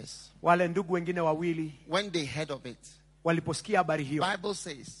brothers, wale ndugu wengine wawili when they heard of it, waliposikia habari hiyo, Bible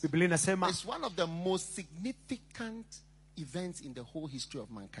says Biblia inasema it's one of the most significant events in the whole history of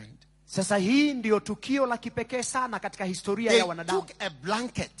mankind. sasa hii ndio tukio la kipekee sana katika historia They ya wanadamu. took a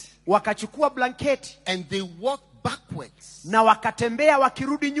blanket Wakachukua blanketi and they walked backwards. na wakatembea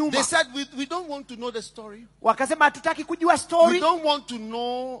wakirudi They nyuma. said, we don't want to know the story. Wakasema hatutaki kujua We story, don't want to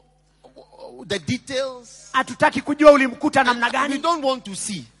know the details. hatutaki kujua ulimkuta namna We gani, don't want to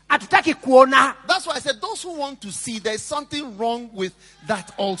see. hatutaki kuona. That's why I said those who want to see, there's something wrong with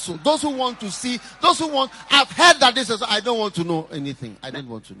that also. Those who want to see, those who want, I've heard that this is, I don't want to know anything. I didn't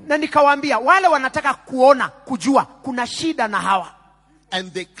want to know. Na nikawaambia wale wanataka kuona, kujua, kuna shida na hawa.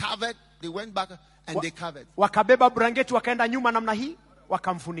 And they covered, they went back and they covered. Wakabeba blanketi wakaenda nyuma namna hii,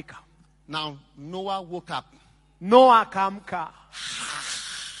 wakamfunika. Now, Noah woke up. Noa akaamka.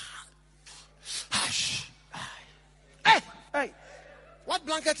 Hush. Hey, What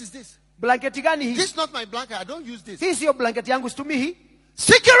blanket is this? blanketi gani hii? This is not my blanket. I don't use this. Hii sio blanketi yangu, situmii hii.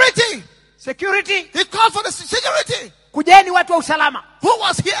 Security! Security, He called for the security. kujeni watu wa usalama. Who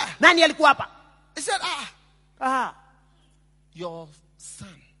was here? Nani alikuwa hapa? He said, your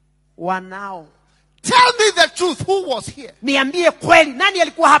son. Wanao. Tell me the truth. Who was here? Niambie kweli, nani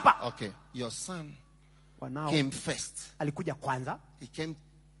alikuwa hapa? Okay. Your son Wanao. came first. Alikuja kwanza. He came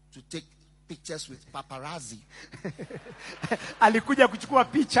to take pictures with paparazzi. Alikuja kuchukua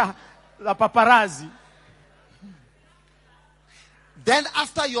picha la paparazi. Then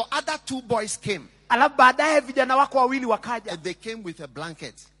after your other two boys came, Alafu baadaye vijana wako wawili wakaja. and they came with a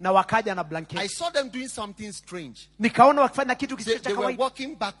blanket. Na wakaja na I blanketi. saw them doing something strange. Nikaona wakifanya kitu They, kisicho cha they were kawaida.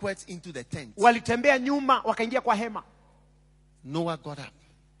 walking backwards into the tent. Walitembea nyuma wakaingia kwa hema. Noah got up.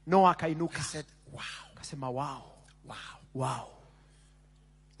 Noa He akainuka. said, wow, Akasema wow, wow. wow.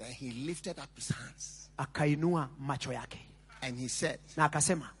 Then he lifted up his hands Akainua macho yake. and he said, Na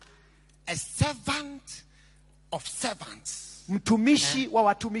akasema, a servant of servants mtumishi wa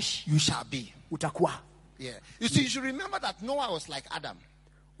watumishi you shall be. utakuwa. Yeah. You see, you should remember that Noah was like Adam.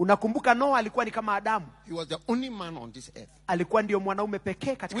 Unakumbuka Noa alikuwa ni kama Adamu. He was the only man on this earth. Alikuwa ndio mwanaume pekee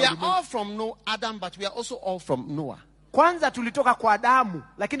We katika are ulimwengu. all from Adam, but we are also all from Noah. Kwanza tulitoka kwa Adamu,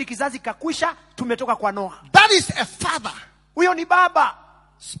 lakini kizazi kakwisha tumetoka kwa Noa. That is a father Huyo ni baba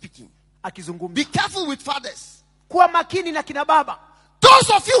speaking. akizungumza. Be careful with fathers. Kuwa makini na kina baba.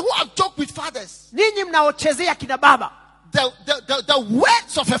 Those of you who have joked with fathers, Ninyi mnaochezea kina baba. the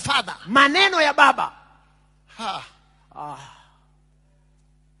words of a father. Maneno ya baba.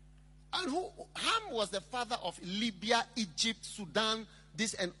 And Ham was the father of Libya, Egypt, Sudan,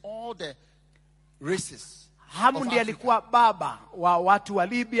 this and all the races. Hamu of ndiye Africa. alikuwa baba wa watu wa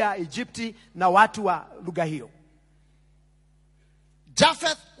Libya, Egypti na watu wa lugha hiyo.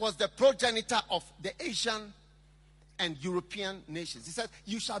 Japheth was the progenitor of the Asian and European nations. He said,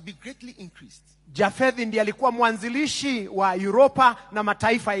 you shall be greatly increased. Jafethi ndiye alikuwa mwanzilishi wa Europa na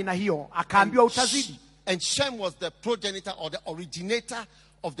mataifa aina hiyo. Akaambiwa utazidi. And Shem was the progenitor or the originator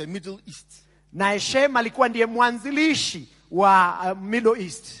of the Middle East. Na Shem alikuwa ndiye mwanzilishi wa Middle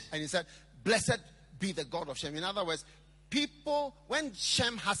East. And he said, blessed be the God of Shem. In other words, people, when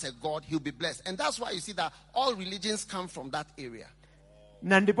Shem has a God, he'll be blessed. And that's why you see that all religions come from that area.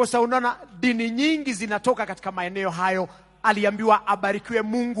 Na ndiposa unaona dini nyingi zinatoka katika maeneo hayo. Aliambiwa abarikiwe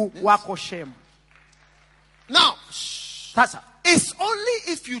Mungu wako Shem. Now, Sasa it's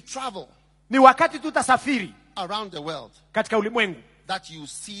only if you travel ni wakati tutasafiri around the world katika ulimwengu that you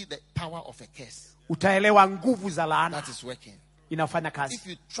see the power of a curse utaelewa nguvu za laana that is working. inafanya kazi. If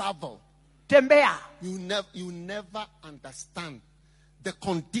you travel, Tembea. you never understand the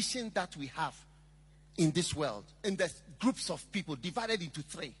condition that we have in this world, in the groups of people divided into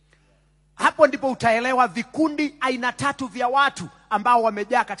 3. Hapo ndipo utaelewa vikundi aina 3 vya watu ambao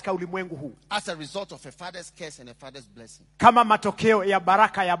wamejaa katika ulimwengu huu. As a result of a father's curse and a father's blessing. Kama matokeo ya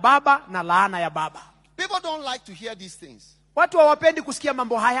baraka ya baba na laana ya baba. People don't like to hear these things. Watu hawapendi kusikia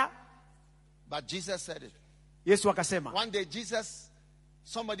mambo haya. But Jesus said it. Yesu akasema. One day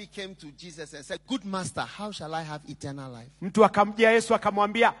somebody came to Jesus and said, "Good master, how shall I have eternal life?" Mtu akamjia Yesu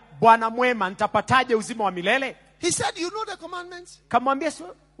akamwambia, Bwana mwema, nitapataje uzima wa milele? He said, "You know the commandments. Kamwambia,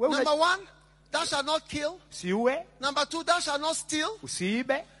 wewe Number 1, thou shalt not kill. usiue, Number 2, thou shalt not steal.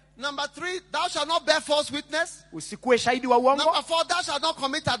 usiibe, Number 3, thou shalt not bear false witness. usikue shahidi wa uongo, Number 4, thou shalt not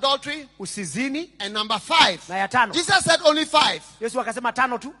commit adultery. usizini." And number 5, Na ya 5. Jesus said only 5. Yesu akasema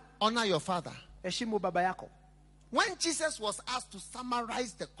 5 tu. Honor your father. Heshimu baba yako. When Jesus was asked to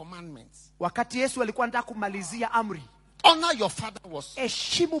summarize the commandments, Wakati Yesu alikuwa anataka kumalizia amri, honor your father was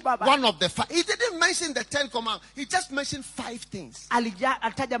heshimu baba. one of the 5. He didn't mention the 10 commandments. He just mentioned 5 things.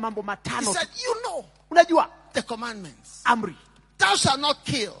 Alitaja mambo He 5 said, tu. you know Unajua the commandments. amri. Thou shalt not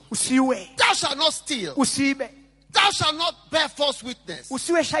kill. Usiue, Thou shalt not steal. usiibe, Thou shalt not bear false witness.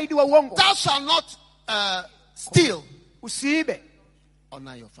 usiwe shahidi wa uongo, Thou shalt not steal. usiibe,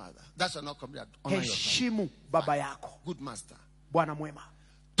 Honor your father. Thou shalt not commit adultery. Honor your father. heshimu baba yako. Good master. Bwana mwema.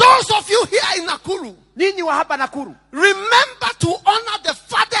 Those of you here in Nakuru, Ninyi wa hapa Nakuru, remember to honor the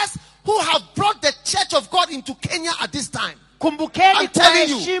fathers who have brought the church of God into Kenya at this time. kumbukeni I'm telling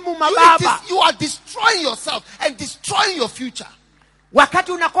you, kuheshimu mababa. you are destroying yourself and destroying your future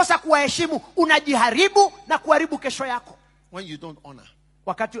Wakati unakosa kuwaheshimu, unajiharibu na kuharibu kesho yako. when you don't honor.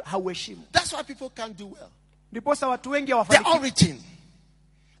 Wakati hauheshimu. That's why people can't do well. Ndiposa watu wengi The hawafanikiwi. origin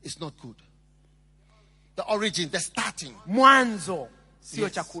is not good. The origin, the starting. Mwanzo sio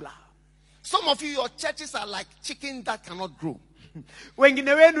Yes. chakula. Some of you, your churches are like chicken that cannot grow.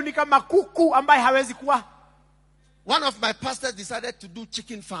 Wengine wenu ni kama kuku ambaye hawezi kuwa. One of my pastors decided to do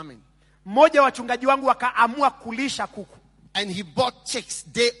chicken farming. Mmoja wa wachungaji wangu akaamua kulisha kuku. And he bought chicks,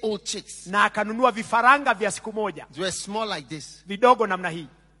 day-old chicks. Na akanunua vifaranga vya siku moja. They were small like this. Vidogo namna hii.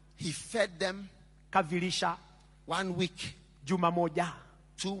 He fed them Kavilisha 1 week, juma moja,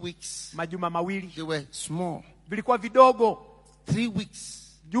 2 weeks. majuma mawili. They were small. Vilikuwa vidogo. 3 weeks.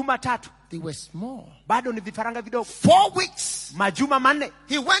 Juma 3. They were small. Bado ni vifaranga vidogo. 4 weeks. Majuma 4.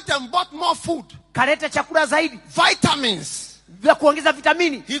 He went and bought more food. Kaleta chakula zaidi. Vitamins. Vya kuongeza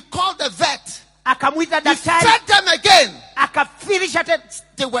vitamini. He called the vet. Akamwita He daktari. fed them again. Akafilisha tena.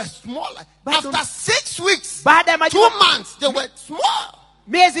 They were smaller. Bado- After 6 weeks, Baada ya 2 majuma months, they were small.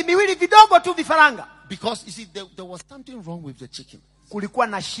 miezi miwili vidogo tu vifaranga. Because you see, there was something wrong with the chicken. Kulikuwa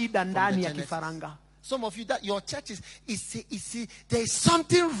na shida ndani ya Genesis. kifaranga. Some of you, that your churches, there is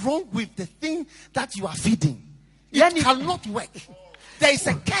something wrong with the thing that you are feeding. It Yani- cannot work. There is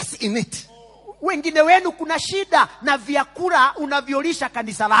a curse in it. Wengine wenu kuna shida na vyakula unavyolisha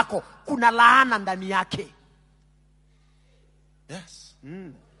kanisa lako. Kuna laana ndani yake. Yes.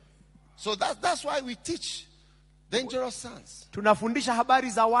 So that's why we teach dangerous sons. Tunafundisha habari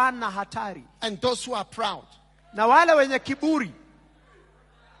za wana hatari. And those who are proud. Na wale wenye kiburi.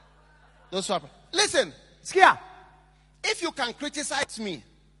 Those who are proud. Listen, Sikia, if you can criticize me,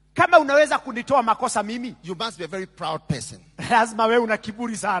 kama unaweza kunitoa makosa mimi, you must be a very proud person. lazima wewe una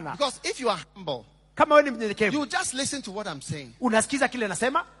kiburi sana. Because if you are humble, Kama wewe ni mnyenyekevu, you just listen to what I'm saying. unasikiza kile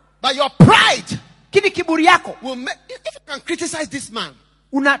nasema, But your pride kini kiburi yako will make, if you can criticize this man,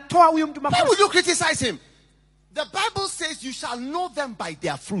 unatoa huyu mtu why makosa. would you criticize him? The Bible says you shall know them by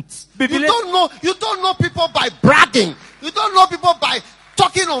their fruits. Biblia- You don't know people by bragging. You don't know people by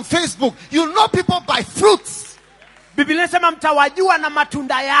talking on Facebook. You know people by fruits. Biblia inasema mtawajua na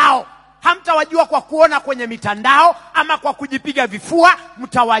matunda yao. Hamtawajua kwa kuona kwenye mitandao ama kwa kujipiga vifua,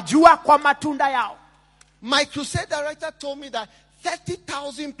 mtawajua kwa matunda yao. My crusade director told me that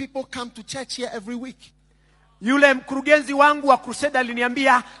 30,000 people come to church here every week. Yule mkurugenzi wangu wa crusade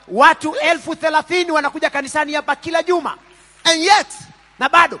aliniambia watu 30,000 wanakuja kanisani hapa kila juma. And yet, Na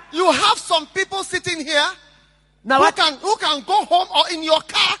bado you have some people sitting here na who watu can go home or in your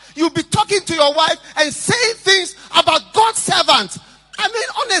car, you'll be talking to your wife and saying things about God's servants. I mean,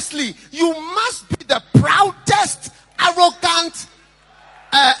 honestly, you must be the proudest, arrogant,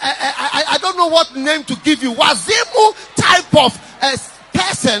 I don't know what name to give you, wazimu type of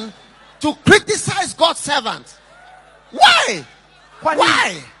person to criticize God's servant. Why?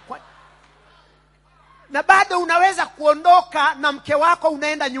 Why? Na bado unaweza kuondoka na mke wako,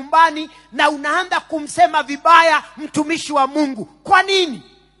 unaenda nyumbani na unaanza kumsema vibaya mtumishi wa Mungu. Kwa nini?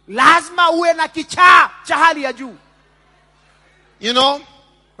 Lazima uwe na kichaa cha hali ya juu. You know,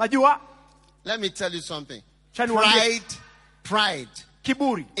 najua, let me tell you something. Pride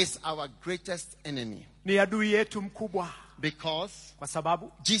kiburi is our greatest enemy. Ni adui yetu mkubwa. Because kwa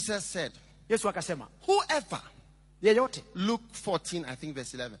sababu Jesus said, Yesu akasema, whoever, yeyote, Luke 14 I think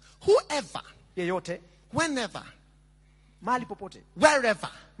verse 11, whoever, yeyote, whenever, mahali popote, wherever,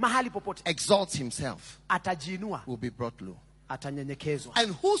 mahali popote, exalts himself, atajiinua, will be brought low. Atanyenyekezwa.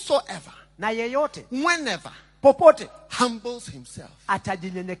 And whosoever, na yeyote, whenever, popote, humbles himself,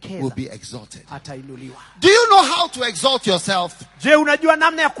 atajinyenyekeza, will be exalted. atainuliwa. Do you know how to exalt yourself? Je, unajua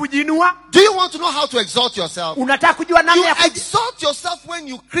namna ya kujiinua? Do you want to know how to exalt yourself? Unataka kujua namna ya exalt yourself when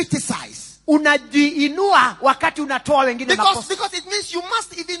you criticize. Unajiinua wakati unatoa wengine makosa. Because it means you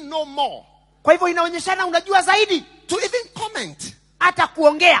must even know more. Kwa hivyo inaonyeshana unajua zaidi. To even comment. Hata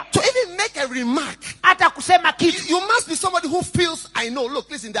kuongea. To even make a remark. Hata kusema kitu. You must be somebody who feels, I know.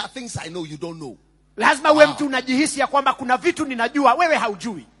 Look, listen, there are things I know you don't know. Lazima uwe mtu unajihisi ya kwamba kuna vitu ninajua wewe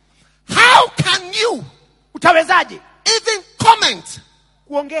haujui. How can you? Utawezaje? Even comment.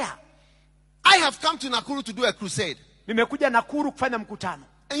 Kuongea. I have come to Nakuru to do a crusade. Nimekuja Nakuru kufanya mkutano.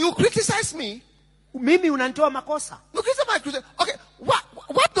 And you criticize me? Mimi unanitoa makosa. No, criticize my crusade. Okay,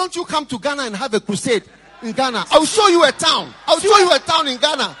 why don't you come to Ghana and have a crusade in Ghana? I'll show you a town. I'll show you a town in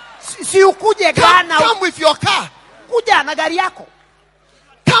Ghana. Si ukuje Ghana. Come with your car. Kuja na gari yako.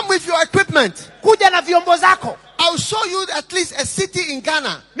 Come with your equipment. Kuja na vyombo zako. I'll show you at least a city in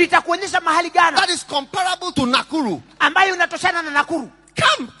Ghana. Nitakuonyesha mahali Ghana that is comparable to Nakuru. Ambayo unatoshana na Nakuru.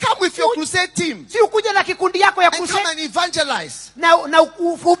 Come with your crusade team. Si ukuje na kikundi yako ya crusade. And come and evangelize. Na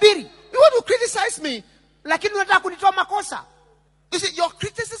uhubiri. You want to criticize me? Lakini unataka kunitoa makosa. You see, your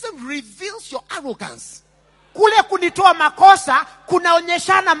criticism reveals your arrogance. Kule kunitoa makosa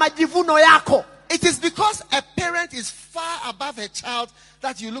kunaonyeshana majivuno yako. It is because a parent is far above a child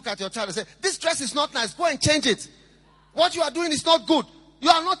that you look at your child and say, this dress is not nice, go and change it. What you are doing is not good. You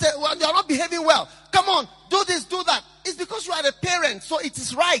are not behaving well. Come on, do this, do that. It's because you are a parent, so it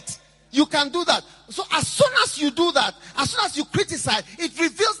is right. You can do that. So as soon as you do that, as soon as you criticize, it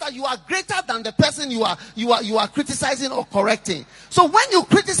reveals that you are greater than the person you are criticizing or correcting. So when you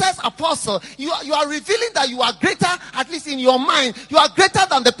criticize apostle, you are revealing that you are greater, at least in your mind, you are greater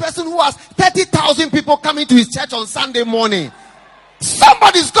than the person who has 30,000 people coming to his church on Sunday morning.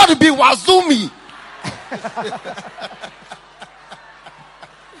 Somebody's got to be Wazumi.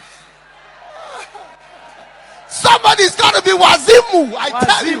 Somebody's got to be Wazimu. I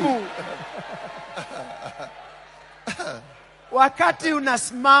tell you. Wakati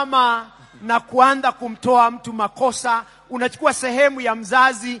unasimama na kuanza kumtoa mtu makosa, unachukua sehemu ya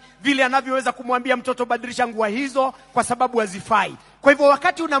mzazi vile anavyoweza kumwambia mtoto badilisha nguo hizo kwa sababu hazifai. Kwa hivyo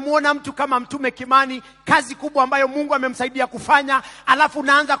wakati unamuona mtu kama Mtume Kimani, kazi kubwa ambayo Mungu amemsaidia kufanya, alafu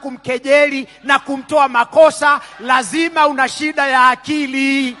unaanza kumkejeli na kumtoa makosa, lazima una shida ya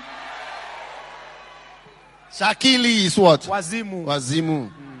akili. Shakili is what? Wazimu.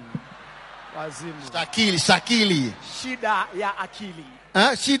 Wazimu. Wazimu. Shakili. Shida ya akili.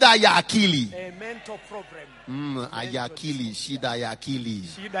 Shida ya akili. A mental problem. Ya akili, shida ya akili.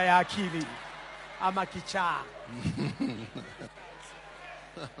 Shida ya akili. Ama kichaa.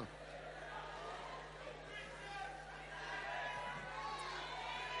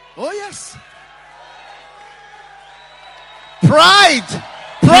 Oh yes. Pride.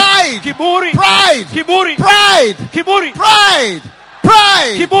 Kiburi. Pride. Kiburi. Pride. Kiburi. Pride.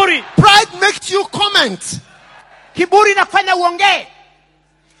 Pride. Kiburi. Pride makes you comment. Kiburi nakufanya uongee.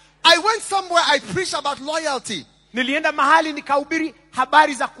 I went somewhere, I preached about loyalty. Nilienda mahali nikahubiri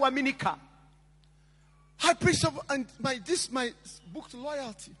habari za kuaminika. I preached about my book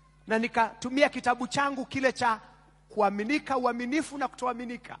Loyalty. Na nikatumia kitabu changu kile cha kuaminika, uaminifu na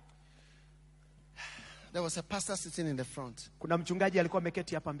kutoaminika. There was a pastor sitting in the front. Kuna mchungaji alikuwa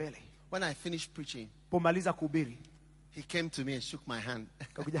ameketi hapa mbele. When I finished preaching, pomaliza kuhubiri, he came to me and shook my hand.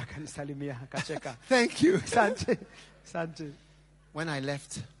 Akakuja akanisalimia, akacheka. Thank you. Asante. Asante. When I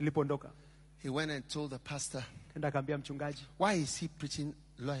left, nilipoondoka, he went and told the pastor, kenda akamwambia mchungaji, why is he preaching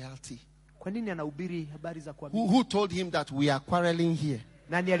loyalty? Kwa nini anahubiri habari za kuamini? Who told him that we are quarreling here?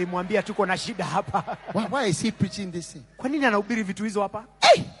 Nani alimwambia tuko na shida hapa? Why is he preaching this thing? Kwa nini anahubiri vitu hizo hapa?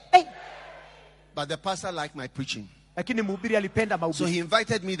 Hey! Hey! But the pastor liked my preaching. Lakini mhubiri alipenda So mahubiri. he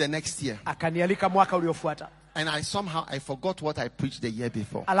invited me the next year. Akanialika mwaka uliofuata. And somehow I forgot what I preached the year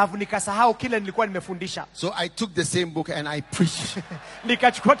before. Alafu nikasahau kile nilikuwa nimefundisha. So I took the same book and I preached.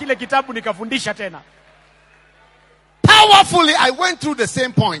 Nikachukua kile kitabu nikafundisha tena. Powerfully, I went through the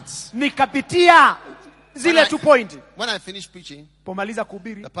same points. Nikapitia zile 2 point. When I finished preaching, pomaliza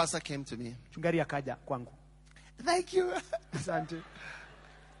kuhubiri, the pastor came to me. Mchungaji akaja kwangu. Thank you. Asante.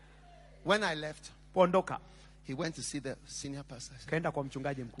 When I left, poondoka, he went to see the senior pastor. Kaenda kwa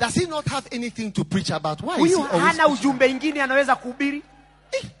mchungaji mkuu. Does he not have anything to preach about? Why is he always hana ujumbe ingine anaweza kuhubiri?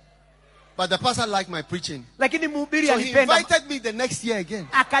 But the pastor liked my preaching. Lakini mhubiri So he alipenda. invited me the next year again.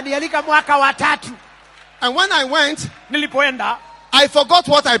 Akanialika mwaka wa 3. And when I went, nilipoenda, I forgot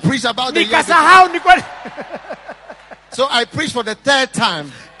what I preached about the year before. Nikasahau nilikuwa. So I preached for the 3rd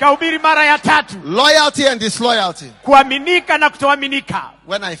time. Kahubiri mara ya 3. Loyalty and disloyalty. Kuaminika na kutoaminika.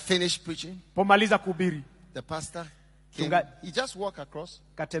 When I finished preaching, pomaliza kuhubiri, the pastor came. He just walked across.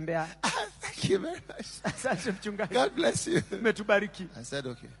 Katembea. Thank you very much. Asante mchungaji. God bless you. Umetubariki. I said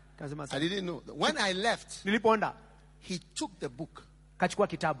okay. Kasema I didn't know. When I left, nilipoenda, he took the book. Kachukua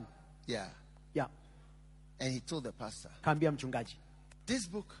kitabu. Yeah. Yeah. And he told the pastor, kaambia mchungaji, this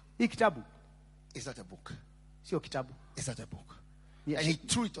book, hii kitabu is not a book. Sio kitabu. It's not a book. Yes. And he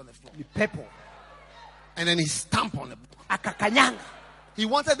threw it on the floor. Ni pepo. And then he stamped on the book. Akakanyanga. He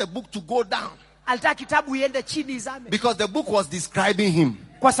wanted the book to go down. Alitaka kitabu iende chini izame. Because the book was describing him.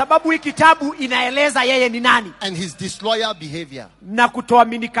 Kwa sababu hii kitabu inaeleza yeye ni nani. And his disloyal behavior. Na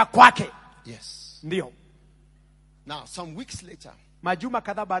kutoaminika kwake. Yes. Ndio. Now, some weeks later, majuma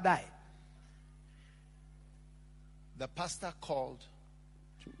kadhaa baadaye, the pastor called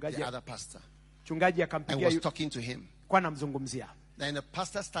the other pastor. Mchungaji And akampigia was talking to him. Kwa namzungumzia. Then the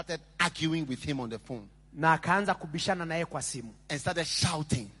pastor started arguing with him on the phone. Na akaanza kubishana naye kwa simu. And started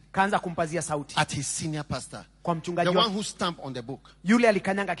shouting. Kaanza kumpazia sauti. At his senior pastor. Kwa mchungaji the one who stamped on the book. Yule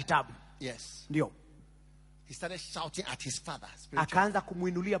alikanyanga kitabu. Yes. Ndio. He started shouting at his father. Akaanza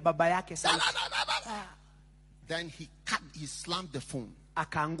kumuinulia baba yake sauti. Then he slammed the phone.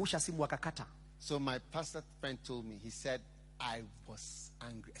 Akaangusha simu akakata. So my pastor friend told me, he said, I was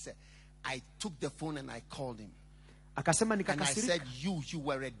angry. I said, I took the phone and I called him. Akasema And I nikakasirika. said, you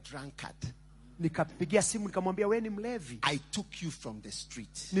were a drunkard. Nikapigia simu nikamwambia wewe ni mlevi. I took you from the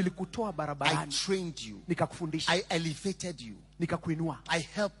street. Nilikutoa I barabarani. trained you. Nikakufundisha. I elevated you. Nikakuinua. I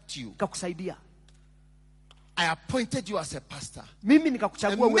helped you. Nikakusaidia. I appointed you as a pastor. Mimi I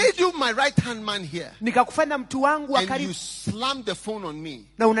nikakuchagua wewe. made you my right hand man here. Nikakufanya mtu wangu wa And you karibu. slammed the phone on me.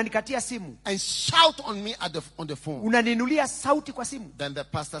 Na unanikatia simu. And shout on me on the phone. Unaninulia sauti kwa simu. Then the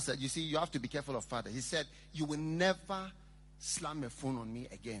pastor said, you see, you have to be careful of father. He said, you will never slam a phone on me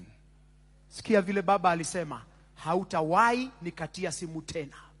again. Sikia vile baba alisema, hautawahi nikatia simu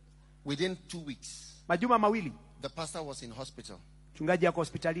tena. Within 2 weeks, Majuma mawili, the pastor was in hospital. mchungaji yako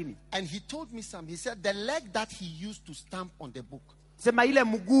hospitalini. And he told me something. He said, the leg that he used to stamp on the book, Sema ile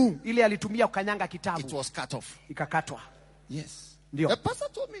mguu ile alitumia kukanyanga it kitabu was cut off. ikakatwa. Yes. Ndio. The pastor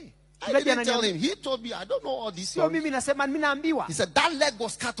told me. I Mchungaji didn't tell ananiambia. him. He told me, I don't know all this. Sio mimi nasema, mimi naambiwa. He said, that leg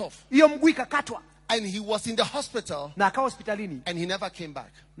was cut off. Hiyo mguu ikakatwa. And he was in the hospital. Na akawa hospitalini. And he never came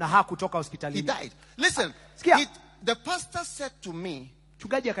back. Na hakutoka He hospitalini. died. Listen, Sikia. the pastor said to me,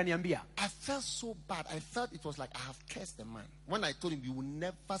 Mchungaji akaniambia, I felt so bad. I felt it was like I have cursed the man. When I told him, you will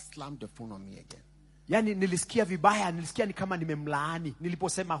never slam the phone on me again. yani nilisikia vibaya, nilisikia ni kama nimemlaani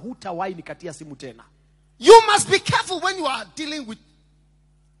niliposema hutawahi nikatia simu tena. You must be careful when you are dealing with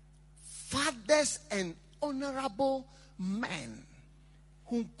fathers and honorable men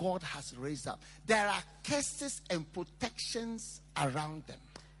whom God has raised up. There are curses and protections around them.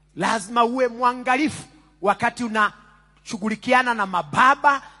 Lazima uwe mwangalifu wakati unashughulikiana na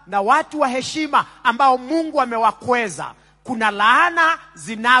mababa na watu wa heshima ambao Mungu amewakweza. Kuna laana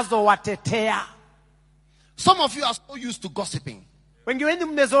zinazowatetea. Some of you are so used to gossiping. Wengi wenu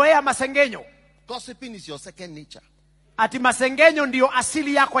mmezoea masengenyo. Gossiping is your second nature. Ati masengenyo ndiyo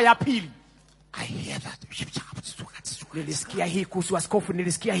asili yako ya pili. I hear that. Nilisikia hii kuhusu askofu,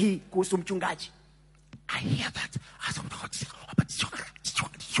 nilisikia hii kuhusu mchungaji. I hear that.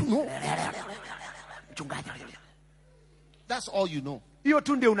 That's all you know. Hiyo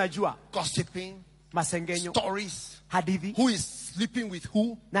tu ndio unajua. Gossiping, Masengenyo, stories, hadithi. who is sleeping with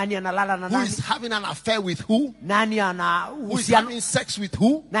who, Nani analala na who nani? is having an affair with who, Nani ana who is uhusiano? having sex with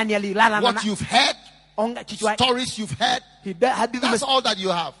who, Nani alilala na what nani? you've heard, Onga kichwa. stories you've heard. Hadithi That's all that you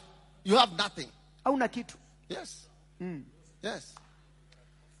have. You have nothing. hauna kitu. Yes. Yes.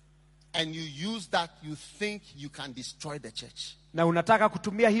 And you use that, you think you can destroy the church. Na unataka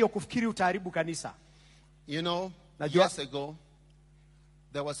kutumia hiyo kufikiri utaharibu kanisa. You know, Najua. years ago,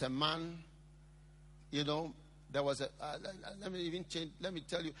 there was a man, there was a, let me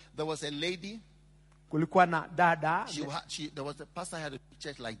tell you, there was a lady Kulikuwa na dada, There was a pastor who had a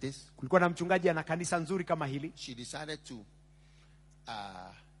church like this. kulikuwa na mchungaji ana kanisa nzuri kama hili. She decided to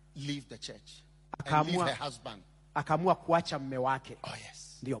leave the church and leave her husband. Akaamua kuacha mume wake. Oh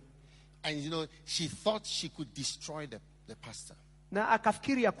yes. Ndio. And she thought she could destroy the pastor. Na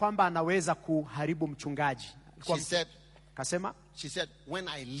akafikiri ya kwamba anaweza kuharibu mchungaji. She said, when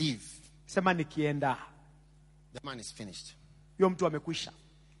I leave, sema nikienda, the man is finished. Huyo mtu amekwisha.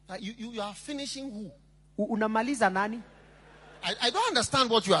 You are finishing who? Unamaliza nani? I don't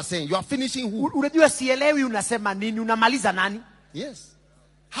understand what you are saying. You are finishing who? Unajua sielewi unasema nini, unamaliza nani? Yes.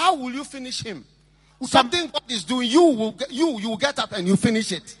 How will you finish him? Something God is doing, you will get up and you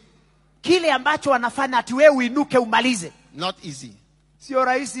finish it. Kile ambacho anafanya ati wewe uinuke umalize. Not easy. Sio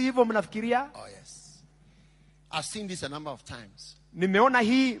rahisi hivyo mnafikiria? Oh yes. I've seen this a number of times. Nimeona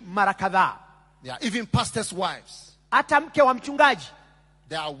hii mara kadhaa. There are even pastors' wives. Hata mke wa mchungaji.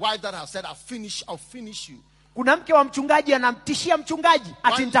 There are wives that have said, I'll finish you. Kuna mke wa mchungaji anamtishia mchungaji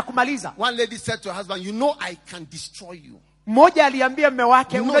ati nitakumaliza. One lady said to her husband, I can destroy you. Mmoja aliambia mume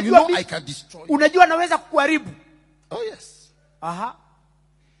wake, I can destroy you. Unajua naweza kukuharibu. Oh yes. Aha.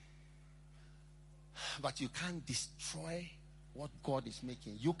 But you can't destroy what God is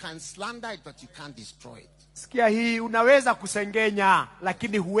making. You can slander it, but you can't destroy it. Sikia hii, unaweza kusengenya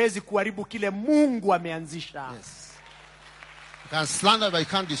lakini huwezi kuharibu kile Mungu ameanzisha. Yes. You can slander but you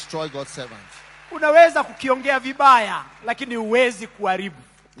can't destroy God's servant. Unaweza kukiongea vibaya lakini huwezi kuharibu.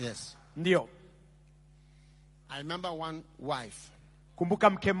 Yes. Ndio. I remember one wife. Kumbuka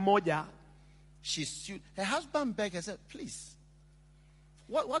mke mmoja, she sued her husband begged her, said, please,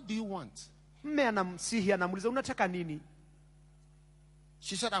 what do you want? Mme anamsihi, anamuuliza unataka nini?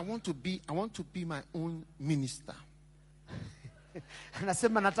 She said, I want to be my own minister.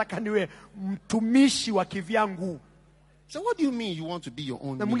 Anasema nataka niwe mtumishi wa kivyangu. So what do you mean you want to be your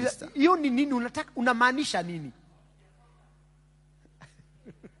own minister? Hiyo ni nini unataka, unamaanisha nini?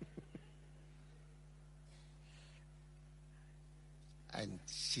 And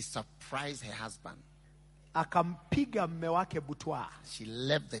she surprised her husband. Akampiga mume wake butwa. She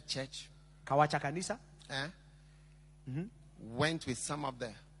left the church. Kawacha kanisa. Went with some of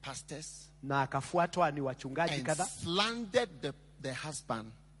the pastors. Na akafuatwa ni wachungaji kadhaa. Slandered the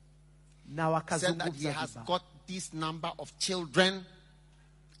husband. Na wakazungumza. Said that he has got this number of children.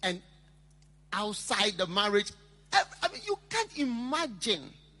 And outside the marriage. I mean, you can't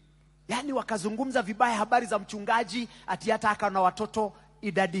imagine. Yani wakazungumza vibaya habari za mchungaji ati hata aka na watoto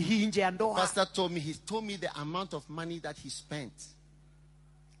idadi hii nje ya ndoa. Pastor he told me the amount of money that he spent.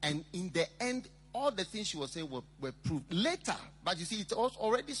 And in the end, all the things she was saying were proved. Later, but you see, it was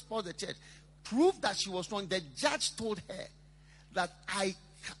already spoiled the church. Proved that she was wrong. The judge told her that I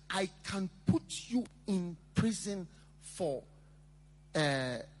can put you in prison for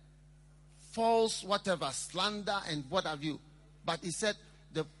false whatever, slander and what have you. But he said,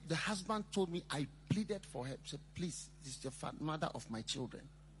 the husband told me, I pleaded for her. He said, please, this is the mother of my children.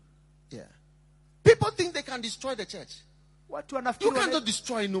 Yeah. People think they can destroy the church. You cannot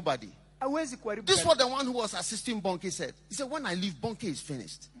destroy nobody. This is what the one who was assisting Bonke said. He said, when I leave, Bonke is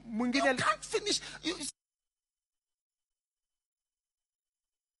finished. You can't finish.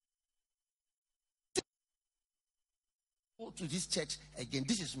 Go to this church again.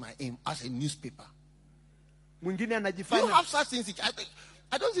 This is my aim as a newspaper. You have such things.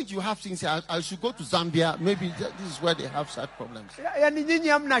 I don't think you have things. I should go to Zambia. Maybe this is where they have such problems. Yani nyinyi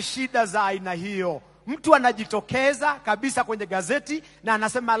hamna shida za aina hiyo. Mtu anajitokeza kabisa kwenye gazeti na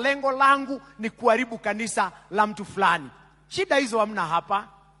anasema lengo langu ni kuharibu kanisa la mtu fulani. Shida hizo hamna hapa.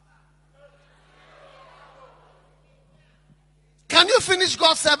 Can you finish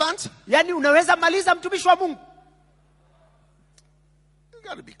God's servant? Yani unaweza maliza mtumishi wa Mungu? You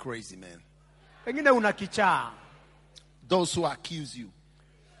got to be crazy, man. Pengine unakichaa. Those who accuse you.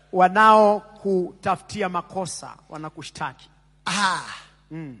 Wanao kutafutia makosa, wanakushtaki.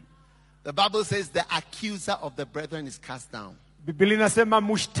 The Bible says the accuser of the brethren is cast down. Biblia inasema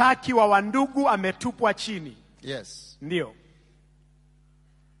mshtaki wa wandugu ametupwa chini. Yes. Ndio.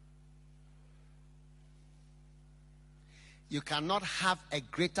 You cannot have a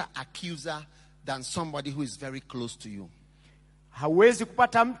greater accuser than somebody who is very close to you. Hauwezi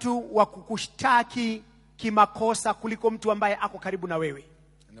kupata mtu wa kukushtaki kimakosa kuliko mtu ambaye ako karibu na wewe.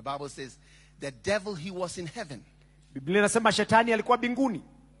 And the Bible says the devil, he was in heaven. Biblia inasema shetani alikuwa mbinguni.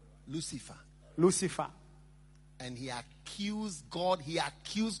 Lucifer. And he accused God. He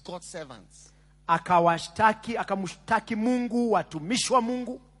accused God's servants. Akamshtaki Mungu, watumishi wa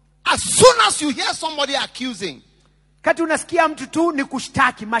Mungu. As soon as you hear somebody accusing, kati unasikia mtu tu ni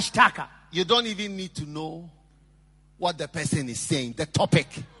kushtaki, mashtaka. You don't even need to know what the person is saying, the topic.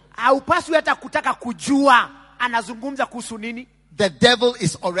 haupaswi hata kutaka kujua anazungumza kuhusu nini. The devil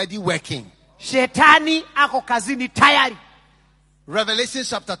is already working. Shetani ako kazini tayari. Revelation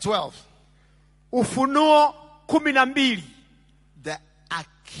chapter 12. Ufunuo 12. The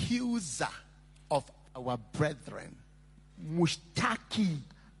accuser of our brethren. Mushtaki.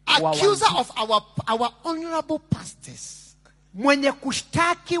 Accuser of our honorable pastors. Mwenye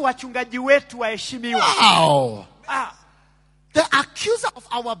kushtaki wachungaji wetu waheshimiwa. Wow. The accuser of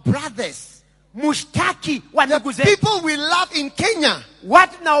our brothers. Mushtaki wa ndugu The zetu. people we love in Kenya.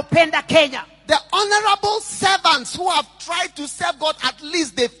 Watu naopenda Kenya. The honorable servants who have tried to serve God, at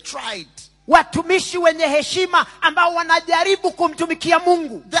least they've tried. Watumishi wenye heshima ambao wanajaribu kumtumikia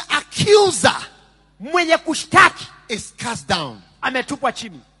Mungu. The accuser Mwenye kushtaki is cast down. ametupwa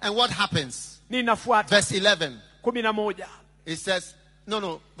chini. And what happens? Ninafuata. Verse 11. 11. It says,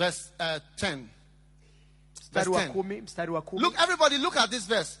 verse 10. Mstari wa Verse 10. 10, mstari wa 10. Look, everybody, look at this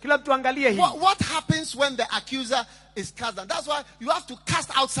verse. Kila mtu angalie hii. What happens when the accuser is cast down? That's why you have to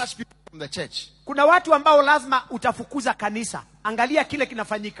cast out such people from the church. Kuna watu ambao lazima utafukuza kanisa. Angalia kile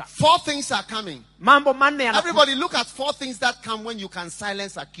kinafanyika. 4 things are coming. Mambo manne yanakuja. Everybody, look at 4 things that come when you can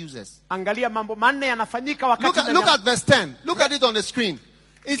silence accusers. Angalia mambo manne yanafanyika wakati Look at verse 10. Look at it on the screen.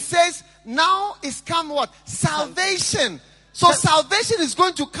 It says, now is come what? Salvation. So salvation is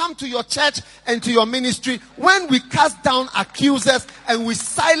going to come to your church and to your ministry when we cast down accusers and we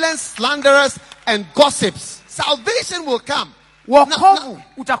silence slanderers and gossips. Salvation will come. wokovu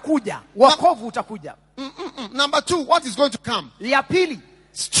utakuja. Wokovu utakuja. Number 2, what is going to come? Ya pili,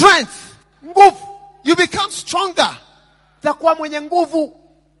 Strength. nguvu. You become stronger. Utakuwa mwenye nguvu.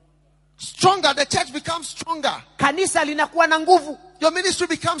 Stronger. The church becomes stronger. Kanisa linakuwa na nguvu. Your ministry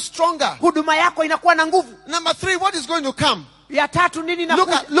becomes stronger. Huduma yako inakuwa na nguvu. Number 3, what is going to come? Ya tatu nini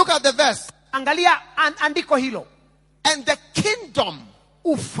inakuja? Look at the verse. Angalia andiko hilo. And the kingdom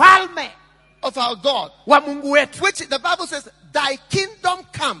Ufalme of our God, wa Mungu wetu. which the Bible says, thy kingdom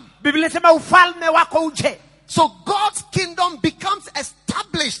come. Biblia inasema ufalme wako uje. So God's kingdom becomes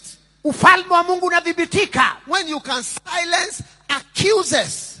established Ufalme wa Mungu unadhibitika when you can silence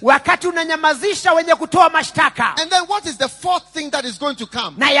accusers. wakati unanyamazisha wenye kutoa mashtaka. And then what is the 4th thing that is going to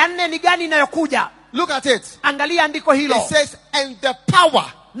come? Na ya nne ni gani inayokuja? Look at it. Angalia andiko hilo. It says, and the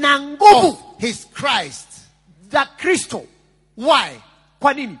power Na nguvu of his Christ. za Kristo. Why?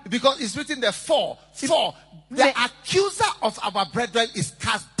 Kwa nini? Because it's written there 4. The accuser of our brethren is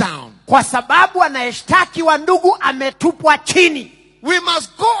cast down. Kwa sababu anayeshtaki wa ndugu ametupwa chini. We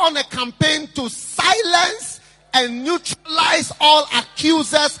must go on a campaign to silence and neutralize all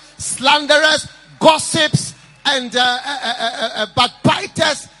accusers, slanderers, gossips, and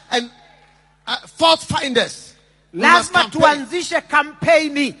backbiters and fault finders. We must Lazima campaign. tuanzishe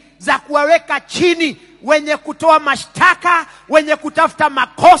kampeni za kuwaweka chini wenye kutoa mashtaka, wenye kutafuta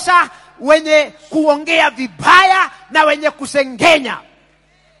makosa, wenye kuongea vibaya na wenye kusengenya.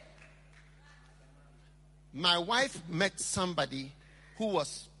 My wife met somebody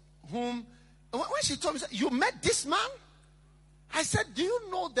when she told me, you met this man? I said, do you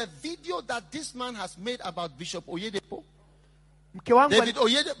know the video that this man has made about Bishop Oyedepo? Mke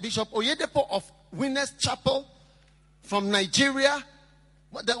wangu Bishop Oyedepo of Winners Chapel from Nigeria,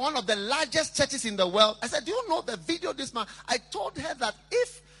 one of the largest churches in the world. I said, do you know the video this man? I told her that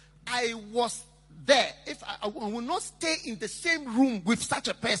if I was there, if I will not stay in the same room with such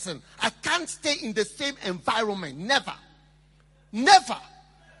a person, I can't stay in the same environment. Never. Never.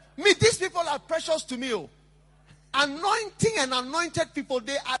 These people are precious to me. Anointing and anointed people,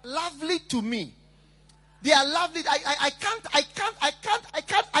 they are lovely to me. They are lovely. I can't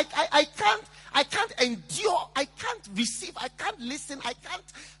endure. I can't receive. I can't listen. I can't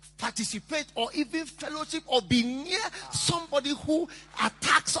participate or even fellowship or be near somebody who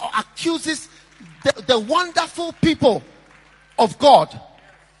attacks or accuses the wonderful people of God.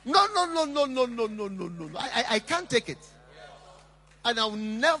 No. I can't take it. And I will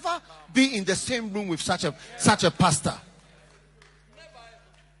never be in the same room with such a pastor.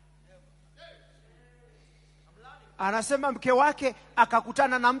 Anasema mke wake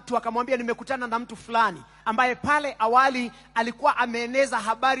akakutana na mtu akamwambia nimekutana na mtu fulani ambaye pale awali alikuwa ameeneza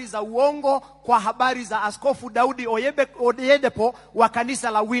habari za uongo kwa habari za Askofu Daudi Oyedepo wa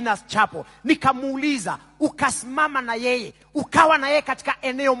kanisa la Winners Chapel. Nikamuuliza, ukasimama na yeye, ukawa na yeye katika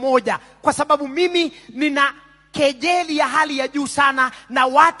eneo moja, kwa sababu mimi nina kejeli ya hali ya juu sana na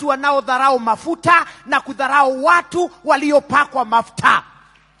watu wanaodharau mafuta na kudharau watu waliopakwa mafuta.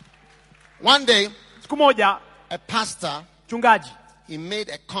 One day, siku moja, a pastor, mchungaji, he made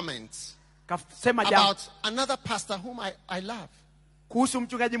a comment about another pastor whom I love. Kuhusu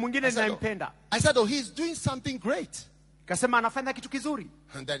mchungaji mwingine ninayempenda. I said, oh, he's doing something great. Kasema anafanya kitu kizuri.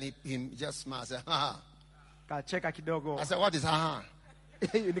 And then he just smiled. Said, ha. Kacheka kidogo. I said, what is ha?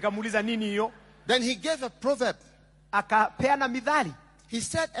 Nikamuuliza nini hiyo? Then he gave a proverb. Akapeana midhali. He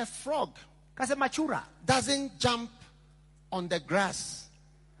said a frog Kasema chura doesn't jump on the grass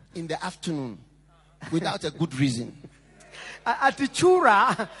in the afternoon without a good reason. Ati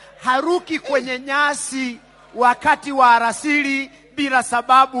chura haruki kwenye nyasi wakati wa alasiri bila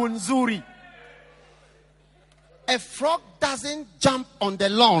sababu nzuri. A frog doesn't jump on the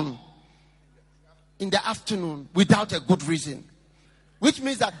lawn in the afternoon without a good reason. Which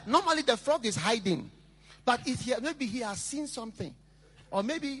means that normally the frog is hiding. But maybe he has seen something. Or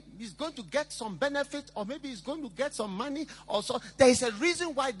maybe he's going to get some benefit. Or maybe he's going to get some money. Or so. There is a reason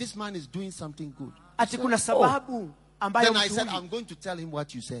why this man is doing something good. Ati kuna sababu ambayo then I said, I'm going to tell him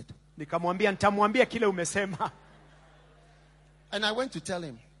what you said. Nikamwambia nitamwambia kile umesema. And I went to tell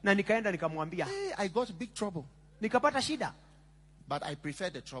him. Na nikaenda nikamwambia. Hey, I got big trouble. Nikapata shida. But I prefer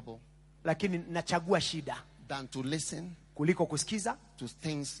the trouble. Lakini nachagua shida. Than to listen. Kuliko kusikiza. To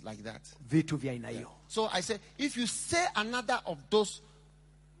things like that. Vitu vya aina hiyo. So I said, if you say another of those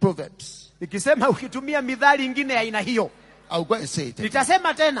proverbs. Nikisema ukitumia midhali ingine ya aina hiyo. I'll go and say it.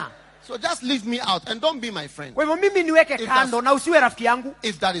 Nitasema tena. So just leave me out and don't be my friend. Kwa hivyo mimi niweke kando na usiwe rafiki yangu.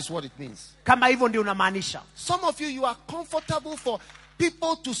 If that is what it means. Kama hivyo ndio unamaanisha. Some of you are comfortable for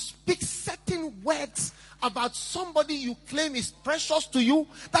people to speak certain words about somebody you claim is precious to you,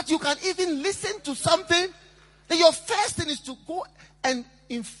 that you can even listen to something, that your first thing is to go and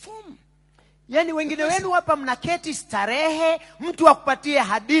inform. Yani wengine wenu hapa mnaketi starehe, mtu akupatie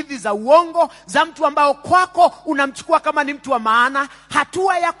hadithi za uongo, za mtu ambao kwako unamchukua kama ni mtu wa maana.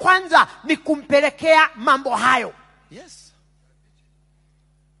 Hatua ya kwanza ni kumpelekea mambo hayo. Yes.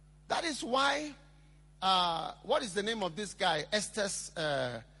 That is why, what is the name of this guy? Esther's,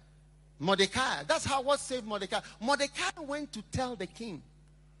 Mordecai. That's how what saved Mordecai. Mordecai went to tell the king.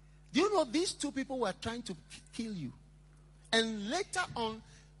 Do you know these two people were trying to kill you? And later on,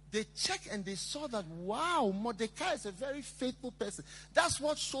 they checked and they saw that, wow, Mordecai is a very faithful person. That's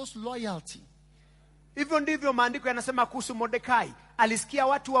what shows loyalty. Hivyo ndivyo maandiko yanasema kuhusu Mordekai. Alisikia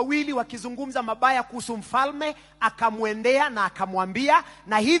watu wawili wakizungumza mabaya kuhusu mfalme, akamwendea na akamwambia,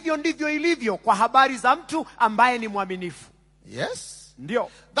 na hivyo ndivyo ilivyo kwa habari za mtu ambaye ni mwaminifu. Yes.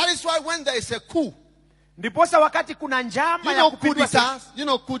 Ndio. That is why when there is a coup. Ndiposa wakati kuna njama ya kupindua serikali. You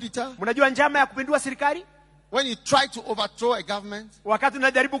know coup d'etat? Mnajua njama ya kupindua serikali? When you try to overthrow a government. Wakati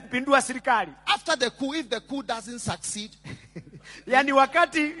unajaribu kupindua serikali. After the coup, if the coup doesn't succeed. Yani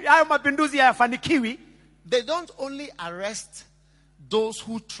wakati hayo mapinduzi hayafanikiwi. They don't only arrest those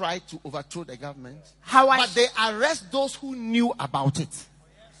who try to overthrow the government. But they arrest those who knew about it.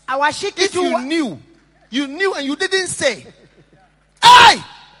 If you knew and you didn't say. Hey!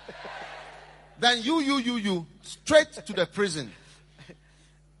 Then you straight to the prison.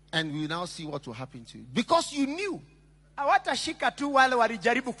 And we now see what will happen to you. Because you knew. Hawatashika tu wale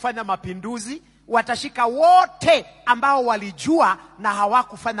walijaribu kufanya mapinduzi, watashika wote ambao walijua na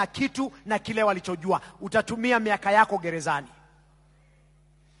hawakufanya kitu na kile walichojua. Utatumia miaka yako gerezani.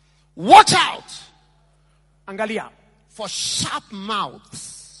 Watch out. Angalia. For sharp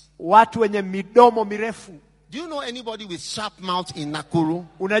mouths. Watu wenye midomo mirefu. Do you know anybody with sharp mouth in Nakuru?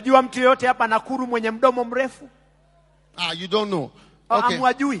 Unajua mtu yote hapa Nakuru mwenye mdomo mrefu? You don't know. Okay.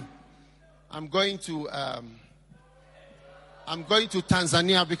 Amwajui. I'm going to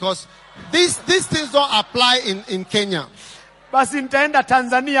Tanzania because these things don't apply in Kenya. Basi nitaenda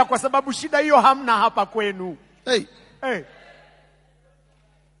Tanzania kwa sababu shida hiyo hamna hapa kwenu. Hey.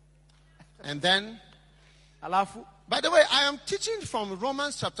 And then, alafu, by the way, I am teaching from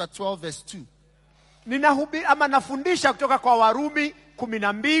Romans chapter 12 verse 2. Ninahubiri ama nafundisha kutoka kwa Warumi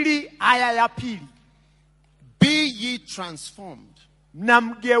 12 aya ya 2. Be ye transformed. Na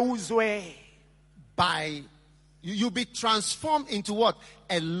mgeuzwe. By you be transformed into what?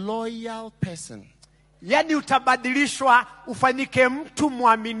 A loyal person. Yani utabadilishwa ufanyike mtu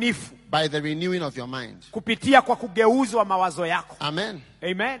mwaminifu. By the renewing of your mind. Kupitia kwa kugeuzwa mawazo yako. Amen.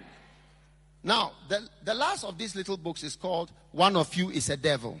 Amen. Now, the last of these little books is called One of You is a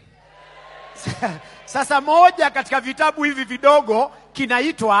Devil. Sasa moja katika vitabu hivi vidogo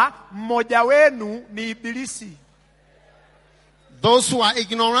kinaitwa mmoja wenu ni ibilisi. Those who are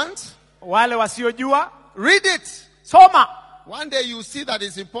ignorant, wale wasiojua, read it. Soma. One day you see that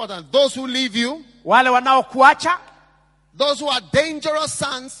it's important. Those who leave you, wale wanaokuacha, those who are dangerous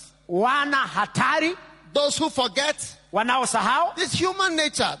sons, wana hatari, those who forget, wanaosahau, this human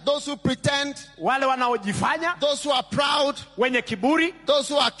nature, those who pretend, wale wanaojifanya, those who are proud, wenye kiburi, those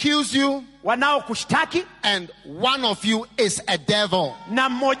who accuse you, wanaokushtaki, and one of you is a devil. Na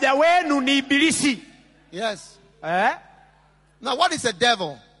mmoja wenu ni ibilisi. Yes. Now, what is a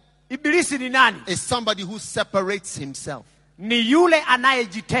devil? Ibilisi ni nani? Is somebody who separates himself. Ni yule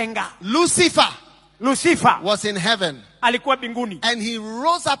anayejitenga. Lucifer was in heaven. Alikuwa mbinguni. And he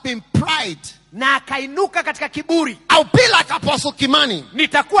rose up in pride. Na akainuka katika kiburi. I'll be like Apostle Kimani.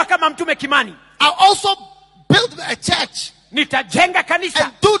 Nitakuwa kama mtume Kimani. I'll also build a church. Nitajenga kanisa.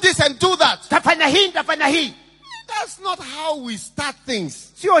 And do this and do that. Tafanya hii. That's not how we start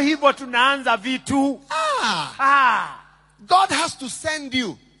things. Sio hivyo tunaanza vitu. God has to send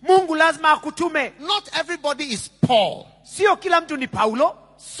you. Mungu lazima akutume. Not everybody is Paul. Sio kila mtu ni Paulo.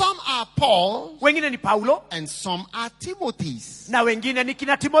 Some are Paul. Wengine ni Paulo. And some are Timothys. Na wengine ni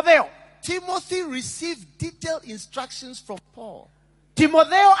kina Timotheo. Timothy received detailed instructions from Paul.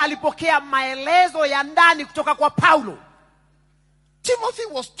 Timotheo alipokea maelezo ya ndani kutoka kwa Paulo. Timothy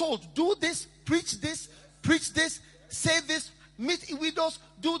was told, do this, preach this, say this, meet widows,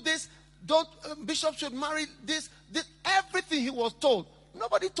 do this, bishops should marry this, everything he was told.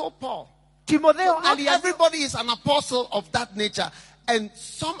 Nobody told Paul. Not everybody is an apostle of that nature. And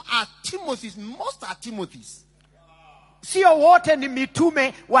some are Timothys, most are Timothys. Sio wote ni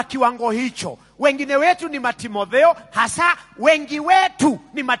mitume wa kiwango hicho. Wengine wetu ni matimotheo, hasa wengi wetu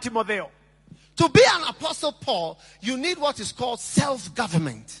ni matimotheo. To be an apostle Paul, you need what is called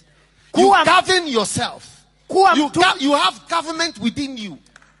self-government. You govern yourself. You have government within you.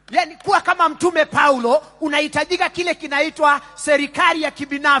 Yani kuwa kama mtume Paulo, unahitajika kile kinaitwa serikali ya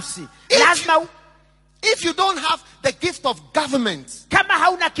kibinafsi. Lazima if you don't have the gift of government, kama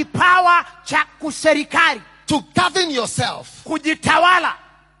hauna kipawa cha kuserikali, to govern yourself, kujitawala,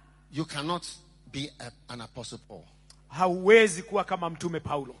 you cannot be an apostle Paul. Hauwezi kuwa kama mtume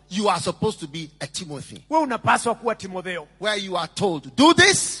Paulo. You are supposed to be a Timothy. Wewe unapaswa kuwa Timotheo. Where you are told, do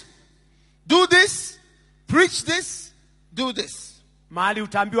this, preach this, do this. Mahali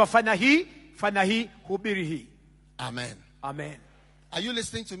utaambiwa fanya hii, hubiri hii. Amen. Amen. Are you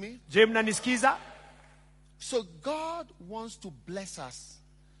listening to me? Je, mnanisikiza? So God wants to bless us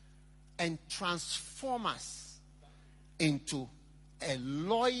and transform us into a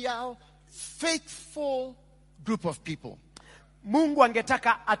loyal, faithful group of people. Mungu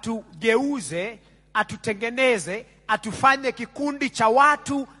angetaka atugeuze, atutengeneze, atufanye kikundi cha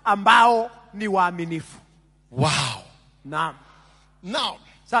watu ambao ni waaminifu. Wow. Naam. Now,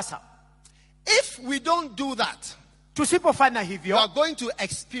 sasa, if we don't do that, tusipofanya hivyo, we are going to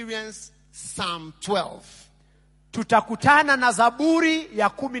experience Psalm 12. Tutakutana na Zaburi ya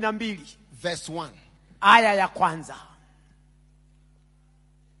 12. Verse 1. Aya ya kwanza.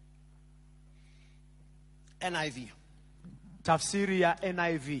 NIV. Tafsiri ya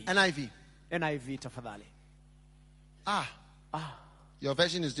NIV. NIV tafadhali. Your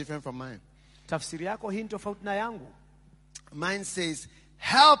version is different from mine. Tafsiri yako hii tofauti na yangu. Mine says,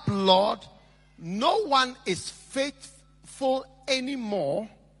 help Lord, no one is faithful anymore.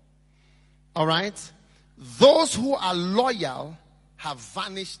 All right? Those who are loyal have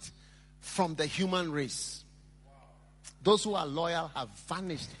vanished from the human race. Those who are loyal have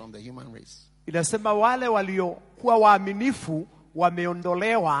vanished from the human race. Inasema wale waliokuwa waaminifu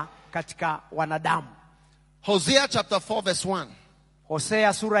wameondolewa katika wanadamu. Hosea chapter 4 verse 1.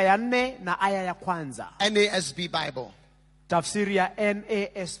 Hosea sura ya 4 na aya ya kwanza. NASB Bible. Tafsiri ya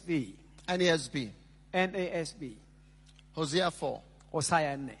NASB. NASB. Hosea 4.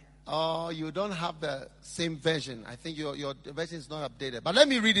 Hosea 4. Oh, you don't have the same version. I think your version is not updated. But let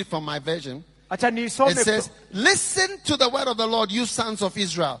me read it from my version. It says, listen to the word of the Lord, you sons of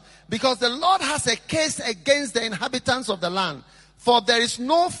Israel, because the Lord has a case against the inhabitants of the land, for there is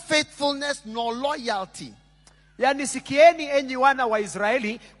no faithfulness nor loyalty. Yani sikieni enyi wana wa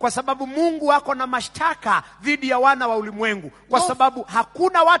Israeli, kwa sababu Mungu ako na mashtaka dhidi ya wana wa ulimwengu, kwa sababu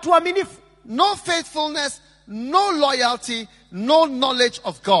hakuna watu waaminifu. No faithfulness, no loyalty, no knowledge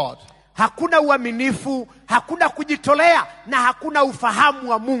of God. Hakuna uaminifu, hakuna kujitolea, na hakuna ufahamu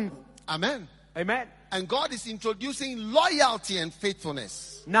wa Mungu. Amen. Amen. And God is introducing loyalty and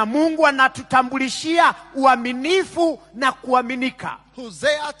faithfulness. Na Mungu anatutambulishia uaminifu na kuaminika.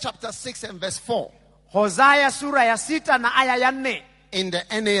 Hosea chapter 6 and verse 4. Hosea sura ya 6 na aya ya 4. In the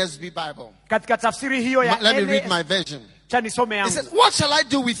NASB Bible. Katika tafsiri hiyo ya Let me read my version. Nisome yangu. It says, what shall I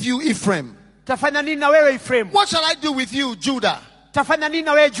do with you, Ephraim? Tafanya nini na wewe Ephraim? What shall I do with you, Judah? Tafanya nini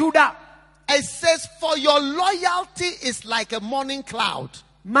na wewe Judah? It says, for your loyalty is like a morning cloud.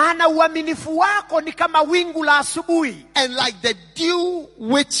 Maana uaminifu wako ni kama wingu la asubuhi. And like the dew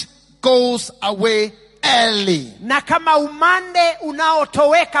which goes away early. Na kama umande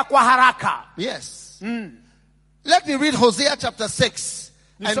unaotoweka kwa haraka. Yes. Let me read Hosea chapter 6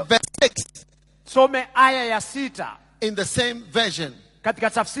 and verse 6. Some aya ya 6. In the same version. Katika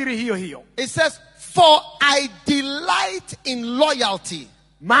tafsiri hiyo hiyo. It says, For I delight in loyalty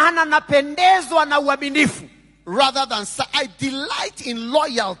Maana napendezwa na uaminifu. rather than I delight in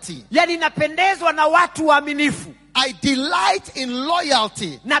loyalty. Yani napendezwa na watu waaminifu. I delight in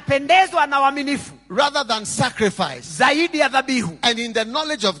loyalty Napendezwa na uaminifu rather than sacrifice, zaidi ya dhabihu, and in the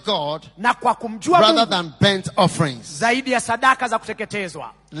knowledge of God na kwa kumjua rather Mungu than burnt offerings. zaidi ya sadaka za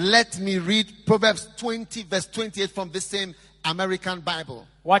kuteketezwa. Let me read Proverbs 20 verse 28 from this same American Bible.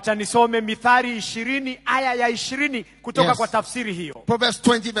 Wacha nisome Mithali 20 aya ya 20 kutoka Yes. kwa tafsiri hiyo. Proverbs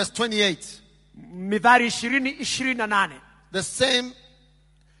 20 verse 28. Mithali 20:28. The same,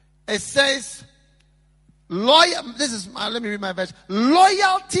 it says, let me read my verse.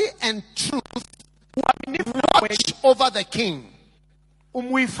 Loyalty and truth watch over the king.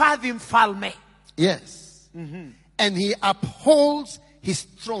 Umuhifadhi mfalme. Yes. And he upholds his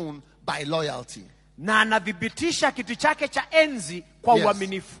throne by loyalty. Na anadhibitisha kiti chake cha enzi kwa Yes.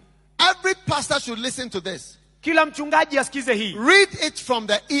 uaminifu. Every pastor should listen to this. Kila mchungaji asikize hii. Read it from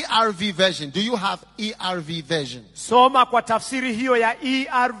the ERV version. Do you have ERV version? Soma kwa tafsiri hiyo ya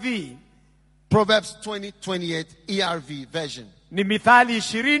ERV. Proverbs 20:28 ERV version. Ni Mithali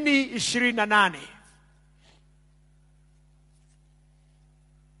 20:28.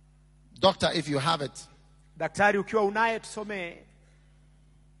 Doctor, if you have it, Daktari ukiwa unaye tusome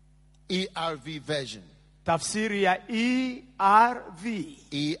ERV version. tafsiri ya ERV.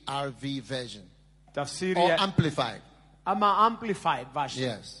 ERV version. Tafsiri Or ya amplified. ama amplified version.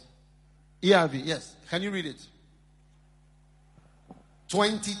 Yes. ERV, yes. Can you read it?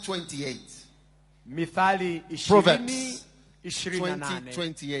 2028. Mithali Proverbs 20:28.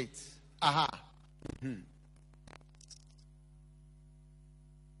 2028. Aha.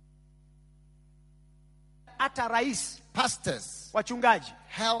 Hata rais, Pastors. wachungaji,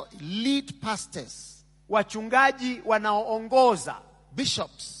 Lead pastors. wachungaji wanaoongoza,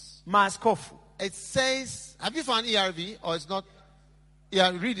 Bishops. maaskofu. It says, have you found ERV or it's not?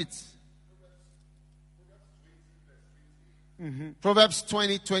 Yeah, read it. Proverbs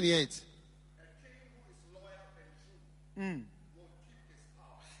 20:28.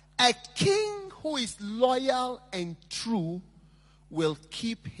 A king who is loyal and true will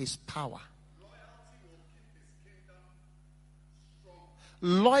keep his power.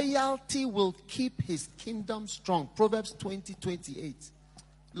 Loyalty will keep his kingdom strong. Proverbs 20:28.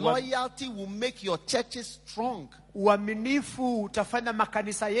 Loyalty will make your churches strong. Uaminifu utafanya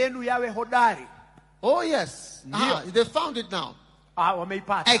makanisa yenu yawe hodari. Oh yes. They found it now.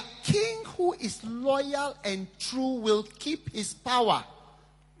 Wameipata. A king who is loyal and true will keep his power.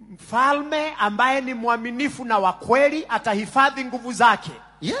 Mfalme ambaye ni mwaminifu na wa kweli atahifadhi nguvu zake.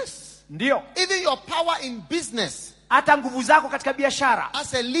 Yes. Ndio. Even your power in business. Hata nguvu zako katika biashara.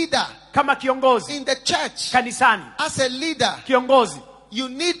 As a leader. Kama kiongozi. In the church. Kanisani. As a leader. Kiongozi. You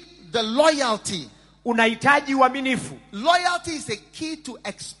need the loyalty. Unahitaji uaminifu. Loyalty is a key to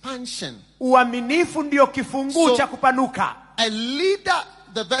expansion. Uaminifu ndio kifungu cha kupanuka. A leader,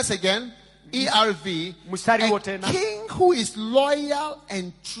 the verse again, ERV, Mstari a wote na. king who is loyal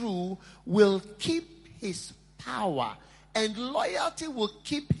and true will keep his power, and loyalty will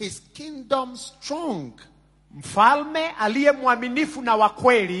keep his kingdom strong. Mfalme aliye mwaminifu na wa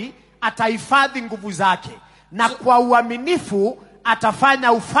kweli atahifadhi nguvu zake, na kwa uaminifu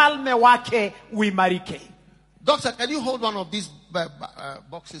atafanya ufalme wake uimarike. Doctor, can you hold one of these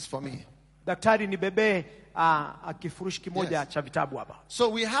boxes for me? Daktari, nibebee kifurushi kimoja cha vitabu hapa. So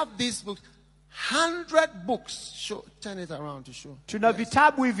we have these books, 100 books. Turn it around to show. Tuna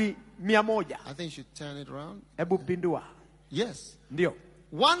vitabu hivi 100. I think you should turn it around. Hebu pindua. Yes. Ndio.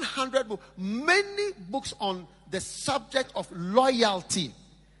 100 books. Many books on the subject of loyalty.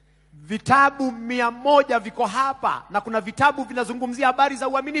 Vitabu 100 viko hapa, na kuna vitabu vinazungumzia habari za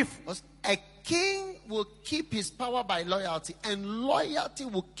uaminifu. A king will keep his power by loyalty, and loyalty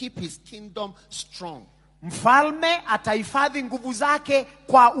will keep his kingdom strong. Mfalme atahifadhi nguvu zake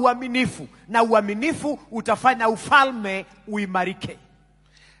kwa uaminifu, na uaminifu utafanya ufalme uimarike.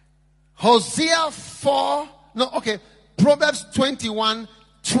 Proverbs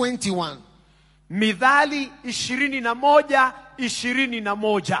 21:21. Mithali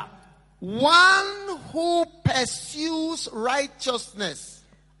 21:21. One who pursues righteousness,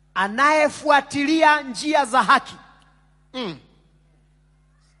 anayefuatilia njia za haki.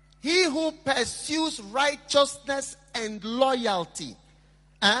 He who pursues righteousness and loyalty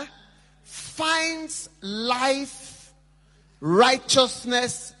finds life,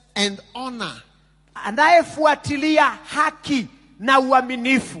 righteousness and honor. Anayefuatilia haki na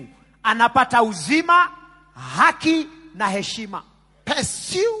uaminifu anapata uzima, haki na heshima.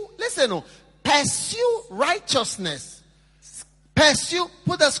 Pursue righteousness.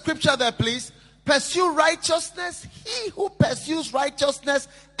 Put the scripture there, please. Pursue righteousness. He who pursues righteousness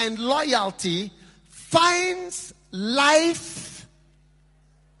and loyalty finds life,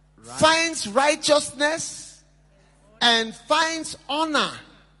 finds righteousness, and finds honor.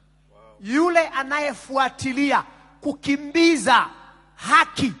 Yule anayefuatilia kukimbiza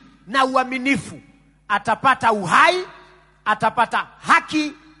haki na uaminifu atapata uhai, atapata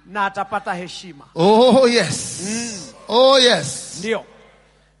haki na atapata heshima. Oh yes. Oh yes. Ndio.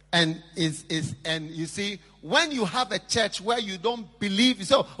 And you see, when you have a church where you don't believe, you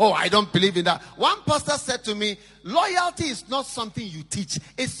say, oh, I don't believe in that. One pastor said to me, loyalty is not something you teach.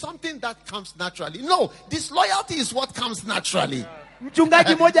 It's something that comes naturally. No, disloyalty is what comes naturally.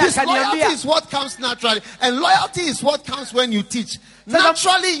 Mchungaji moja akaniambia, disloyalty is what comes naturally. And loyalty is what comes when you teach.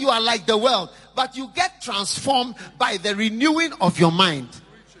 Naturally, you are like the world. But you get transformed by the renewing of your mind.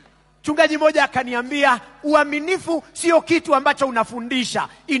 Mchungaji moja akaniambia, uaminifu sio kitu ambacho unafundisha,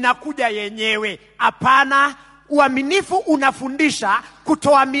 inakuja yenyewe. Hapana, uaminifu unafundisha,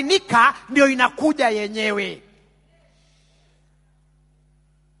 kutoaminika ndio inakuja yenyewe.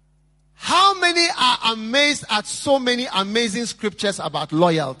 How many are amazed at so many amazing scriptures about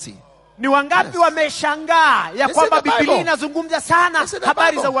loyalty? Ni wangapi wameshangaa ya kwamba Biblia inazungumza sana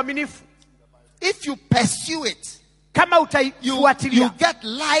habari za uaminifu? If you pursue it, kama utaifuatilia, you get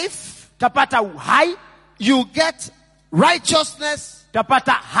life, utapata uhai, you get righteousness,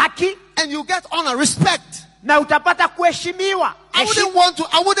 utapata haki, and you get honor, respect. Na utapata kuheshimiwa. I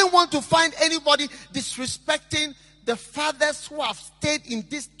wouldn't want to find anybody disrespecting the fathers who have stayed in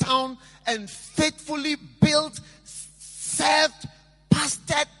this town and faithfully built, served,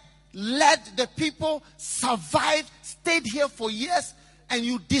 pastored, led the people, survived, stayed here for years, and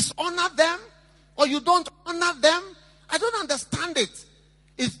you dishonor them or you don't honor them. I don't understand it.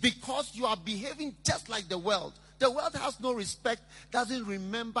 It's because you are behaving just like the world. The world has no respect, doesn't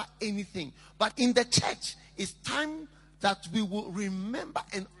remember anything. But in the church, it's time that we will remember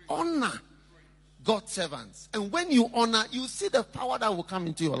and honor God's servants. And when you honor, you see the power that will come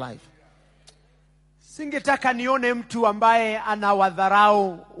into your life. Singetaka nione mtu ambaye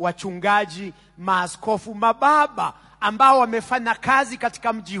anawadharau wachungaji, maaskofu, mababa ambao wamefanya kazi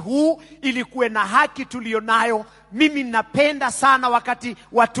katika mji huu ili kuwe na haki tulionayo. Mimi napenda sana wakati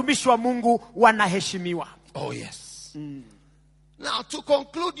watumishi wa Mungu wanaheshimiwa. Oh yes. Now to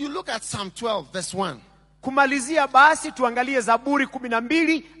conclude, you look at Psalm 12 verse 1. Kumalizia basi tuangalie Zaburi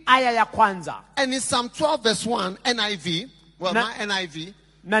 12 aya ya kwanza. And in Psalm 12 verse 1 NIV, well my NIV.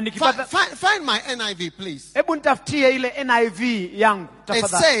 Na nikipata find my NIV please. Hebu nitafutie ile NIV yangu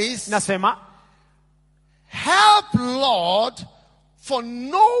tafadhali. It says, nasema, help Lord, for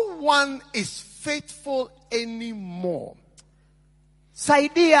no one is faithful anymore.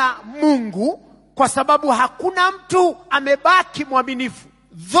 Saidia Mungu kwa sababu hakuna mtu amebaki mwaminifu.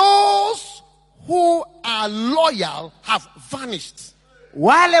 Those who are loyal have vanished.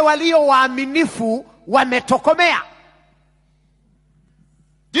 Wale walio waaminifu wametokomea.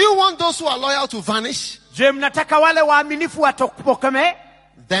 Do you want those who are loyal to vanish? Je, mnataka wale waaminifu watokomee?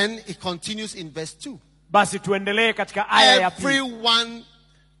 Then it continues in verse 2. Basi tuendelee katika aya ya pili.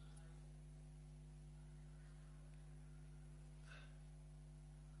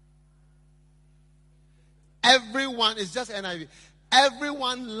 Everyone is just NIV.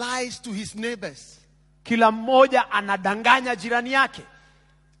 Everyone lies to his neighbors. Kila mmoja anadanganya jirani yake.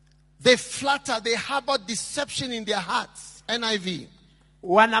 They flatter, they harbor deception in their hearts. NIV.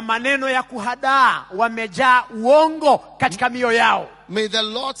 Wana maneno ya kuhadaa, wamejaa uongo katika mioyo yao. May the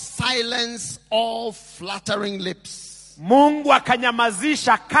Lord silence all flattering lips. Mungu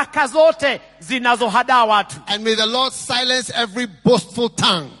akanyamazisha kaka zote zinazohadaa watu. And may the Lord silence every boastful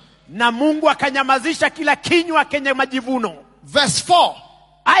tongue. Na Mungu akanyamazisha kila kinywa kenye majivuno. Verse 4.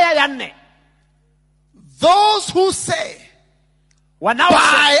 Aya ya 4. Those who say,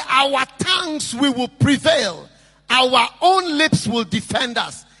 by our tongues we will prevail, our own lips will defend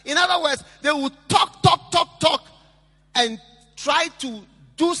us. In other words, they will talk, and try to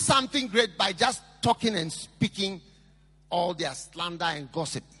do something great by just talking and speaking all their slander and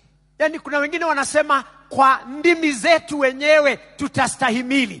gossip. Yani kuna wengine wanasema kwa ndimi zetu wenyewe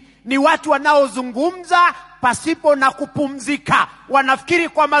tutastahimili. Ni watu wanaozungumza pasipo na kupumzika. Wanafikiri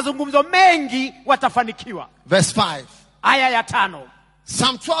kwa mazungumzo mengi watafanikiwa. Verse 5. Aya ya 5.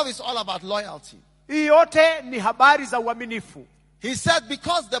 Psalm 12 is all about loyalty. Hii yote ni habari za uaminifu. He said,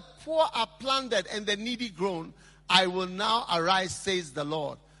 because the poor are plundered and the needy groan, I will now arise, says the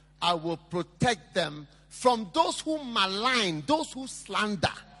Lord. I will protect them from those who malign, those who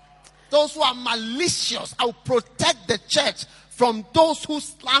slander, those who are malicious. I will protect the church from those who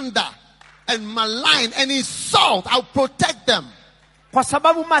slander and malign and insult. I will protect them. Kwa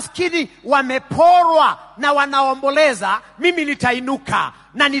sababu maskini wameporwa na wanaomboleza, mimi nitainuka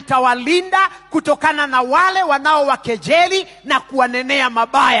na nitawalinda kutokana na wale wanaowakejeli na kuwanenea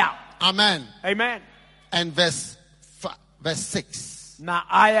mabaya. Amen. Amen. And verse 6. Na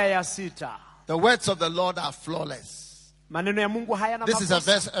aya ya 6. The words of the Lord are flawless. Maneno ya Mungu hayana makosa. This is a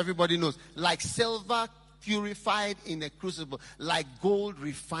verse everybody knows. Like silver purified in a crucible, like gold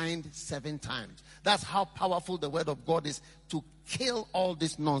refined 7 times. That's how powerful the word of God is to kill all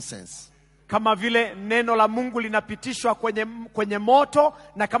this nonsense. Kama vile neno la Mungu linapitishwa kwenye moto,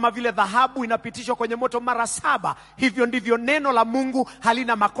 na kama vile dhahabu inapitishwa kwenye moto mara 7, hivyo ndivyo neno la Mungu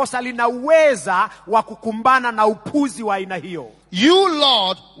halina makosa, lina uweza wa kukumbana na upuzi wa aina hiyo. You,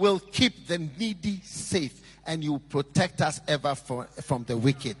 Lord, will keep the needy safe, and you protect us ever from the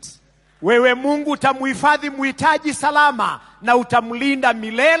wicked. Wewe Mungu utamuhifadhi mhitaji salama na utamlinda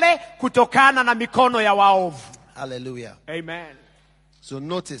milele kutokana na mikono ya waovu. Hallelujah. Amen. So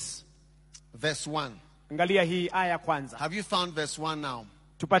notice verse 1. Angalia hii aya ya kwanza. Have you found verse 1 now?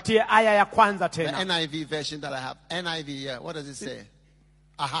 Tupatie aya ya kwanza The tena. NIV version that I have. NIV, yeah. What does it say?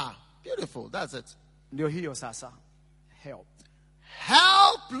 Aha. Beautiful. That's it. Ndio hiyo sasa. Help.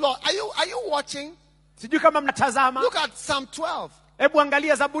 Help, Lord. Are you watching? Sijui kama mnatazama. Look at Psalm 12. Hebu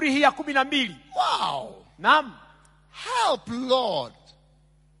angalia Zaburi hii ya 12. Wow. Naam. Help, Lord.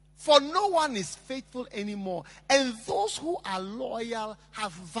 For no one is faithful anymore, and those who are loyal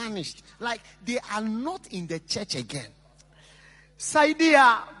have vanished. Like they are not in the church again.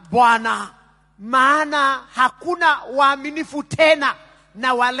 Saidia Bwana, maana hakuna waaminifu tena,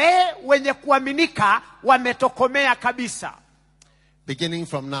 na wale wenye kuaminika wametokomea kabisa. Beginning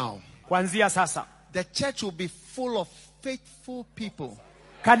from now, kuanzia sasa, the church will be full of faithful people.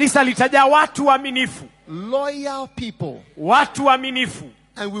 Kanisa litajaa watu waaminifu, loyal people, watu waaminifu.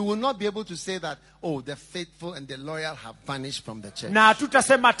 And we will not be able to say that, oh, the faithful and the loyal have vanished from the church. Na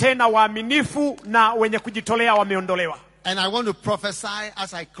tutasema tena waaminifu na wenye kujitolea wameondolewa. And I want to prophesy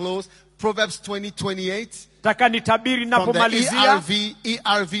as I close, Proverbs 20:28. Taka nitabiri napomalizia. From the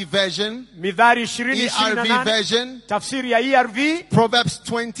ERV version. Midhari 20:28. ERV version. Tafsiri ya ERV. Proverbs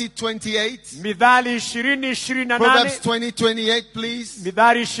 20:28. Midhari 20:28. Proverbs 20:28, please.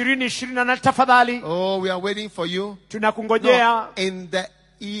 Midhari 20:28 tafadhali. Oh, we are waiting for you. Tunakungojea. No, in the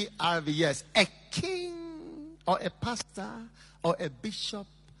ERV, yes. A king or a pastor or a bishop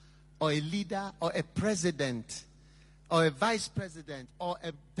or a leader or a president or a vice president or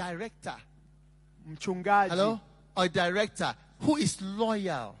a director. Mchungaji. Hello? Or a director who is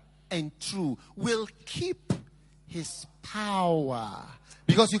loyal and true will keep his power.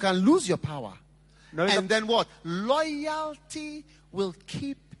 Because you can lose your power. No, and then what? Loyalty will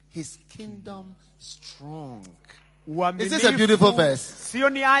keep his kingdom strong. Is this a beautiful verse? Sio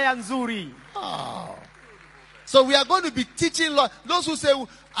ni aya nzuri. Oh. So we are going to be teaching those who say,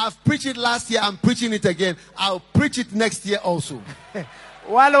 I've preached it last year, I'm preaching it again. I'll preach it next year also.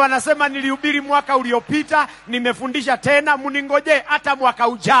 Wale wanasema nilihubiri mwaka uliopita, nimefundisha tena, mningoje hata mwaka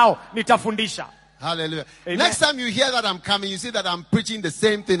ujao nitafundisha. Hallelujah. Amen. Next time you hear that I'm coming, you see that I'm preaching the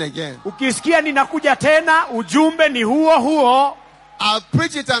same thing again. Ukisikia ninakuja tena, ujumbe ni huo huo. I'll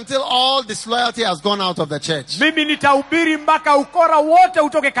preach it until all disloyalty has gone out of the church. Mimi nitahubiri mpaka ukora wote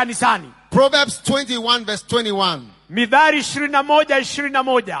utoke kanisani. Proverbs 21 verse 21. Midhari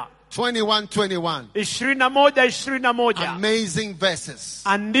 21:21. 21:21. 21:21. Amazing verses.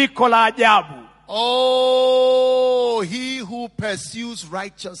 Andiko la ajabu. Oh, he who pursues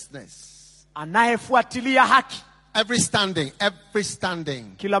righteousness. Anayefuatilia haki. Every standing.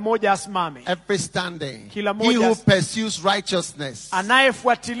 Kila moja asimame. Every standing. Kila moja. He who pursues righteousness.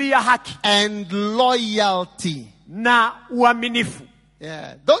 Anayefuatilia haki. And loyalty. Na uaminifu.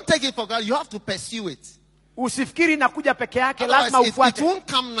 Yeah. Don't take it for granted. You have to pursue it. Usifikiri inakuja peke yake, Otherwise, lazima it ufuate. won't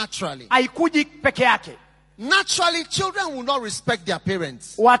come naturally. Haikuji peke yake. Naturally, children will not respect their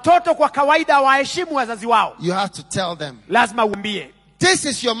parents. Watoto kwa kawaida waheshimu wazazi wao. You have to tell them. Lazima uambie. This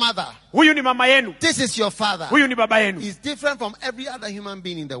is your mother. Huyu ni mama yenu. This is your father. Huyu ni baba yenu. He's different from every other human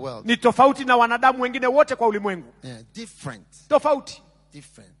being in the world. Ni tofauti na wanadamu wengine wote kwa ulimwengu. Yeah, different. Tofauti.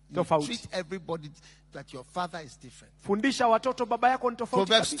 Different. You Tofauti. treat everybody that your father is different. Fundisha watoto baba yako ni tofauti.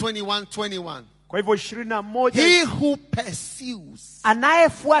 Proverbs 21:21. Kwa hivyo 21. He who pursues.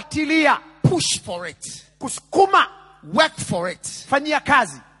 Anayefuatilia. Push for it. Kusukuma. Work for it. Fanyia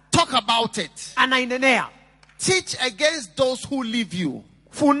kazi. Talk about it. Anainenea. Teach against those who leave you.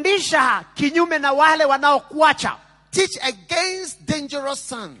 Fundisha kinyume na wale wanaokuacha. Teach against dangerous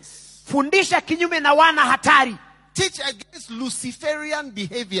sons. Fundisha kinyume na wana hatari. Teach against Luciferian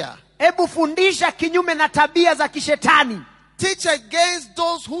behavior. Hebu fundisha kinyume na tabia za kishetani. Teach against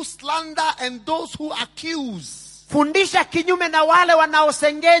those who slander and those who accuse. Fundisha kinyume na wale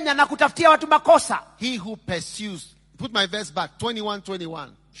wanaosengenya na kutafutia watu makosa. He who pursues, put my verse back, 21:21.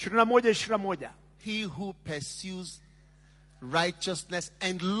 21:21. He who pursues righteousness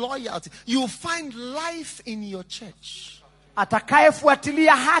and loyalty. You find life in your church.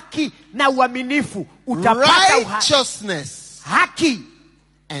 Atakayefuatilia haki na uaminifu utapata righteousness, haki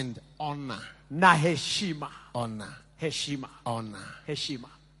and honor. na heshima. Honor. Heshima. Honor. Heshima.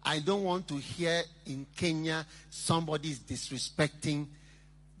 I don't want to hear in Kenya somebody is disrespecting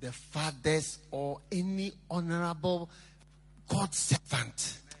the fathers or any honorable God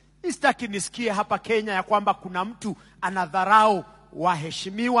servant. Sitaki nisikie hapa Kenya ya kwamba kuna mtu anadharau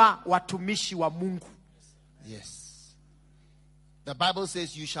waheshimiwa watumishi wa Mungu. Yes. The Bible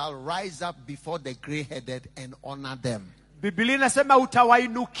says you shall rise up before the gray-headed and honor them. Biblia inasema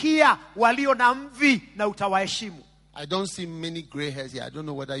utawainukia walio na mvi na utawaheshimu. I don't see many gray hairs here. I don't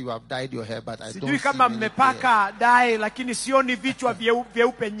know whether you have dyed your hair, but I don't Sijui see kama many mmepaka dye lakini sioni vichwa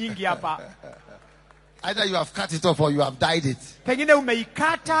vyeupe nyingi hapa. Either you have cut it off or you have dyed it. Pengine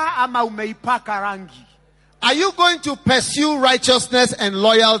umeikata ama umeipaka rangi. Are you going to pursue righteousness and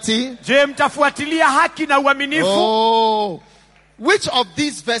loyalty? Je, mtafuatilia haki na uaminifu? Oh, which of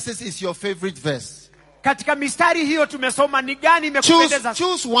these verses is your favorite verse? Katika mistari hiyo tumesoma ni gani imekupendeza?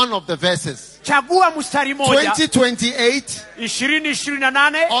 Choose one of the verses. Chagua mstari moja. 20:28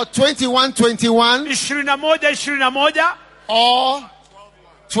 20:28 or 21:21 21:21 or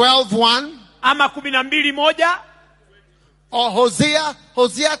 12:1 ama 12:1 or Hosea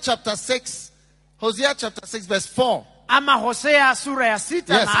chapter 6 verse 4. ama Hosea sura ya 6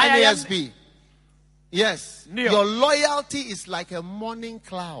 Yes, na aya ya NASB. Yes. Ndio. Your loyalty is like a morning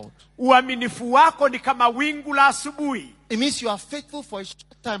cloud. Uaminifu wako ni kama wingu la asubuhi. It means you are faithful for a short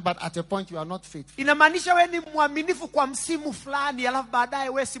time, but at a point you are not faithful. Inamaanisha wewe ni mwaminifu kwa msimu fulani alafu baadaye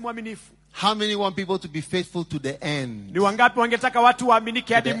wewe si mwaminifu. How many want people to be faithful to the end? Ni wangapi wangetaka watu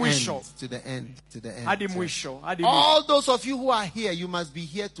waaminike hadi To the mwisho? end, to the end, to the end. Hadi mwisho, hadi mwisho. All those of you who are here, you must be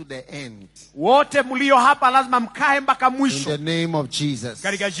here to the end. Wote mlio hapa lazima mkae mpaka In the mwisho. name of Jesus.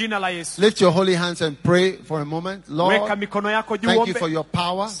 Katika jina la Yesu. Lift your holy hands and pray for a moment. Lord, Weka mikono yako juu, thank you for ombe. your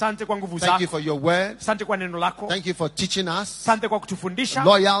power. Asante kwa nguvu Thank you zako. for your word. Asante kwa neno lako. Thank you for teaching us. Asante kwa kutufundisha.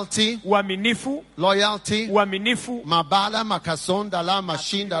 Loyalty, Uaminifu, loyalty. uaminifu. Mabala makasonda la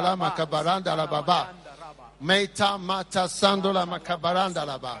mashinda la makabaranda la baba. Meta mata sandola makabaranda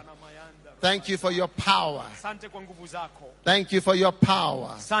la ba. Thank you for your power. Asante kwa nguvu zako. Thank you for your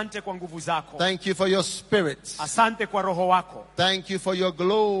power. Asante kwa nguvu zako. Thank you for your spirit. Asante kwa roho wako. Thank you for your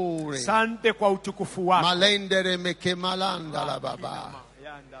glory. Asante kwa utukufu wako. Malendere mekemalanda la baba.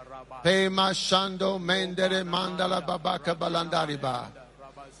 Pema shando mendere mandala baba kabalandariba.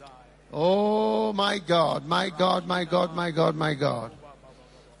 Oh my God, my God, my God, my God, my God.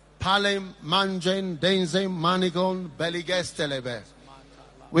 Palem manjen denzem manigon beligestelebe.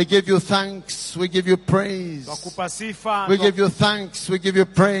 We give you thanks, we give you praise. Twakupa sifa. We give you thanks, we give you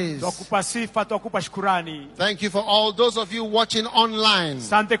praise. Twakupa sifa, twakupa shukrani. Thank you for all those of you watching online.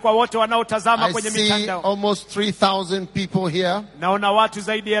 Asante kwa wote wanaotazama I kwenye see mitandao. almost 3,000 people here Naona watu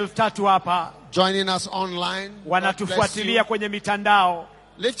zaidi ya 3,000 hapa joining us online. God bless you. wanatufuatilia kwenye mitandao.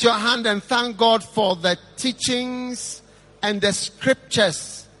 Lift your hand and thank God for the teachings and the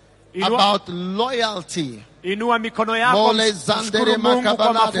scriptures about loyalty. Inua mikono yako, Mole mshukuru zandere Mungu kwa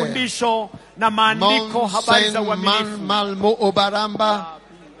makabalade. mafundisho na maandiko, habari za Man uaminifu. malmo obaramba.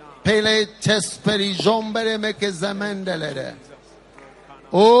 Pele tesperi jombere mekezemendelere.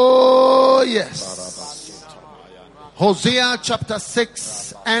 Oh yes. Hosea chapter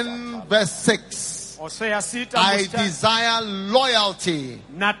 6 and verse 6. Hosea 6 I mstari. desire loyalty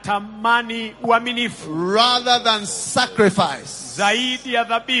Natamani uaminifu rather than sacrifice. zaidi ya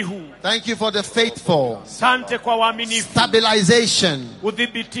dhabihu. Thank you for the faithful. Asante kwa waaminifu, Stabilization,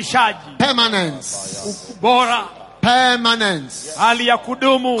 udhibitishaji, permanence, bora, permanence, hali ya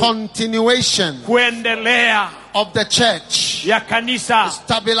kudumu, continuation kuendelea of the church, ya kanisa,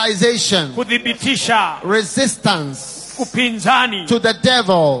 stabilization, kudhibitisha resistance upinzani to the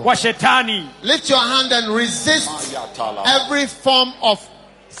devil. wa shetani. Lift your hand and resist every form of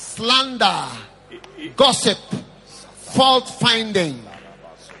slander, gossip, fault finding,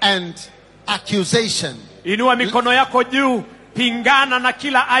 and accusation. Inua mikono yako juu, pingana na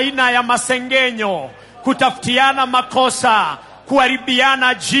kila aina ya masengenyo, kutafutiana makosa,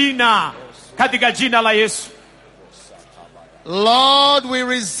 kuharibiana jina, katika jina la Yesu. Lord, we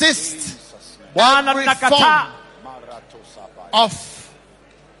resist Bwana, every tunakataa form of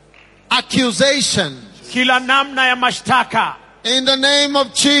accusation kila namna ya mashtaka in the name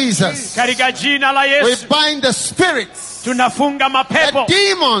of Jesus. katika jina la We Yesu. bind the spirits, Tunafunga the mapepo,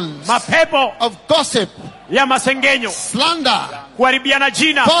 demons mapepo of gossip, ya masengenyo, slander, kuharibiana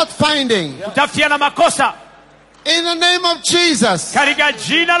jina, fault finding. kutafutiana makosa. In the name of Jesus. Katika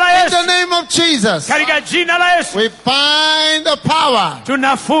jina la In Yesu. the name of Jesus. Katika jina la Yesu. We bind the power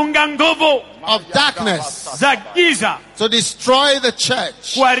Tunafunga nguvu of darkness za giza to destroy the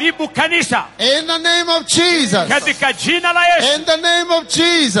church. kuharibu kanisa. In the name of Jesus. Katika jina la Yesu. In the name of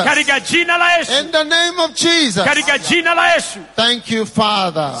Jesus. Katika jina la Yesu. In the name of Jesus. Katika jina la Yesu. Thank you,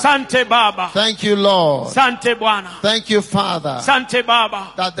 Father. Sante Baba. Thank you, Lord. Sante Bwana. Thank you, Father, Sante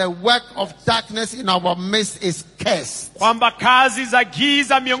Baba. that the work of darkness in our midst is cursed. Kwamba kazi za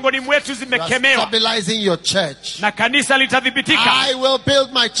giza miongoni mwetu You are zimekemewa stabilizing your church. na kanisa litadhibitika. I will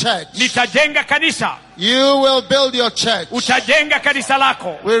build my church. Nitajenga kanisa. You will build your church. Utajenga kanisa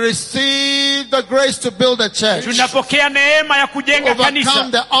lako. We receive the grace to build a church. Tunapokea neema ya kujenga Overcome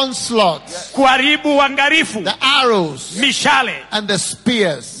kanisa. the onslaught, Kuharibu uangarifu, the arrows, mishale and the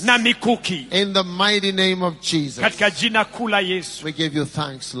spears. na mikuki. In the mighty name of Jesus. Katika jina kuu la Yesu. We give you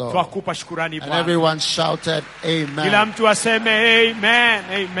thanks, Lord. Twakupa shukrani And Bwana. everyone shouted, Amen. Kila mtu aseme amen,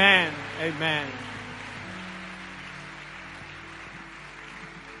 amen, amen.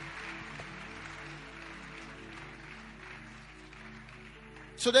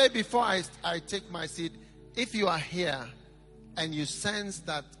 Today, before I take my seat, if you are here and you sense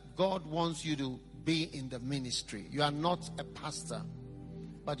that God wants you to be in the ministry, you are not a pastor,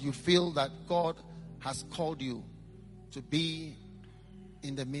 but you feel that God has called you to be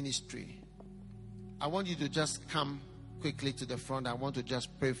in the ministry, I want you to just come quickly to the front. I want to just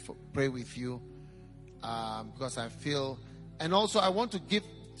pray with you because I feel, and also I want to give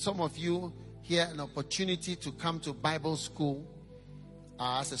some of you here an opportunity to come to Bible school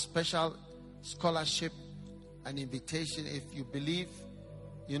as a special scholarship, an invitation. If you believe,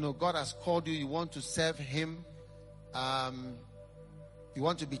 God has called you, you want to serve Him, you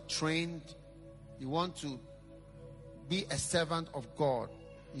want to be trained, you want to be a servant of God,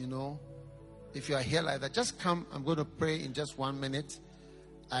 If you are here like that, just come. I'm going to pray in just 1 minute.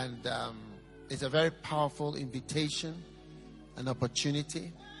 And it's a very powerful invitation, an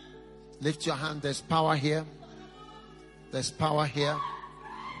opportunity. Lift your hand. There's power here. There's power here.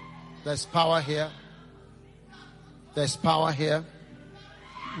 There's power here. There's power here.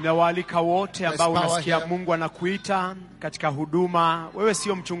 Nawaalika wote ambao There's power unasikia here. Mungu anakuita katika huduma. Wewe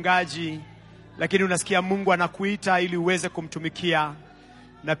sio mchungaji, lakini unasikia Mungu anakuita ili uweze kumtumikia.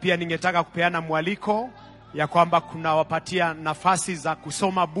 Na pia ningetaka kupeana mwaliko ya kwamba kuna wapatia nafasi za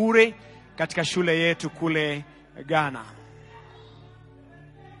kusoma bure katika shule yetu kule Ghana.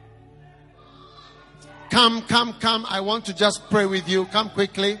 Come. I want to just pray with you. Come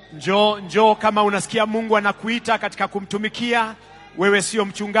quickly. Njoo kama unasikia Mungu anakuita katika kumtumikia. Wewe sio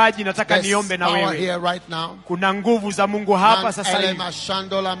mchungaji, nataka There's niombe na power wewe. here right now. Kuna nguvu za Mungu hapa sasa hivi.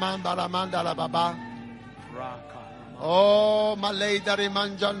 Oh, Malaydari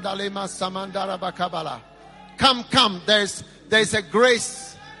Manjandalima Samandara Bakabala. Come. There's a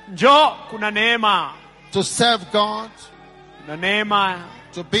grace Njoo, kuna neema. to serve God, Kuna neema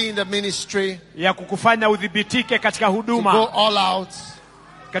to be in the ministry, ya kukufanya udhibitike katika to go huduma, all out.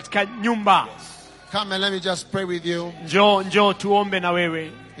 katika nyumba. Come and let me just pray with you. Njoo tuombe na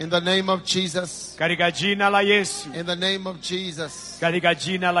wewe. In the name of Jesus. Katika jina la Yesu. In the name of Jesus. Katika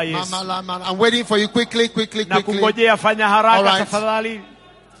jina la Yesu. Mama Lama, I'm waiting for you quickly. Na kungojea, fanya haraka All right. tafadhali.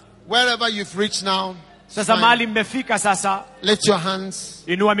 Wherever you've reached now, Sasa fine. mahali mmefika sasa, Lift your hands.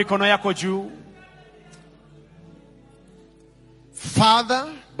 inua mikono yako juu. Father,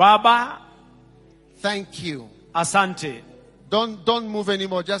 Baba, thank you. asante. Don't move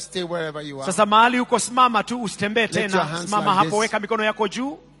anymore. Just stay wherever you are. Sasa mahali uko, simama tu, usitembee your tena. hands Simama like hapo, this. weka mikono yako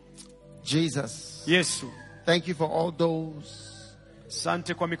juu. Jesus, Yesu, thank you for all those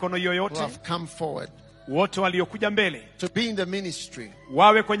asante kwa mikono hiyo who yote, have come forward wote waliokuja mbele, to be in the ministry,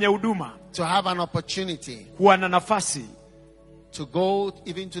 wawe kwenye huduma, to have an opportunity kuwa na nafasi to go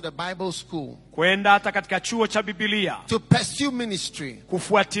even to the Bible school, kwenda hata katika chuo cha Biblia, to pursue ministry.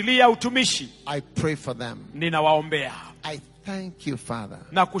 kufuatilia utumishi. I pray for them. Ninawaombea I thank you, Father.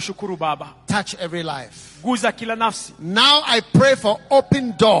 na kushukuru Baba. Touch every life. Guza kila nafsi. Now I pray for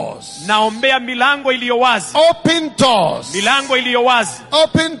open doors. Naombea milango iliyo wazi. Open doors. Milango iliyo wazi.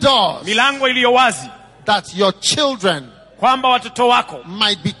 Open doors. Milango iliyo wazi. That your children Kwamba watoto wako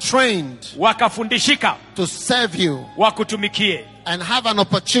might be trained wakafundishika to serve you wakutumikie, and have an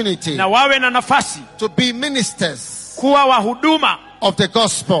opportunity na wawe na nafasi to be ministers kuwa wahuduma of the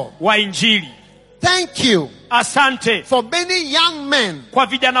gospel. wa Injili. Thank you Asante for many young men kwa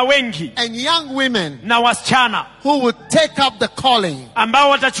vijana wengi and young women na wasichana who will take up the calling, ambao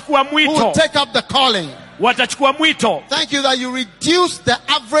watachukua who will mwito, take up the calling watachukua mwito. Thank you that you reduce the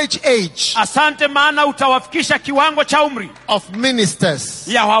average age Asante maana utawafikisha kiwango cha umri of ministers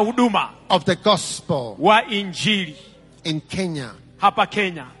ya wahuduma of the gospel wa injili in Kenya. hapa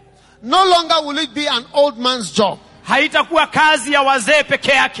Kenya. No longer will it be an old man's job, Haitakuwa kazi ya wazee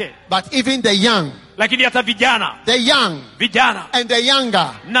peke yake, but even the young, lakini hata vijana and the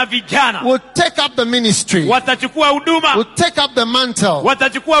younger na vijana will take up the ministry, watachukua huduma, will take up the mantle,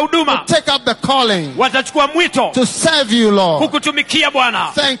 watachukua huduma, will take up the calling watachukua mwito to serve you, Lord. kukutumikia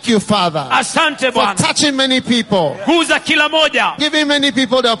Bwana. Thank you, Father, Asante for Bwana, touching many people, guza kila moja, giving many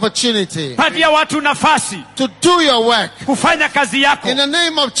people the opportunity patia watu nafasi to do your work. kufanya kazi yako. In the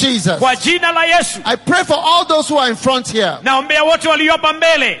name of Jesus, Kwa jina la Yesu, I pray for all those who are in front here. naombea wote waliopa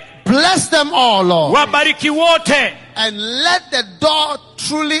mbele, Bless them all, Lord, wabariki wote, and let the door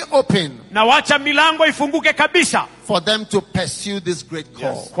truly open na wacha milango ifunguke kabisa for them to pursue this great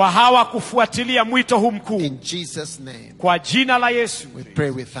call. kwa hawa kufuatilia mwito huu mkuu. In Jesus' name, Kwa jina la Yesu we pray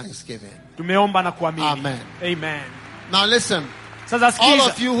with thanksgiving. tumeomba na kuamini. Amen. Amen. Now listen, Sasa all sikiza,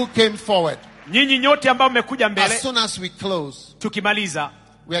 of you who came forward, nyinyi nyote ambao mmekuja as mbele, soon as we close, tukimaliza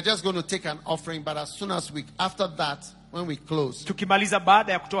we are just going to take an offering, but as soon as after that, when we close,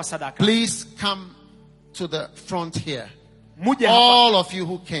 baada ya kutoa sadaka, please come to the front here. muje hapa, All of you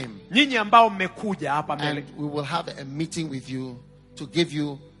who came, nyinyi ambao mmekuja hapa mbele, and we will have a meeting with you to give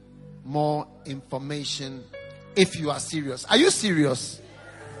you more information if you are serious. Are you serious?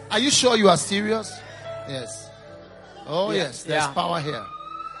 Are you sure you are serious? Yes. Oh yes, there's power here.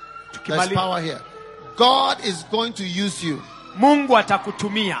 There's power here. God is going to use you. Mungu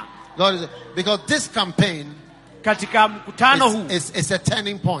atakutumia. God is, because this campaign katika mkutano huu is a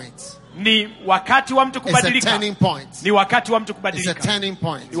turning point. Ni wakati wa mtu It's a kubadilika. turning point. Ni wakati wa mtu It's a kubadilika. turning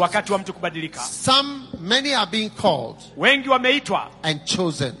point. Ni wakati wa mtu kubadilika. Many are being called, wengi wameitwa and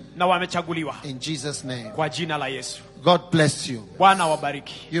chosen, na wamechaguliwa. In Jesus' name. Kwa jina la Yesu. God bless you. Bwana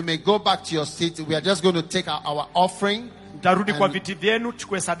wabariki. You may go back to your seat. We are just going to take our offering. Mtarudi kwa viti vyenu,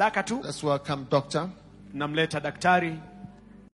 chukue sadaka tu. Let's welcome Doctor. Namleta daktari.